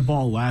 give me the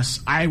ball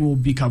less, I will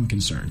become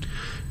concerned.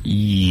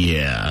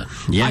 Yeah.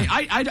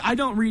 I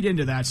don't read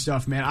into that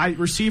stuff, man.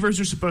 Receivers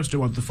are supposed to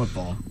want the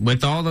football.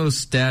 With all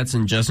those stats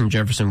and Justin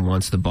Jefferson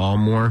wants the ball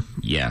more,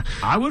 yeah.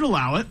 I would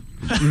allow it.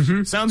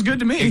 Sounds good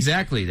to me.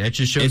 Exactly. That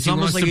just shows it's he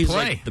almost wants like to he's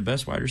play. the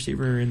best wide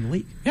receiver in the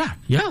league. Yeah.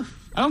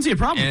 I don't see a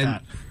problem with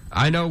that.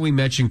 I know we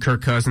mentioned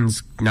Kirk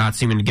Cousins not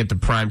seeming to get the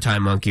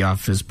primetime monkey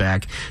off his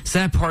back.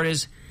 Sad part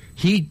is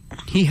he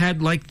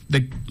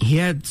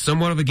had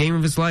somewhat of a game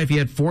of his life. He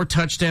had 4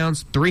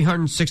 touchdowns,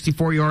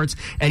 364 yards,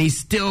 and he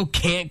still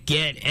can't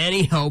get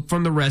any help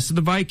from the rest of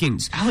the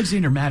Vikings.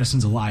 Alexander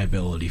Madison's a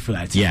liability for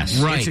that team. Yes,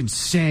 right. It's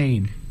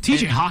insane.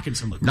 TJ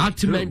Hawkinson looked not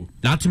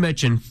to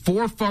mention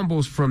 4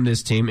 fumbles from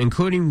this team,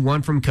 including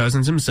 1 from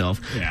Cousins himself.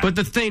 Yeah. But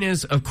the thing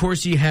is, of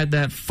course, you had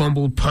that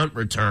fumbled punt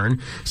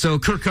return, so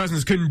Kirk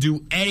Cousins couldn't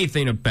do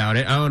anything about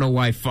it. I don't know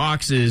why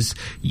Fox is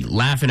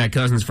laughing at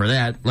Cousins for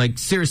that. Like,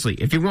 seriously,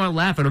 if you want to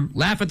laugh at him,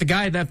 laugh at the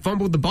guy that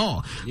fumbled the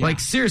ball. Yeah.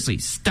 Like, seriously,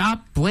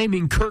 stop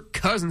blaming Kirk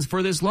Cousins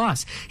for this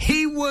loss.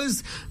 He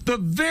was the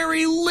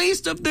very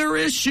least of their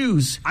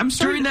issues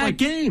during that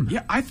game.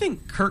 Yeah, I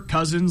think Kirk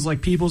Cousins,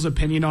 people's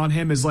opinion on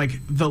him is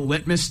the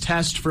litmus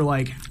test for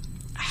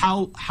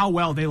how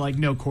well they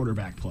know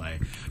quarterback play,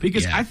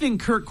 because I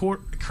think Kirk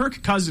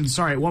Cousins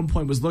at one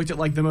point was looked at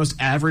the most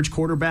average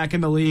quarterback in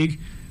the league.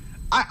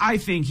 I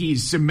think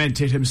he's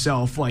cemented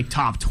himself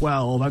top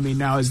 12. I mean,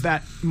 now is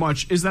that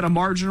a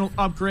marginal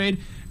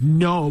upgrade?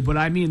 No, but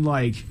I mean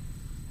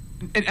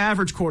an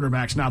average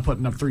quarterback's not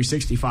putting up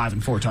 365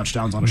 and 4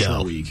 touchdowns on a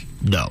short week.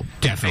 No,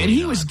 definitely. And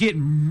he not.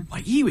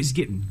 was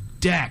getting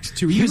decked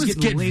too. He was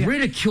getting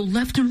ridiculed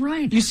left and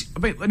right.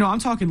 But no, I'm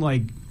talking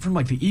from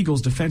the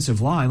Eagles'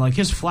 defensive line.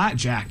 His flat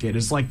jacket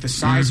is the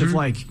size of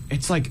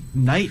it's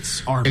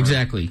Knight's armor.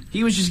 Exactly.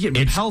 He was just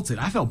getting pelted.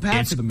 I felt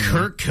bad for the man.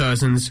 Kirk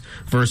Cousins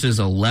versus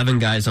 11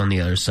 guys on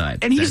the other side,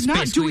 and he's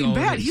not doing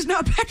bad. He's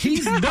not backing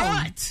down. He's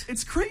not.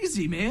 It's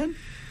crazy, man.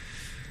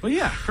 Well,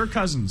 yeah, Kirk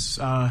Cousins.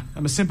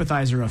 I'm a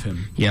sympathizer of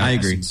him. Yeah, I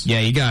agree. Yeah,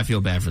 you gotta feel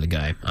bad for the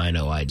guy. I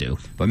know I do.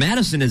 But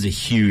Madison is a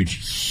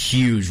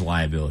huge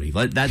liability.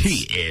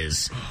 He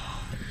is.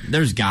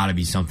 There's got to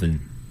be something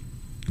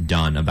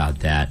done about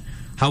that.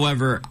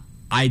 However,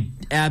 I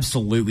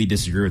absolutely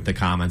disagree with the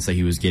comments that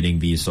he was getting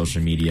via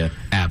social media.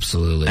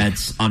 Absolutely.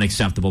 That's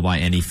unacceptable by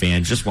any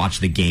fan. Just watch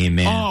the game,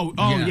 man.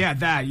 Yeah,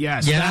 that,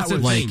 yes. Yeah, that that's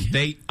was, the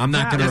thing. I'm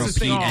not going to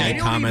repeat any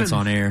comments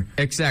on air.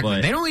 Exactly.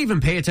 But they don't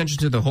even pay attention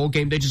to the whole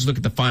game. They just look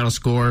at the final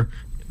score,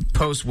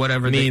 post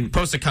whatever. They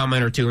post a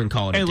comment or two and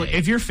call it a day. Look,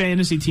 if your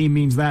fantasy team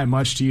means that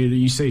much to you, that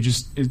you say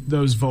just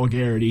those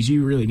vulgarities,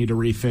 you really need to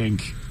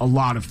rethink a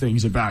lot of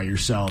things about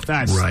yourself.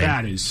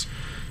 That is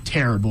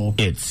terrible.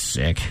 It's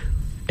sick.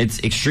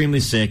 It's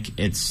extremely sick.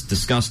 It's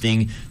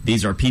disgusting.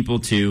 These are people,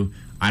 too.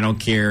 I don't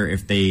care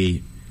if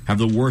they have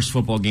the worst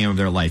football game of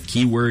their life.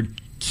 Keyword,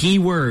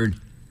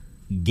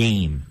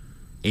 game.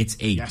 It's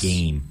a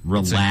game.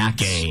 Relax.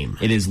 It's a game.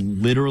 It is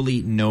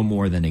literally no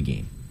more than a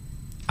game.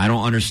 I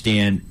don't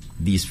understand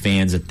these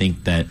fans that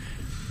think that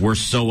we're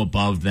so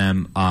above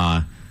them.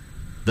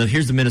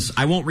 Here's the Minnesota.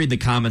 I won't read the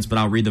comments, but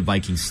I'll read the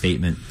Vikings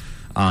statement.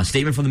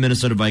 Statement from the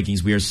Minnesota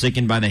Vikings. We are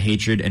sickened by the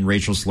hatred and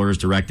racial slurs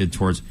directed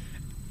towards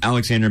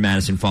Alexander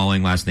Madison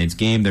following last night's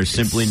game. There's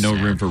simply no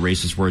room for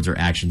racist words or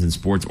actions in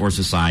sports or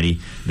society.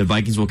 The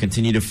Vikings will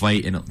continue to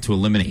fight to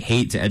eliminate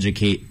hate, to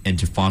educate, and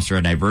to foster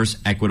a diverse,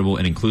 equitable,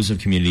 and inclusive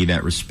community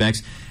that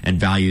respects and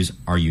values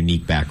our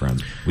unique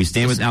backgrounds. We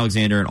stand with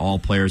Alexander and all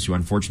players who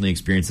unfortunately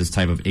experience this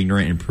type of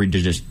ignorant and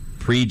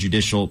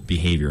prejudicial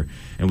behavior,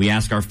 and we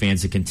ask our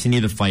fans to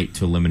continue the fight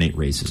to eliminate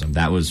racism.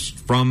 That was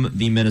from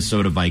the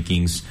Minnesota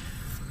Vikings.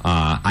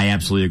 I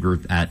absolutely agree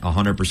with that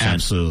 100%.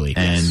 Absolutely.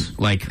 And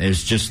yes.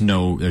 there's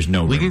no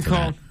room for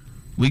that.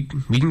 We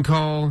can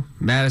call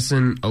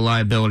Madison a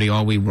liability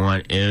all we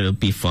want. It'll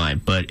be fine.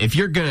 But if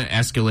you're going to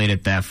escalate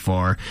it that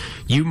far,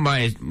 you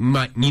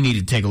need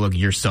to take a look at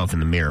yourself in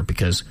the mirror,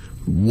 because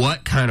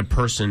what kind of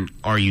person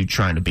are you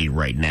trying to be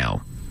right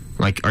now?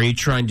 Like, are you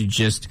trying to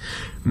just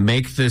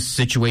make this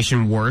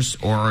situation worse,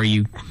 or are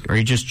you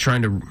just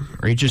trying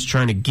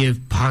to give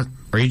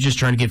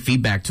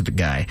feedback to the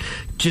guy?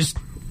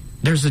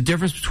 There's a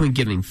difference between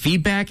giving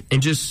feedback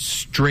and just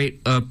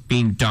straight up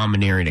being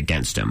domineering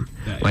against him.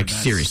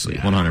 Seriously.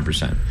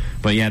 100%.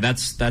 But yeah,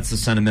 that's the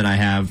sentiment I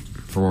have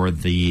for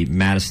the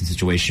Madison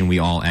situation. We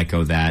all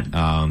echo that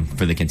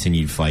for the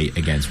continued fight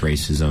against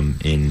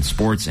racism in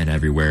sports and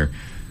everywhere.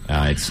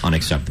 It's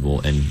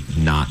unacceptable and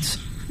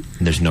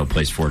there's no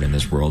place for it in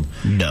this world.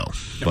 No.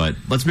 But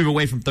let's move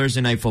away from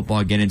Thursday Night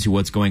Football, get into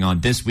what's going on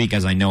this week,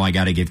 as I know I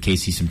got to give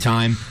Casey some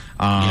time.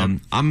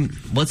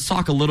 Let's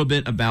talk a little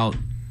bit about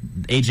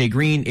A.J.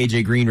 Green.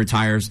 A.J. Green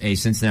retires a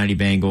Cincinnati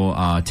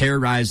Bengal,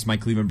 terrorized my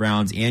Cleveland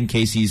Browns and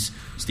Casey's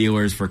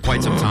Steelers for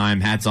quite some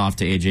time. Hats off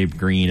to A.J.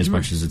 Green, as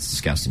much as it's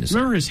disgusting to say.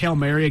 Remember his Hail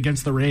Mary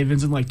against the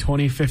Ravens in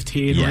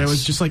 2015, where it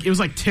was just it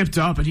was tipped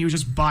up and he was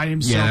just by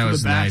himself in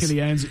the back of the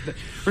ends.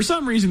 For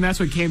some reason, that's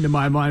what came to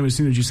my mind as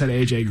soon as you said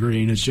A.J.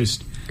 Green.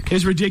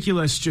 It's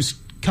ridiculous, just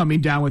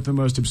coming down with the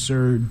most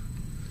absurd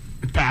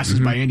passes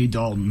by Andy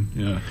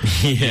Dalton.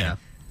 Yeah.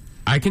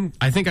 I think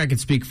I could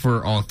speak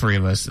for all three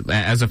of us.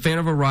 As a fan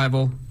of a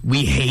rival,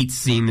 we hate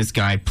seeing this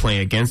guy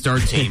play against our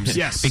teams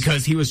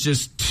because he was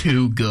just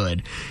too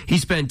good. He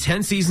spent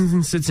 10 seasons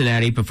in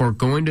Cincinnati before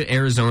going to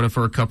Arizona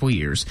for a couple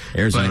years.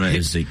 Arizona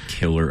is a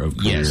killer of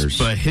careers. Yes,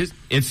 but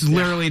it's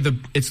literally the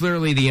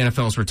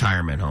NFL's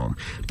retirement home.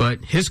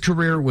 But his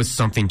career was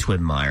something to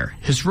admire.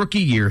 His rookie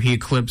year, he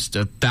eclipsed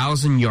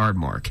 1,000-yard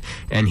mark,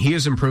 and he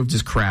has improved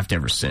his craft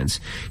ever since.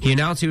 He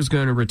announced he was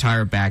going to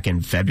retire back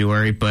in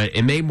February, but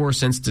it made more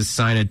sense to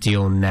sign a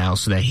deal now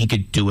so that he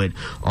could do it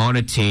on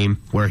a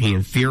team where he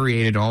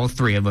infuriated all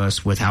three of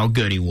us with how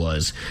good he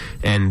was,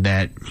 and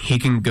that he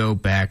can go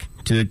back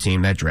to the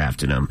team that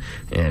drafted him.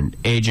 And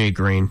A.J.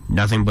 Green,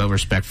 nothing but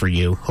respect for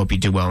you. Hope you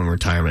do well in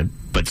retirement,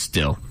 but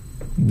still,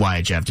 why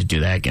did you have to do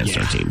that against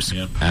our teams?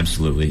 Yep.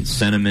 Absolutely.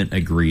 Sentiment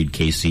agreed,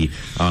 Casey.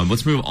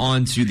 Let's move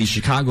on to the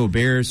Chicago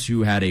Bears,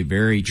 who had a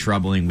very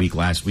troubling week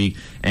last week.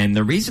 And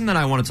the reason that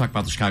I want to talk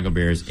about the Chicago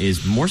Bears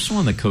is more so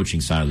on the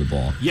coaching side of the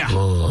ball. Yeah.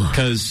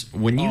 Because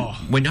when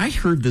I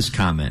heard this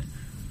comment,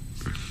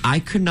 I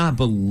could not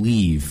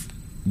believe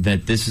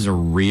that this is a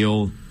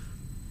real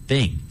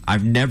thing.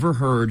 I've never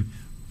heard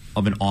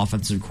of an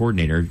offensive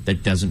coordinator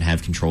that doesn't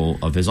have control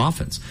of his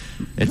offense.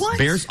 It's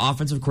Bears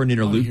offensive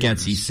coordinator Luke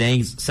Getsy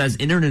says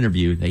in an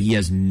interview that he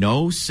has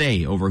no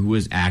say over who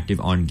is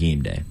active on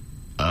game day.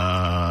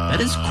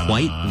 That is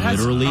quite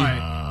literally.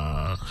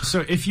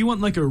 So if you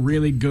want a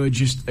really good,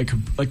 just a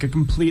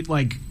complete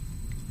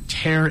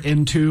tear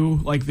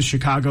into the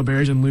Chicago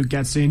Bears and Luke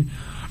Getsy,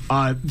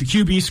 the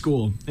QB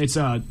School. It's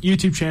a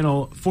YouTube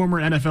channel.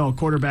 Former NFL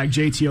quarterback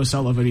J.T.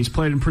 O'Sullivan. He's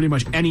played in pretty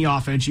much any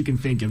offense you can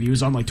think of. He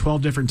was on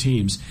 12 different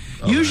teams.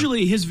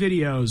 Usually his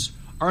videos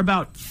are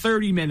about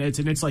 30 minutes,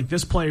 and it's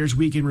this player's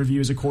week in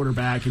review as a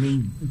quarterback, and he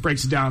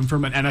breaks it down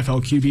from an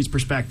NFL QB's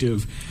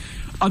perspective.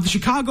 The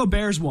Chicago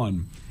Bears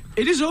one,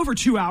 it is over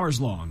 2 hours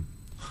long.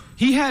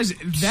 He has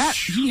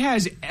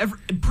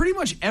pretty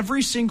much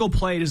every single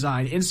play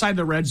design inside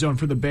the red zone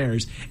for the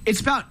Bears.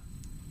 It's about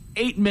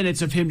 8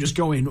 minutes of him just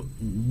going,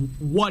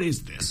 what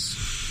is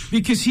this?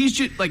 Because he's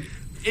just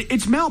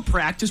it's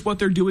malpractice what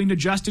they're doing to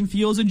Justin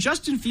Fields, and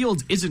Justin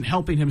Fields isn't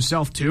helping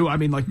himself too. I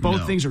mean,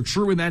 both things are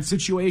true in that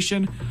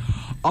situation.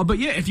 But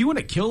yeah, if you want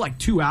to kill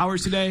 2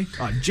 hours today,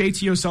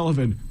 J.T.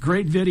 O'Sullivan,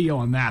 great video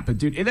on that. But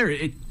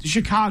dude,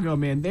 Chicago,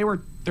 man,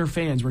 their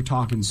fans were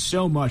talking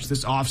so much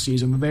this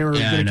offseason that they were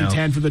going to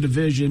contend for the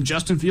division.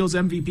 Justin Fields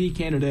MVP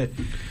candidate.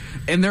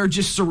 And they're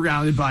just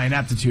surrounded by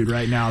ineptitude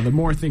right now. The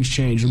more things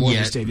change, the more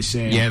they stay the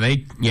same.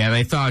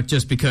 They thought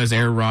just because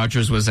Aaron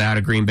Rodgers was out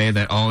of Green Bay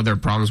that all of their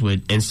problems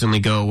would instantly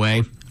go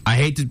away. I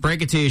hate to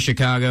break it to you,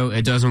 Chicago.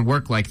 It doesn't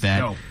work like that.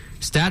 No.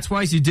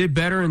 Stats-wise, you did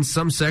better in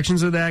some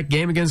sections of that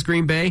game against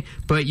Green Bay,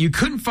 but you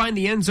couldn't find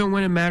the end zone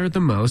when it mattered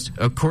the most.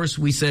 Of course,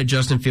 we said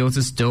Justin Fields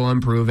is still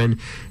unproven,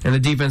 and the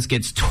defense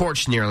gets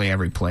torched nearly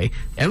every play.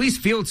 At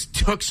least Fields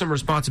took some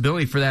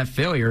responsibility for that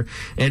failure,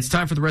 and it's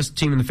time for the rest of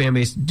the team and the fan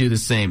base to do the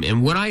same.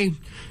 And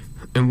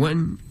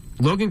when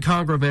Logan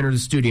Congrove entered the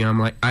studio,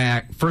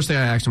 first thing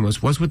I asked him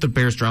was, "What's with the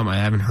Bears drama? I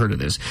haven't heard of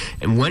this."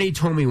 And when he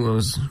told me what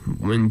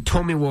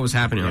was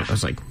happening, I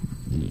was like,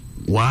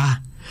 "What?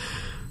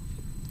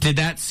 Did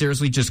that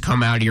seriously just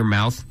come out of your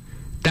mouth?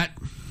 That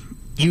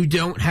you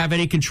don't have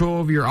any control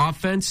over your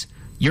offense?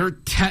 Your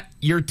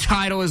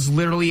title is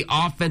literally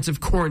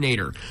offensive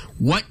coordinator.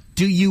 What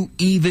do you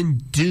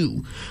even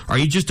do? Are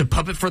you just a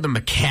puppet for the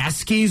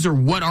McCaskies, or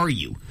what are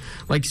you?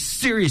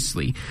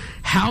 Seriously,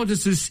 how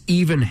does this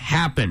even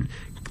happen?"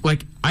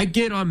 I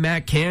get on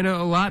Matt Canada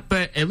a lot,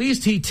 but at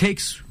least he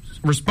takes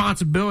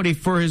responsibility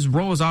for his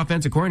role as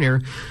offensive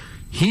coordinator.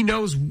 He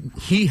knows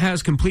he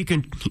has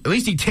at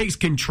least he takes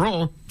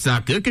control. It's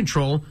not good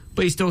control,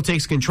 but he still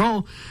takes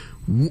control.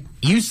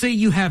 You say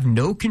you have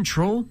no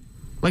control?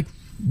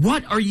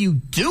 What are you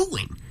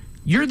doing?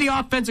 You're the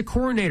offensive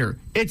coordinator.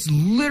 It's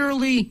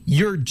literally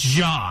your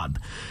job.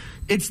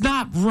 It's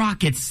not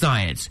rocket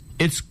science.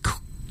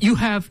 You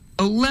have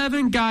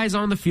 11 guys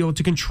on the field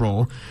to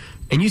control,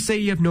 and you say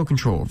you have no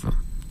control over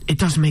them. It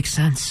doesn't make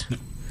sense. No.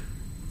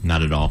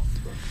 Not at all.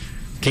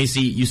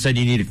 Casey, you said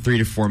you needed 3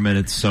 to 4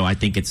 minutes, so I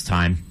think it's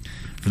time.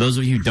 For those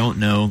of you who don't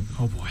know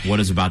what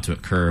is about to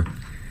occur,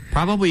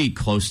 probably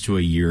close to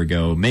a year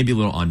ago, maybe a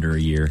little under a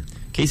year,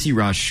 Casey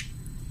Rush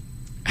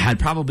had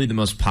probably the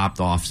most popped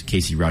off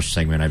Casey Rush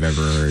segment I've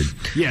ever heard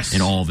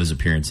in all of his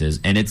appearances,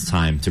 and it's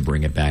time to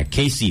bring it back.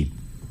 Casey,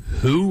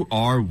 who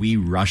are we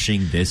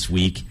rushing this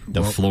week?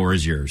 The floor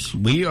is yours.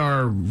 We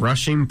are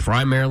rushing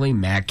primarily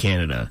Matt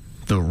Canada,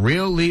 the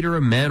real leader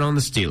of men on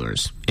the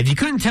Steelers. If you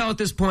couldn't tell at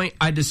this point,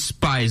 I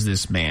despise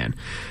this man.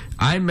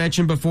 I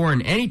mentioned before,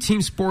 in any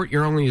team sport,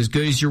 you're only as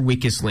good as your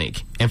weakest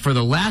link. And for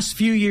the last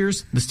few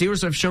years, the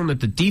Steelers have shown that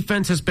the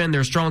defense has been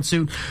their strong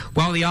suit,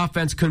 while the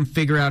offense couldn't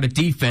figure out a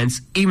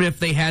defense, even if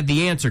they had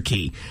the answer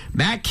key.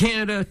 Matt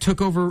Canada took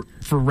over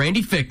for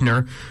Randy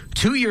Fichtner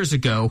 2 years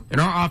ago,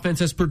 and our offense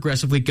has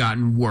progressively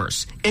gotten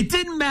worse. It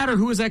didn't matter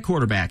who was at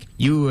quarterback.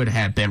 You would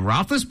have Ben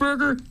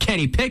Roethlisberger,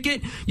 Kenny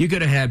Pickett, you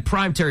could have had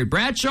prime Terry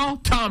Bradshaw,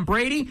 Tom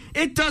Brady.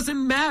 It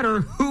doesn't matter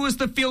who was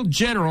the field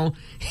general.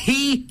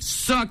 He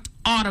sucked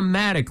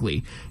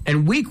automatically.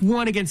 And week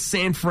 1 against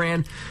San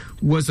Fran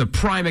was a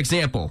prime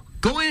example.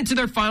 Going into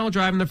their final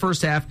drive in the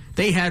first half,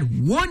 they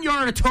had 1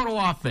 yard of total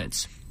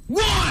offense.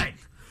 1!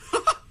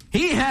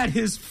 He had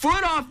his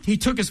foot off, he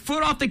took his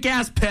foot off the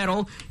gas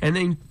pedal and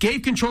then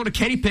gave control to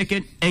Kenny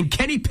Pickett, and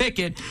Kenny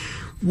Pickett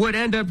would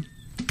end up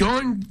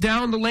going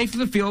down the length of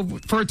the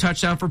field for a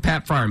touchdown for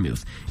Pat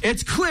Freiermuth.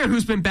 It's clear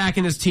who's been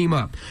backing his team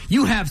up.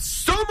 You have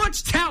so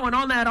much talent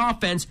on that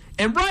offense,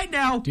 and right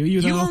now,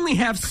 you only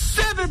have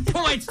 7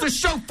 points to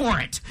show for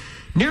it.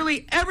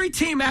 Nearly every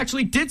team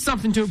actually did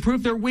something to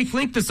improve their weak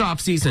link this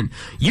offseason.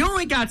 You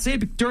only got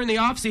saved during the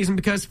offseason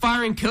because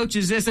firing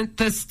coaches isn't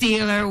the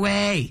Steeler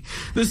way.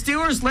 The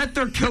Steelers let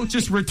their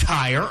coaches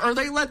retire, or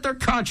they let their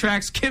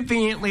contracts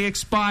conveniently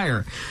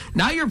expire.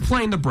 Now you're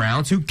playing the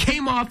Browns, who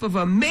came off of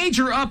a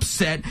major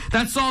upset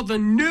that saw the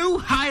new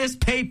highest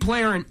paid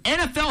player in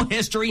NFL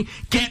history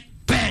get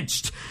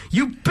benched.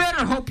 You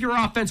better hope your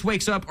offense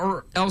wakes up,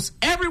 or else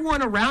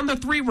everyone around the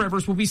Three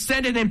Rivers will be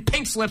sending in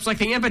pink slips like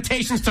the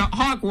invitations to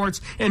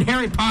Hogwarts and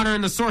Harry Potter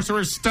and the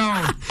Sorcerer's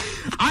Stone.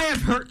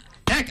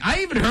 I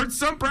even heard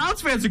some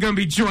Browns fans are going to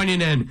be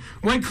joining in.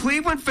 When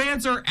Cleveland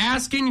fans are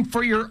asking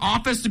for your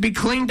office to be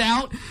cleaned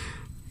out,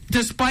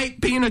 despite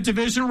being a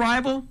division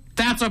rival,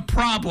 that's a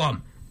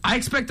problem. I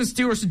expect the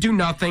Steelers to do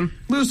nothing,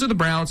 lose to the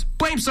Browns,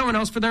 blame someone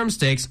else for their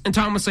mistakes, and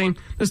Tom was saying,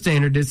 the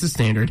standard is the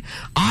standard.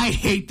 I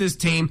hate this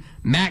team.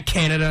 Matt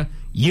Canada,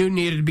 you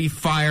needed to be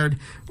fired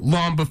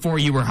long before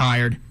you were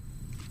hired.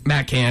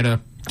 Matt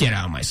Canada, get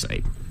out of my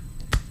sight.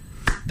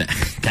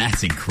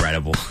 That's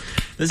incredible.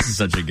 This is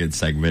such a good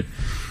segment.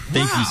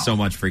 Thank you so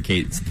much for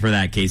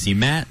that, Casey.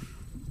 Matt,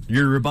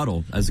 your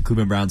rebuttal as a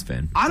Cleveland Browns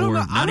fan.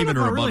 Not even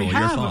a rebuttal,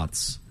 your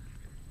thoughts.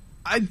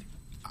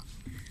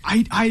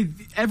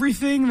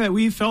 Everything that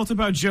we've felt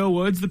about Joe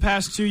Woods the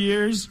past 2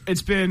 years,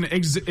 it's been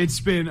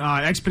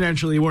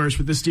exponentially worse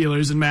with the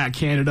Steelers and Matt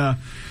Canada.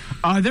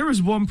 There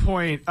was one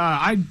point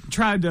I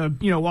tried to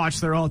watch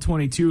their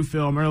All-22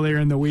 film earlier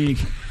in the week.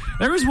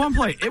 There was one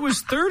play. It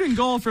was 3rd and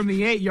goal from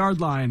the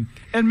 8-yard line,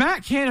 and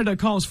Matt Canada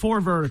calls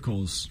 4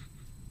 verticals.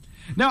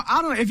 Now,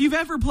 I don't know, if you've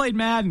ever played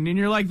Madden and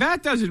you're like,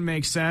 that doesn't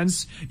make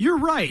sense, you're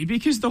right,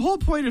 because the whole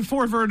point of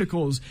 4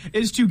 verticals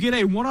is to get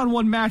a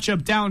one-on-one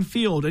matchup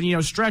downfield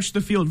and, stretch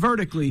the field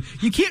vertically.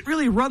 You can't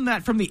really run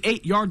that from the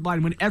 8-yard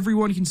line when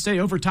everyone can stay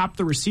over top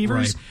the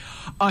receivers.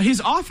 Right. His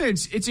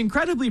offense, it's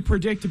incredibly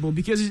predictable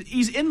because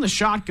he's in the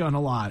shotgun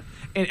a lot.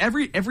 And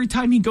every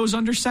time he goes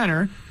under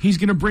center, he's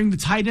going to bring the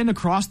tight end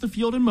across the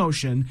field in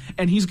motion,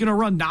 and he's going to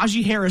run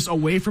Najee Harris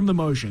away from the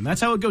motion. That's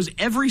how it goes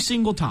every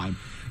single time.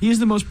 He is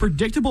the most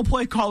predictable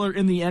play caller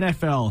in the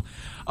NFL.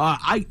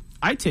 I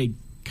take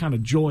kind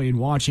of joy in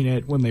watching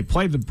it when they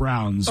play the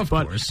Browns. Of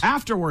course.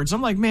 Afterwards,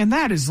 I'm like, man,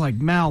 that is like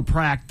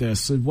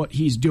malpractice of what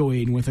he's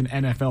doing with an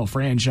NFL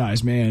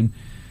franchise, man.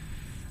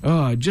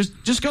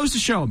 Just goes to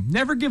show,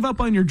 never give up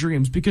on your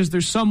dreams because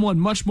there's someone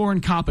much more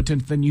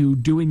incompetent than you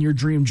doing your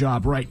dream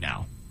job right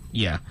now.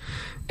 Yeah.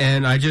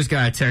 And I just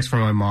got a text from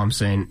my mom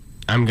saying,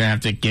 I'm going to have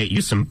to get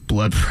you some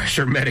blood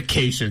pressure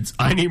medications.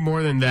 I need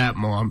more than that,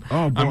 Mom.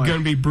 Oh, boy. I'm going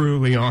to be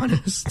brutally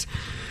honest.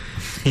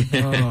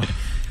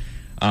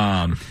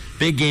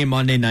 Big game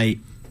Monday night.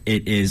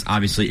 It is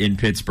obviously in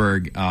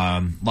Pittsburgh.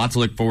 Lots to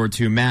look forward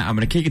to. Matt, I'm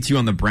going to kick it to you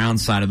on the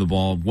Browns side of the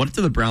ball. What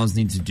do the Browns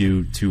need to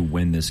do to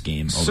win this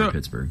game over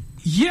Pittsburgh?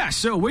 Yeah,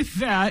 so with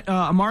that,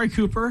 Amari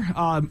Cooper,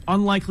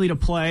 unlikely to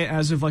play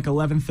as of like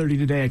 11:30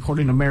 today,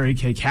 according to Mary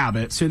Kay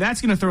Cabot. So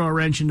that's going to throw a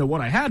wrench into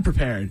what I had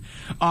prepared.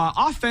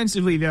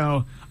 Offensively,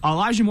 though,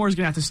 Elijah Moore is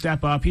going to have to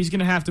step up. He's going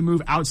to have to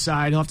move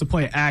outside. He'll have to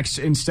play X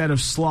instead of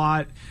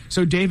slot.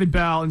 So David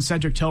Bell and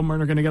Cedric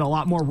Tillman are going to get a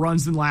lot more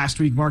runs than last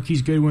week.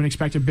 Marquise Goodwin,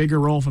 expect a bigger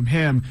role from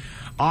him.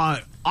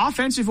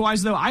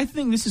 Offensive-wise, though, I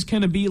think this is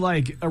going to be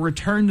like a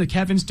return to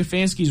Kevin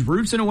Stefanski's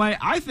roots in a way.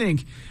 I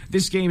think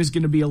this game is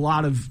going to be a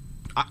lot of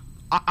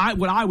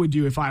what I would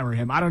do if I were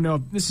him. I don't know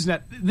if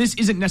this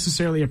isn't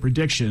necessarily a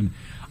prediction.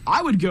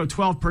 I would go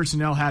 12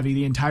 personnel heavy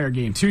the entire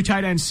game, 2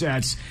 tight end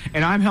sets,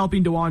 and I'm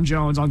helping DeJuan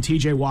Jones on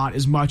TJ Watt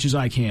as much as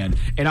I can.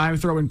 And I'm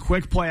throwing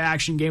quick play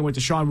action game with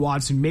Deshaun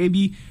Watson,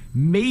 maybe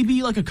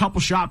like a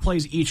couple shot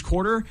plays each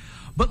quarter.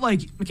 But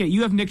okay,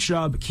 you have Nick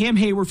Chubb, Cam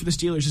Hayward for the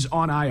Steelers is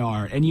on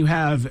IR, and you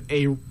have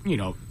a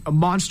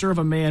monster of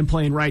a man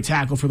playing right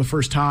tackle for the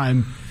first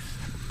time.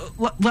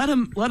 Let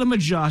him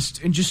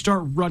adjust and just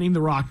start running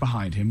the rock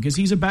behind him, because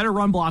he's a better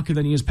run blocker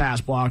than he is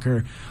pass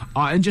blocker,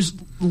 and just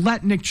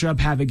let Nick Chubb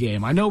have a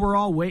game. I know we're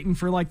all waiting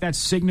for that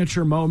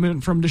signature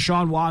moment from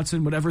Deshaun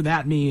Watson, whatever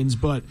that means,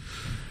 but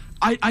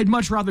I'd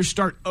much rather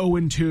start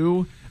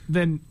 0-2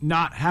 than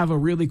not have a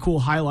really cool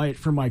highlight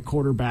for my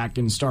quarterback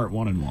and start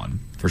 1-1.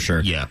 For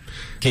sure. Yeah.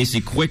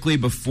 Casey, quickly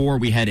before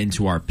we head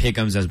into our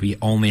pick'ems, as we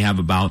only have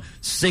about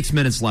 6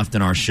 minutes left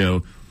in our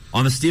show,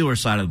 on the Steelers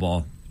side of the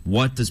ball,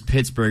 what does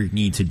Pittsburgh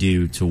need to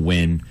do to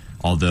win?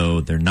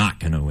 Although they're not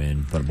going to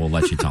win, but we'll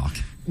let you talk.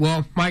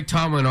 Well, Mike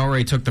Tomlin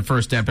already took the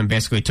first step and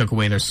basically took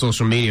away their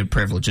social media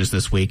privileges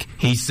this week.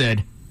 He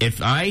said,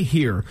 if I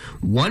hear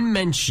one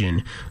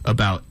mention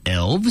about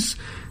elves,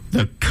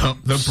 the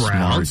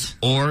Browns,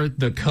 or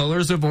the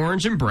colors of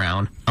orange and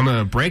brown, I'm going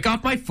to break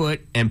off my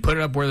foot and put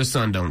it up where the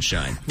sun don't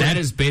shine. That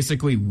is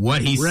basically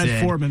what he said.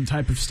 Red Foreman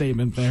type of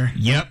statement there.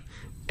 Yep.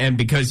 And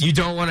because you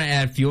don't want to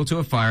add fuel to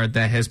a fire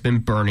that has been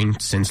burning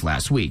since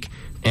last week.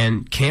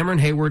 And Cameron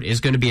Hayward is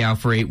going to be out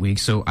for 8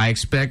 weeks, so I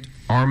expect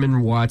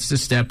Armon Watts to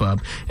step up,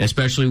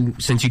 especially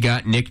since you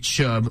got Nick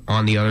Chubb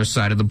on the other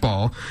side of the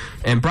ball.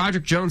 And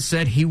Broderick Jones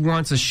said he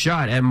wants a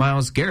shot at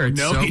Myles Garrett.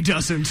 No, he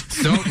doesn't.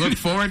 So look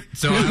forward.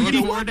 So I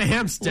look forward to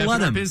him stepping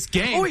up his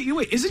game. Oh,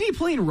 wait, isn't he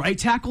playing right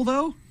tackle,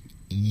 though?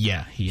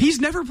 Yeah. He's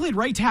never played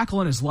right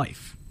tackle in his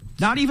life.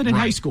 Not even in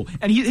high school.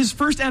 And his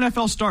first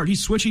NFL start,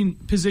 he's switching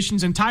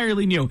positions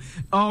entirely new.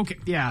 Oh, okay,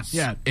 yeah.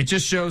 It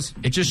just shows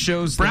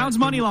Browns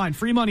money line,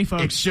 free money,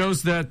 folks. It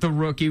shows that the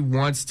rookie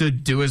wants to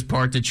do his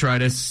part to try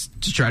to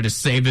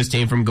save his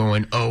team from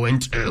going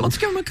 0-2. Let's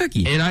give him a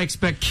cookie. And I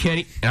expect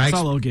Kenny. That's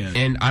all he'll get.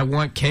 And I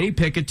want Kenny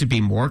Pickett to be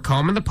more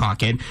calm in the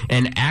pocket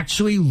and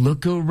actually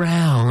look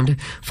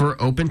around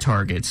for open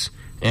targets.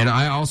 And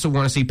I also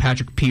want to see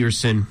Patrick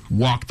Peterson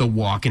walk the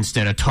walk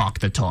instead of talk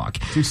the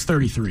talk. He's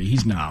 33.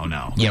 He's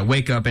no. Yeah,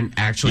 wake up and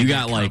actually. You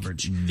got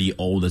the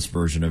oldest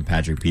version of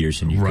Patrick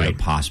Peterson you could have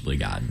possibly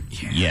gotten.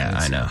 Yeah,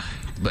 I know.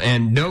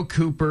 And no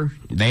Cooper.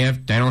 They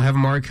don't have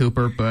Amari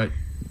Cooper, but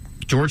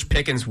George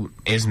Pickens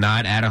is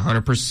not at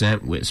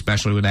 100%,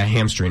 especially with that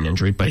hamstring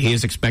injury. But he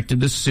is expected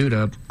to suit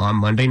up on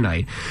Monday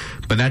night.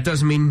 But that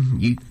doesn't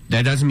mean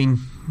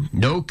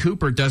no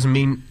Cooper doesn't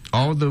mean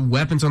all the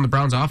weapons on the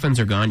Browns offense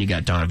are gone. You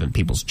got Donovan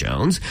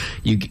Peoples-Jones,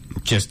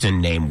 just to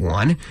name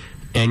one,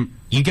 and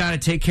you got to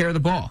take care of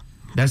the ball.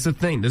 That's the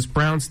thing. This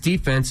Browns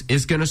defense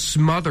is going to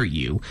smother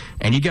you,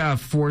 and you got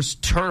to force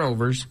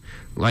turnovers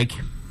like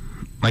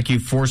you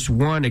forced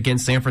one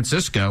against San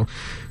Francisco.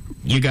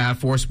 You got to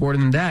force more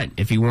than that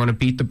if you want to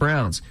beat the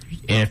Browns.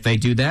 And if they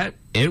do that,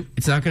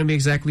 it's not going to be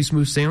exactly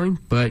smooth sailing,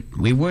 but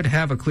we would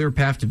have a clear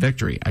path to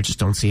victory. I just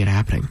don't see it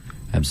happening.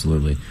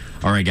 Absolutely.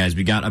 All right, guys,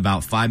 we got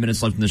about 5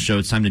 minutes left in the show.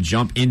 It's time to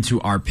jump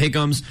into our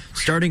pick'ems,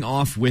 starting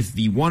off with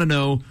the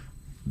 1-0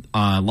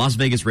 Las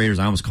Vegas Raiders.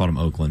 I almost called them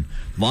Oakland.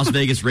 Las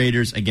Vegas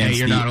Raiders against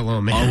the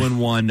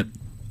 0-1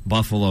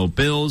 Buffalo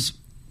Bills.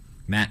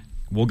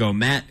 We'll go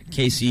Matt,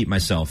 Casey,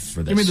 myself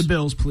for this. Give me the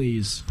Bills,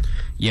 please.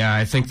 Yeah,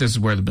 I think this is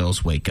where the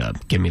Bills wake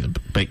up. Give me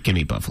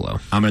Buffalo.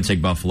 I'm going to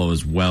take Buffalo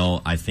as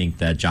well. I think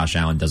that Josh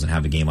Allen doesn't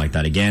have a game like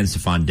that again.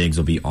 Stephon Diggs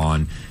will be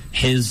on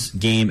his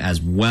game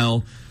as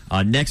well.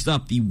 Next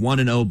up, the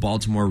 1-0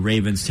 Baltimore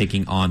Ravens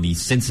taking on the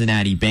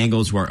Cincinnati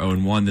Bengals, who are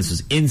 0-1. This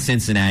is in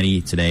Cincinnati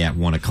today at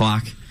 1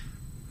 o'clock.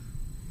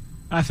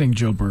 I think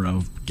Joe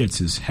Burrow gets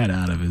his head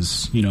out of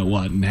his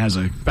you-know-what and has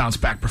a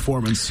bounce-back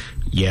performance.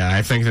 Yeah,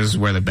 I think this is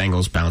where the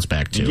Bengals bounce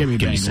back to. Give me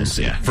Bengals,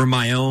 yeah. For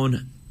my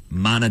own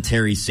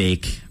monetary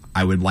sake,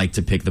 I would like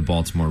to pick the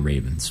Baltimore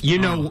Ravens. You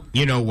know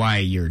why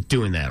you're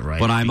doing that, right?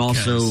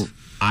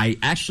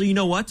 But you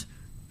know what?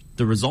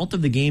 The result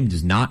of the game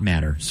does not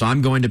matter, so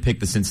I'm going to pick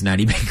the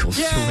Cincinnati Bengals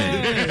to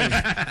win.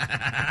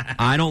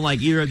 I don't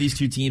like either of these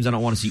two teams. I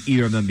don't want to see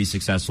either of them be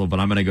successful, but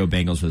I'm going to go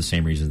Bengals for the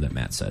same reasons that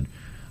Matt said.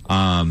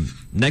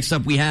 Next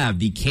up, we have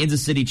the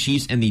Kansas City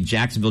Chiefs and the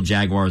Jacksonville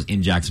Jaguars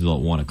in Jacksonville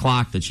at 1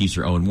 o'clock. The Chiefs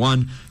are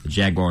 0-1. The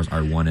Jaguars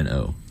are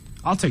 1-0.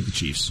 I'll take the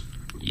Chiefs.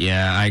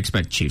 Yeah, I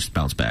expect Chiefs to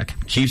bounce back.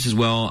 Chiefs as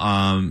well.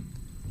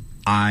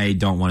 I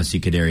don't want to see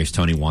Kadarius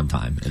Toney one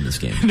time in this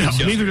game. No,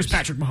 neither does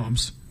Patrick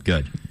Mahomes.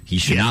 Good. He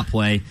should not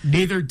play.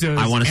 Neither does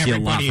I want to see a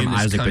lot from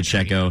Isaac country.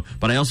 Pacheco.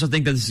 But I also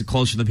think that this is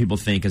closer than people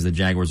think, as the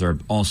Jaguars are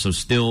also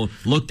still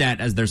looked at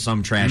as they're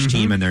some trash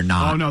team, and they're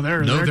not. Oh, no,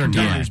 they're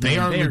contenders. They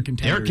are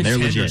contenders. They're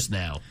legit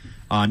now.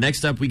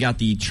 Next up, we got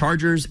the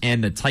Chargers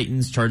and the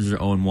Titans. Chargers are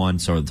 0-1,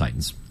 so are the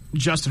Titans.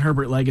 Justin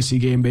Herbert legacy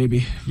game,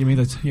 baby. Give me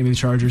the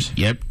Chargers.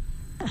 Yep.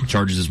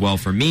 Chargers as well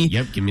for me.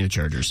 Yep, give me the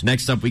Chargers.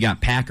 Next up, we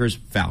got Packers,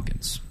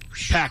 Falcons.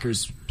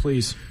 Packers,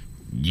 please.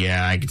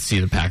 Yeah, I could see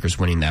the Packers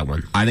winning that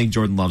one. I think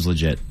Jordan Love's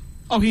legit.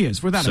 Oh, he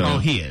is. Without so a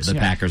doubt. he is. The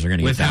Packers are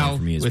going to get that one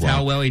for me as well. With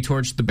how well he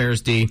torched the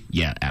Bears D,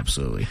 yeah,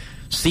 absolutely.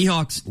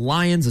 Seahawks,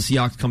 Lions. The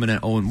Seahawks coming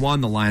at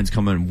 0-1. The Lions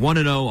coming in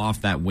 1-0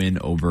 off that win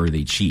over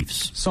the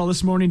Chiefs. Saw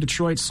this morning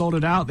Detroit sold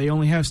it out. They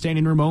only have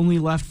standing room only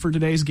left for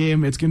today's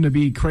game. It's going to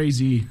be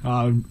crazy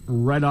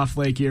right off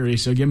Lake Erie,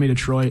 so give me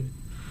Detroit.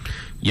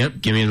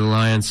 Yep, give me the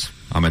Lions.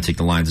 I'm going to take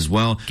the Lions as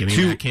well. Give me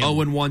 2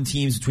 0-1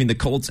 teams between the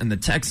Colts and the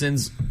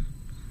Texans.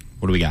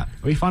 What do we got?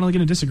 Are we finally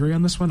going to disagree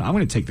on this one? I'm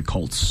going to take the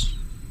Colts.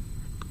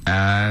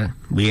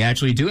 We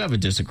actually do have a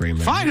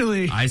disagreement.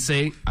 Finally! I'd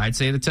say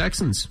the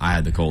Texans. I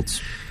had the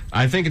Colts.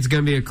 I think it's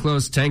going to be a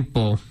close tank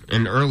bowl,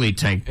 an early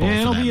tank bowl.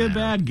 It'll be a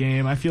bad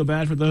game. I feel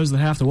bad for those that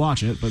have to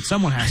watch it, but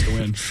someone has to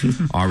win.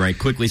 All right,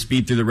 quickly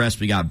speed through the rest.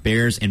 We got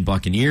Bears and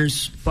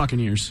Buccaneers.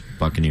 Buccaneers.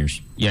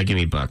 Yeah, give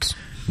me Bucks.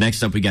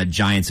 Next up, we got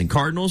Giants and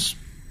Cardinals.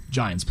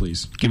 Giants,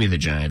 please. Give me the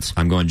Giants.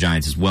 I'm going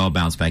Giants as well.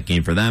 Bounce back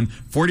game for them.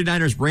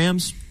 49ers,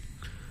 Rams.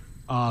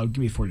 Give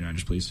me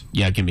 49ers, please.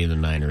 Yeah, give me the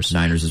Niners.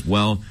 Niners as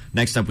well.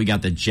 Next up, we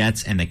got the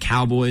Jets and the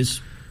Cowboys.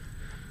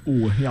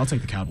 Ooh, yeah, I'll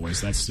take the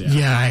Cowboys.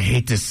 Yeah, I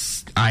hate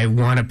this. I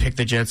want to pick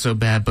the Jets so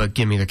bad, but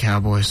give me the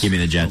Cowboys. Give me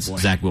the Jets.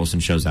 Zach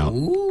Wilson shows out.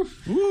 Ooh,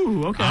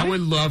 okay. I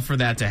would love for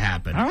that to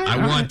happen.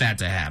 I want that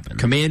to happen.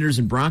 Commanders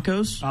and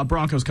Broncos.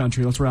 Broncos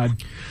country. Let's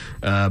ride.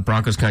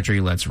 Broncos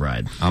country. Let's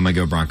ride. I'm going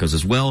to go Broncos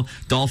as well.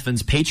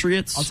 Dolphins,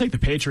 Patriots. I'll take the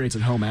Patriots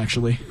at home,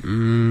 actually.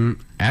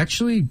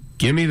 Actually,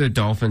 give me the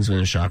Dolphins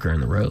and a shocker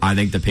in the road. I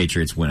think the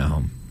Patriots win at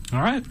home. All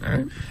right.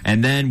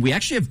 And then we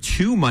actually have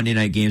 2 Monday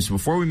night games.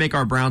 Before we make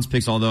our Browns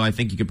picks, although I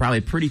think you could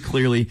probably pretty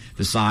clearly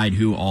decide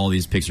who all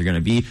these picks are going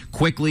to be.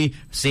 Quickly,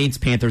 Saints,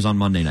 Panthers on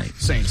Monday night.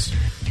 Saints.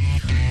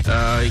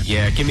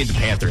 Yeah, give me the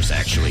Panthers,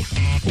 actually.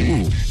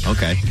 Ooh,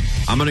 okay.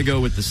 I'm going to go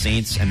with the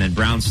Saints, and then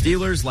Browns,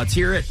 Steelers. Let's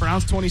hear it.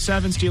 Browns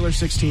 27, Steelers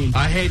 16.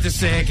 I hate to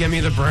say it, give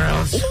me the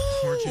Browns.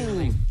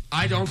 Unfortunately,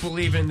 I don't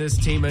believe in this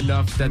team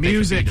enough that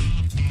music they can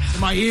beat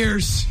them. my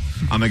ears.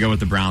 I'm going to go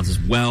with the Browns as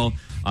well.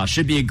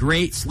 Should be a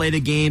great slate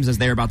of games as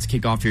they're about to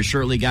kick off here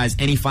shortly. Guys,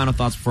 any final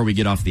thoughts before we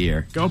get off the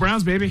air? Go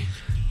Browns, baby.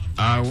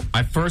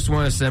 I first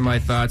want to send my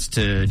thoughts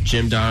to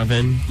Jim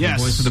Donovan, yes,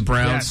 the voice of the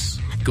Browns,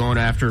 going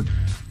after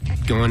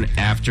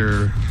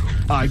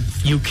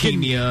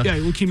leukemia. Yeah,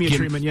 leukemia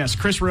treatment, yes.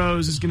 Chris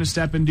Rose is going to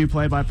step in and do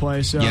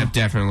play-by-play. So. Yeah,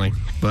 definitely.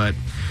 But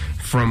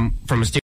from a